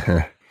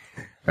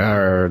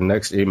 Our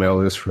next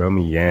email is from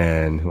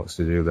Yan. Who wants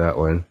to do that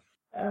one?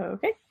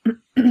 Okay.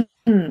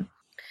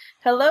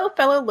 Hello,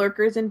 fellow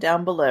lurkers and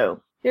down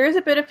below. Here is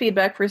a bit of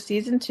feedback for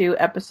Season 2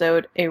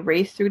 episode, A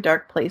Race Through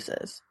Dark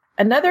Places.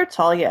 Another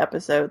Talia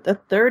episode, the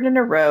third in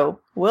a row.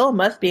 Will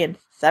must be in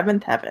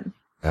 7th heaven.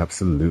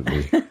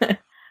 Absolutely.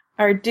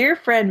 Our dear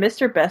friend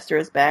Mr. Bester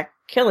is back,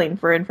 killing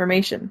for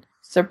information.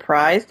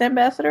 Surprised,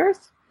 ambassadors?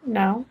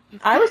 No.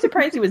 I was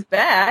surprised he was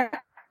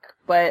back,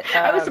 but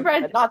I was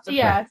surprised. not surprised.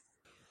 Yeah.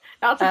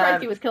 Not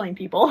surprised he was killing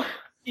people.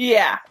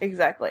 Yeah,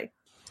 exactly.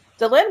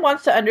 Delenn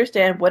wants to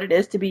understand what it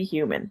is to be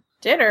human.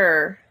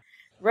 Dinner.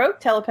 Rogue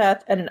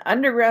telepath and an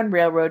underground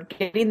railroad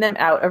getting them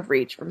out of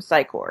reach from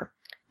Psychor.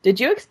 Did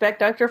you expect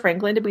Dr.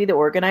 Franklin to be the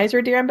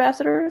organizer, dear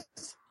ambassadors?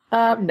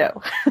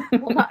 No.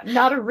 Well,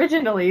 not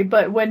originally,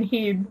 but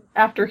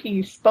after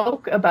he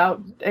spoke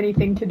about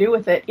anything to do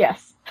with it,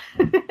 yes.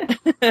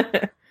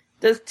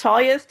 Does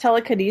Talia's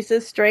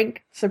telekinesis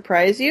strength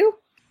surprise you?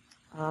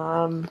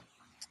 Not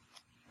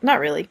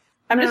really.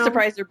 I'm just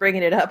surprised they're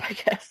bringing it up, I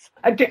guess.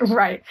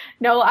 Right.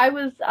 No, I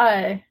was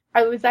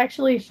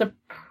actually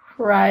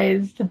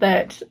surprised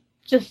that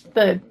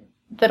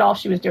that all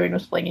she was doing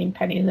was flinging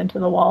pennies into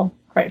the wall,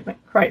 quite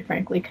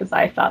frankly, because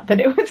I thought that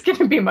it was going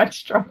to be much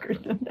stronger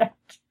than that.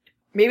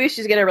 Maybe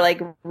she's going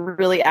to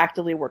really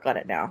actively work on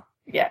it now.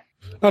 Yeah.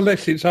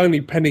 Unless it's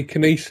only penny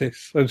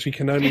kinesis, and she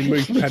can only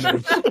move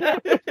pennies.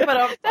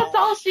 That's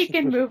all she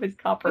can move is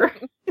copper.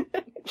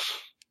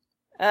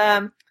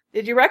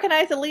 Did you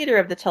recognize the leader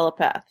of the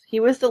telepath? He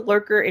was the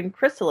lurker in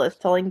Chrysalis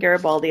telling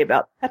Garibaldi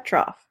about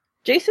Petrov.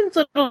 Jason's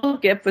little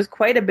gift was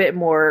quite a bit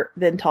more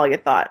than Talia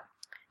thought.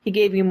 He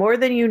gave you more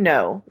than you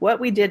know.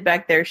 What we did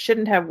back there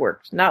shouldn't have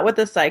worked. Not with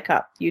the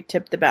Psychop. You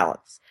tipped the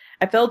balance.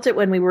 I felt it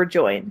when we were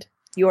joined.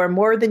 You are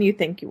more than you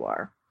think you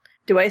are.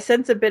 Do I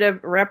sense a bit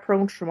of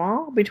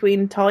rapprochement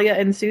between Talia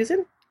and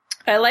Susan?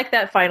 I like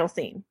that final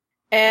scene.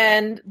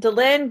 And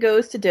Delenn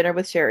goes to dinner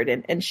with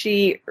Sheridan, and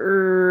she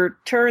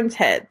turns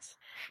heads.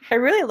 I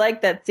really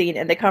like that scene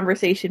and the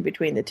conversation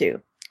between the two.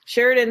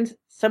 Sheridan's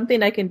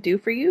 "something I can do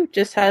for you"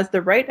 just has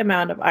the right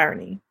amount of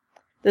irony.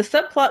 The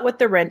subplot with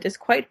the rent is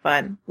quite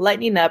fun,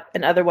 lightening up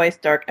an otherwise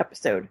dark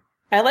episode.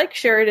 I like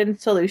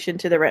Sheridan's solution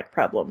to the rent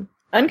problem.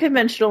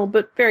 Unconventional,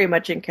 but very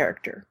much in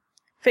character.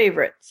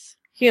 Favorites.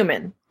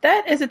 Human.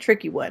 That is a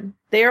tricky one.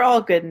 They are all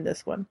good in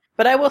this one,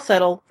 but I will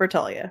settle for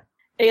Talia.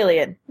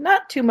 Alien.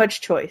 Not too much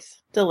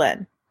choice.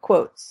 Delenn.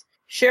 Quotes.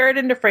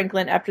 Sheridan to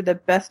Franklin after the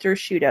Bester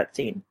shootout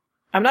scene.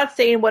 I'm not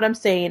saying what I'm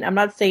saying. I'm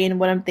not saying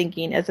what I'm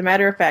thinking. As a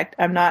matter of fact,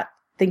 I'm not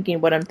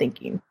thinking what I'm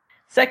thinking.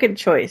 Second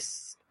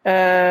choice.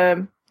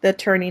 The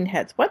turning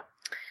heads. What?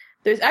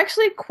 There's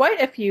actually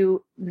quite a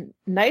few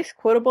nice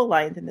quotable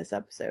lines in this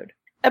episode.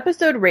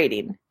 Episode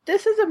rating.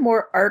 This is a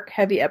more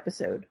arc-heavy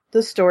episode.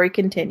 The story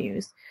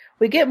continues.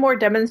 We get more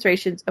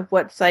demonstrations of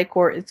what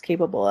Psychor is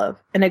capable of,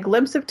 and a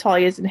glimpse of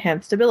Talia's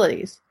enhanced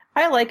abilities.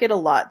 I like it a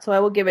lot, so I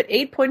will give it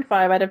 8.5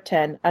 out of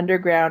 10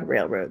 underground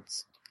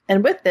railroads.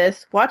 And with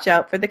this, watch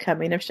out for the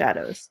coming of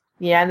shadows.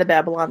 Yan the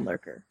Babylon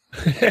Lurker.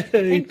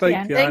 Thanks,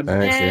 Yan. Yan.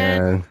 Thanks,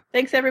 Yan.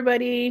 Thanks,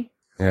 everybody.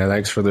 Yeah,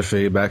 thanks for the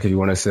feedback. If you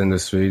want to send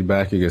us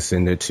feedback, you can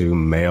send it to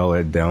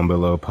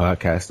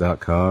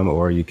mail@downbelowpodcast.com,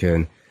 or you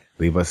can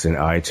leave us an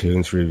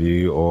iTunes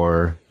review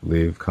or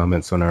leave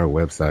comments on our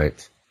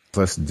website.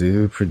 Let's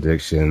do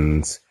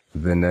predictions.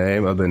 The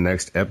name of the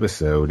next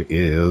episode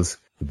is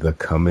The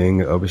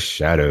Coming of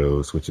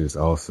Shadows, which is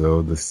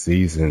also the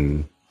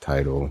season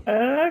title.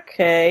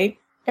 Okay.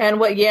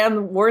 And what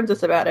Yan warns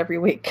us about every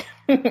week.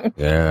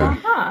 Yeah.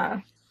 Uh-huh.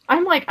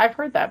 I'm like, I've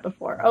heard that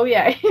before. Oh,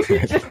 yeah.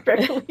 You just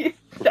barely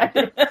said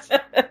it.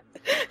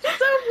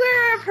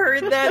 Somewhere I've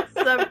heard that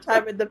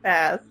sometime in the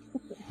past.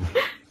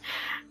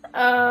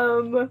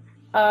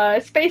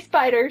 Space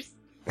spiders.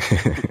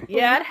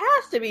 Yeah, it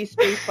has to be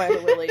space spider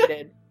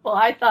related. Well,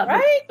 I thought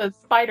Right? the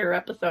spider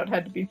episode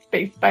had to be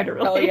space spider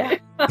Oh,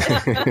 related.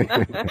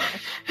 yeah.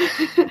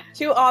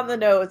 Too on the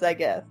nose, I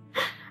guess.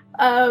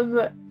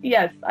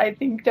 Yes, I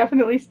think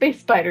definitely space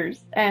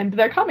spiders, and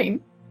they're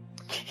coming.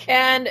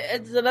 And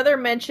it's another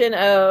mention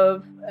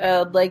of,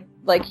 like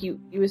you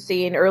was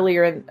saying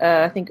earlier, and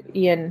I think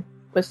Ian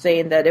was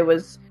saying that it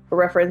was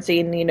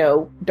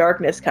referencing,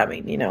 darkness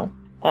coming,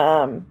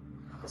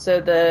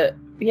 So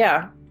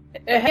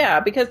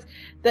because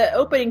the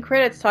opening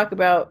credits talk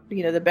about,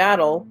 the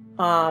battle,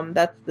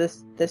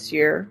 that's this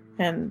year,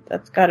 and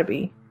that's gotta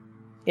be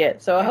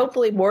it. So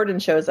hopefully Morden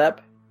shows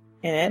up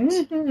in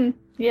it. Mm-hmm.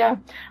 Yeah,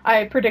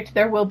 I predict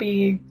there will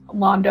be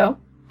Londo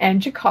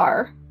and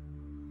Jakar.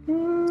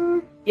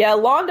 Yeah,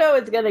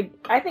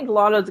 I think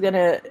Londo's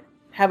gonna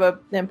have an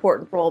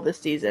important role this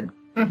season.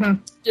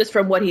 Mm-hmm. Just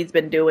from what he's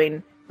been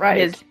doing, Right.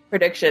 his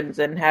predictions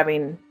and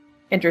having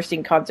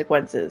interesting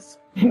consequences.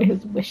 And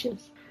his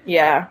wishes.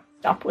 Yeah,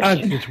 Stop And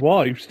wishing. his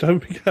wives.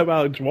 Don't forget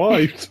about his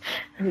wives.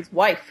 his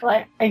wife.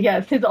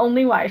 Yes, his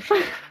only wife.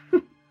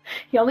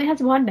 He only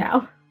has one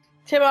now.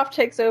 Timoff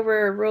takes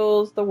over,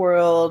 rules the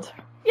world.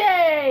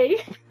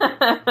 Yay!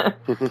 I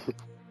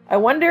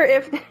wonder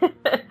if,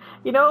 it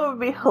would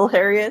be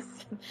hilarious.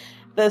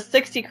 The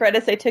 60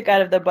 credits they took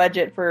out of the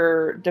budget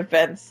for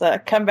defense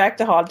come back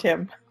to haunt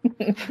him.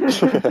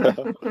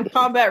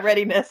 Combat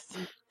readiness.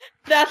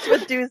 That's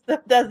what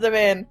does them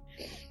in.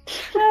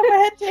 If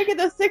I had taken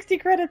those 60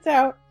 credits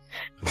out.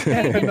 He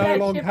no That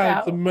longer ship has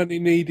out. the money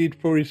needed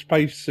for his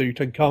spacesuit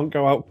and can't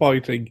go out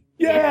fighting.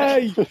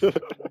 Yay!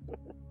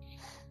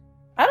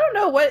 I don't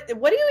know, what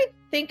do you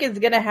think is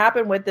going to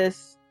happen with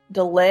this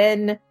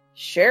Delenn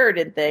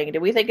Sheridan thing?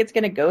 Do we think it's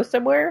going to go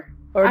somewhere?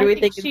 Or do I we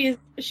think think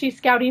she's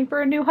scouting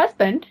for a new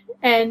husband,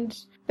 and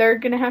they're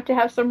gonna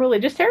have some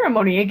religious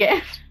ceremony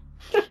again.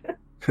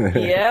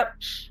 Yep.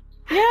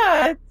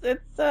 Yeah,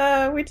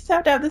 it's we just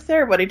have to have the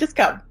ceremony. Just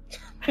come.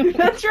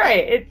 That's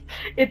right.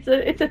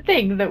 It's a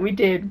thing that we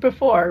did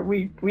before.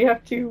 We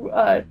have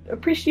to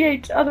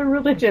appreciate other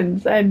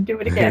religions and do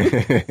it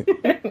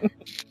again.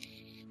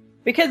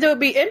 Because it would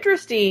be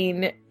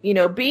interesting,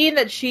 being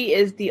that she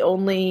is the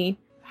only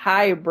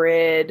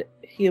hybrid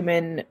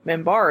human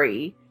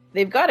Minbari,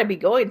 they've got to be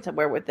going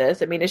somewhere with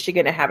this. I mean, is she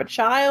going to have a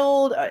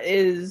child?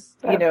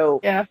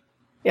 Yeah.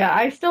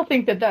 I still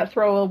think that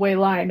throwaway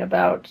line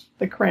about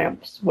the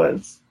cramps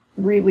was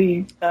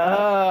really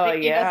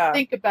making us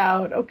think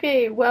about.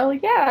 Okay, well,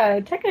 yeah,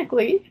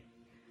 technically,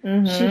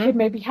 she could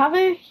maybe have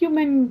a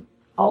human,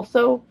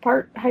 also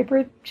part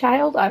hybrid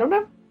child. I don't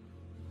know.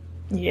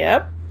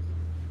 Yep.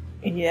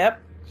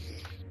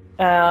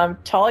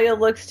 Talia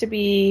looks to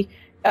be.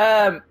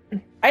 I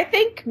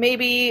think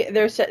maybe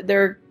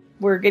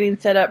we're getting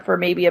set up for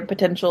maybe a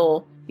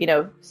potential,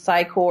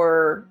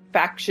 Psychor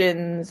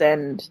factions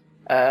and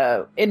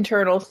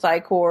internal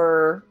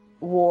Psychor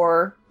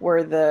war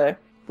where the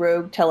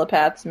rogue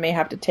telepaths may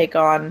have to take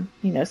on,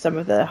 some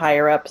of the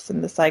higher ups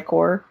in the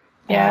Psychor.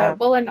 Yeah,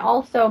 well, and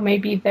also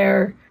maybe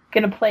they're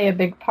going to play a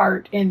big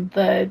part in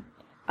the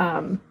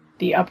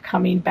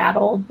upcoming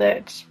battle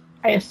that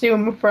I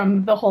assume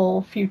from the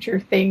whole future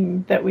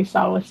thing that we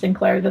saw with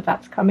Sinclair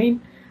that's coming.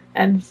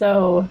 And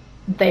so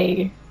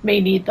they may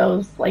need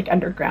those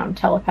underground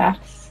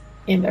telepaths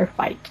in their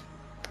fight.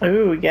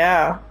 Oh,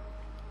 yeah.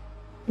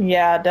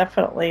 Yeah,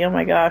 definitely. Oh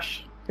my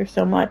gosh. There's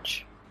so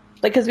much.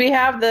 Because we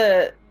have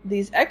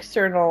these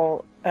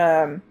external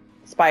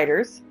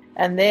spiders,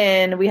 and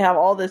then we have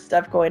all this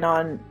stuff going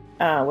on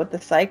with the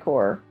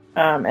Psychor.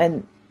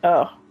 And,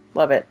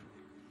 love it.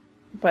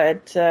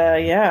 But,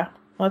 yeah.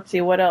 Let's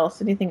see, what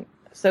else? Anything?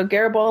 So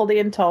Garibaldi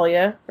and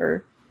Talia,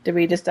 or did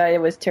we decide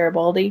it was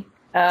Terribaldi?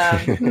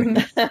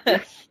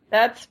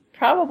 That's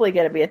probably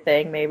going to be a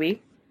thing,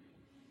 maybe.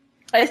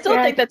 I still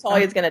think that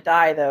Talia's going to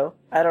die, though.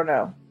 I don't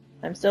know.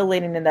 I'm still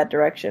leaning in that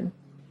direction.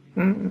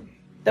 Mm-hmm.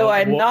 Though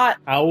I'm not...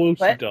 How will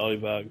she What? die,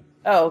 though?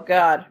 Oh,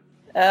 God.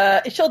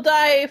 She'll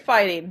die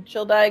fighting.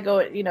 She'll die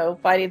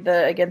fighting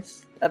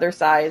against other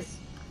size,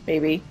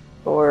 maybe.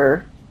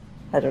 Or,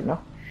 I don't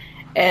know.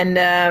 And,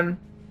 yeah,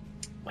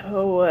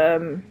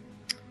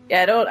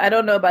 I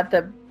don't know about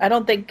I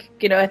don't think,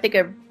 I think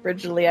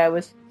originally I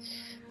was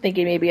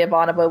thinking maybe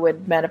Ivanova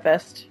would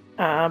manifest,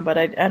 but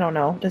I don't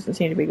know. It doesn't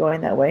seem to be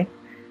going that way.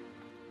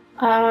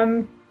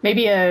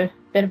 Maybe a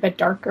bit of a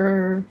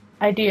darker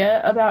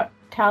idea about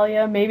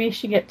Talia. Maybe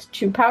she gets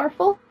too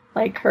powerful.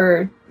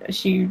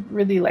 She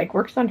really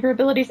works on her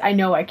abilities. I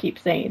know I keep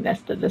saying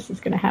that this is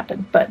going to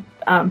happen, but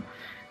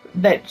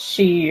that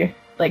she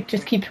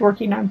just keeps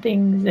working on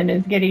things and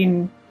is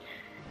getting,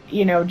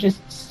 just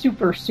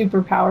super,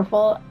 super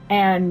powerful,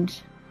 and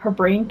her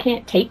brain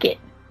can't take it.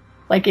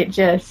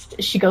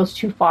 She goes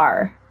too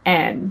far,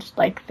 and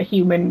the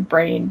human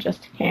brain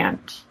just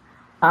can't.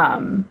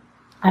 I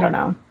don't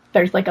know.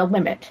 There's a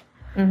limit.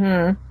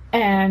 Mm-hmm.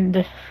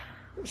 And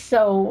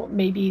so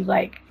maybe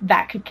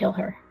that could kill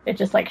her. It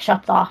just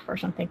shuts off or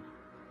something.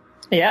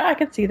 Yeah, I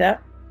can see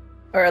that.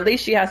 Or at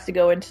least she has to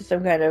go into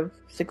some kind of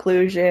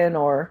seclusion,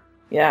 or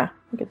yeah,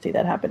 I could see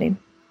that happening.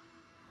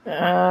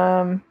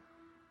 I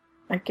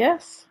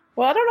guess.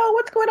 Well, I don't know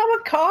what's going on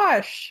with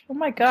Kosh. Oh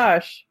my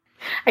gosh.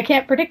 I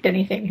can't predict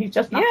anything. He's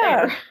just not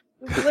there.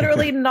 We've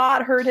literally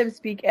not heard him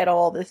speak at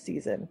all this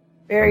season.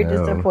 Very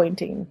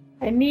disappointing.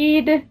 I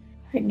need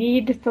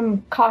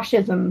some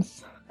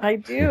Koshisms. I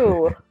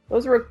do.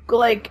 Those were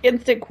like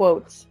instant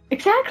quotes.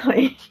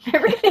 Exactly.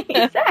 Everything he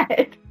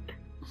said.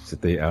 Is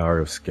it the hour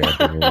of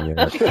scattering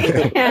yet?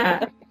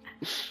 Yeah.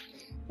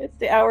 It's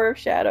the hour of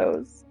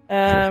shadows.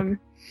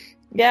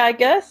 Yeah, I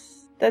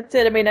guess that's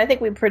it. I mean, I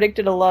think we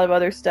predicted a lot of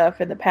other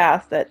stuff in the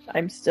past that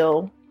I'm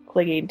still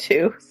clinging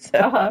to.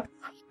 So,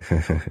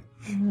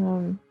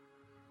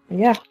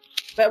 yeah.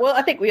 But well,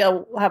 I think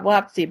we'll have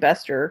to see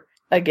Bester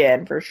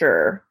again for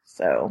sure.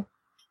 So.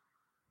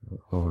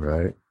 All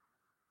right.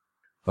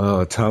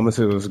 Thomas,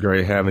 it was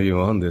great having you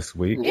on this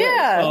week.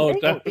 Yeah. Oh,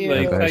 thank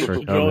definitely. you. Thanks for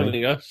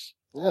joining us.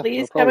 Yeah,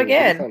 Please no come problem.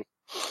 again.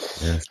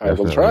 Yes, I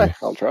will try.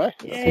 I'll try.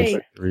 Yay.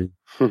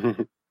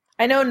 Definitely.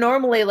 I know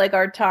normally like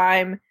our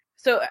time,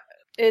 so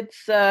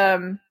it's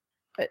 8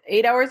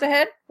 hours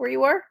ahead where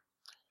you are?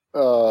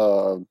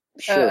 Sure,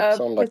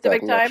 something like that.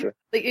 Pacific I'm not time? sure.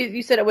 Like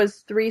you said it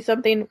was 3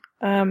 something.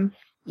 Yeah,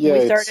 we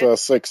it's started?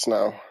 6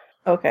 now.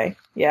 Okay,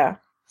 yeah.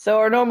 So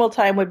our normal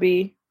time would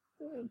be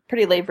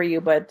pretty late for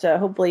you, but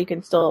hopefully you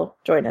can still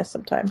join us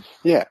sometime.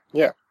 Yeah,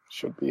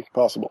 should be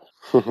possible.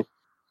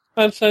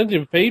 And send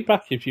in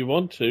feedback if you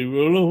want to.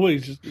 We'll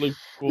always look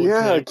forward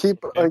Yeah, to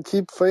I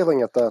keep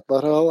failing at that,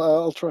 but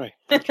I'll try.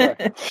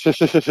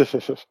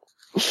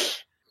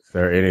 Is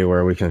there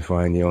anywhere we can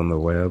find you on the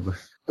web?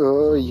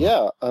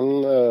 Yeah,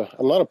 I'm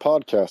not a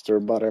podcaster,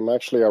 but I'm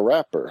actually a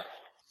rapper.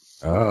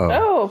 Oh.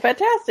 Oh,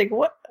 fantastic.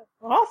 What?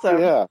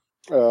 Awesome. Yeah,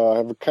 I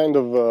have a kind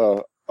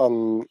of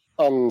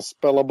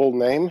unspellable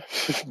name,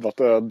 but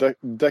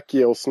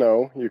Dekio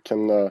Snow. You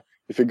can,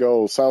 if you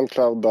go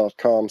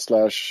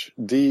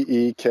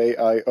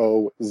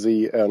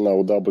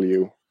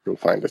soundcloud.com/DEKIOZNOW, you'll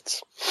find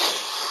it.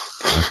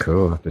 Oh,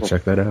 cool. Have to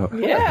check that out.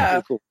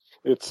 Yeah.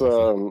 It's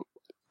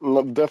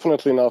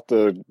definitely not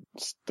the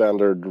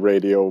standard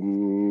radio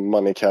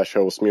money cash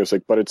host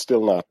music, but it's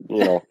still not,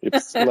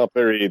 it's not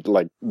very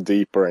like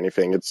deep or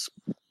anything. It's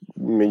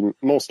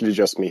mostly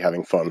just me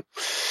having fun.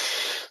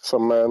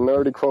 Some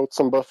nerdy quotes,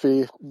 some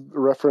Buffy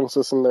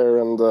references in there,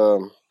 and a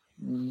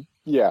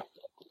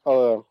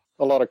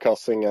lot of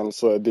cussing and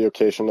the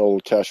occasional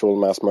casual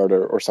mass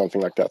murder or something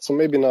like that. So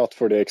maybe not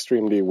for the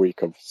extremely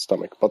weak of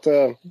stomach, but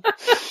yeah,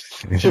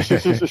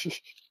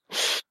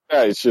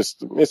 it's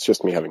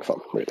just me having fun,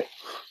 really.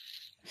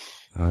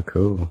 Oh,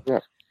 cool. Yeah.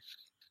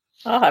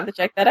 I'll have to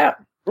check that out.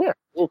 Yeah,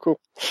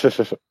 cool.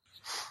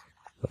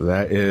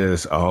 That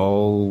is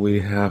all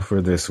we have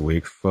for this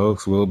week,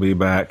 folks. We'll be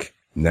back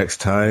next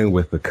time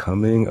with The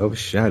Coming of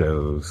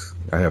Shadows.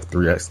 I have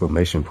 3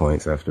 exclamation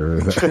points after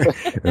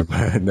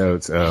my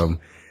notes. And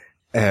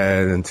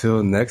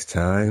until next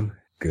time,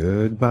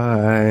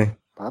 goodbye.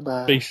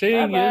 Bye-bye. Be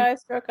seeing you. Bye-bye,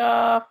 Struck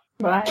off.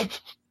 Bye.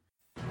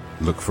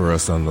 Look for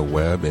us on the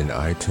web in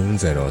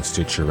iTunes and on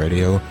Stitcher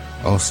Radio.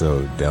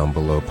 Also,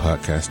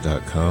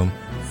 downbelowpodcast.com,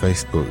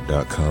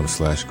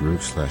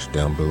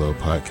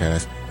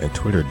 facebook.com/group/downbelowpodcast, and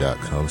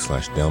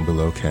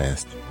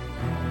twitter.com/downbelowcast.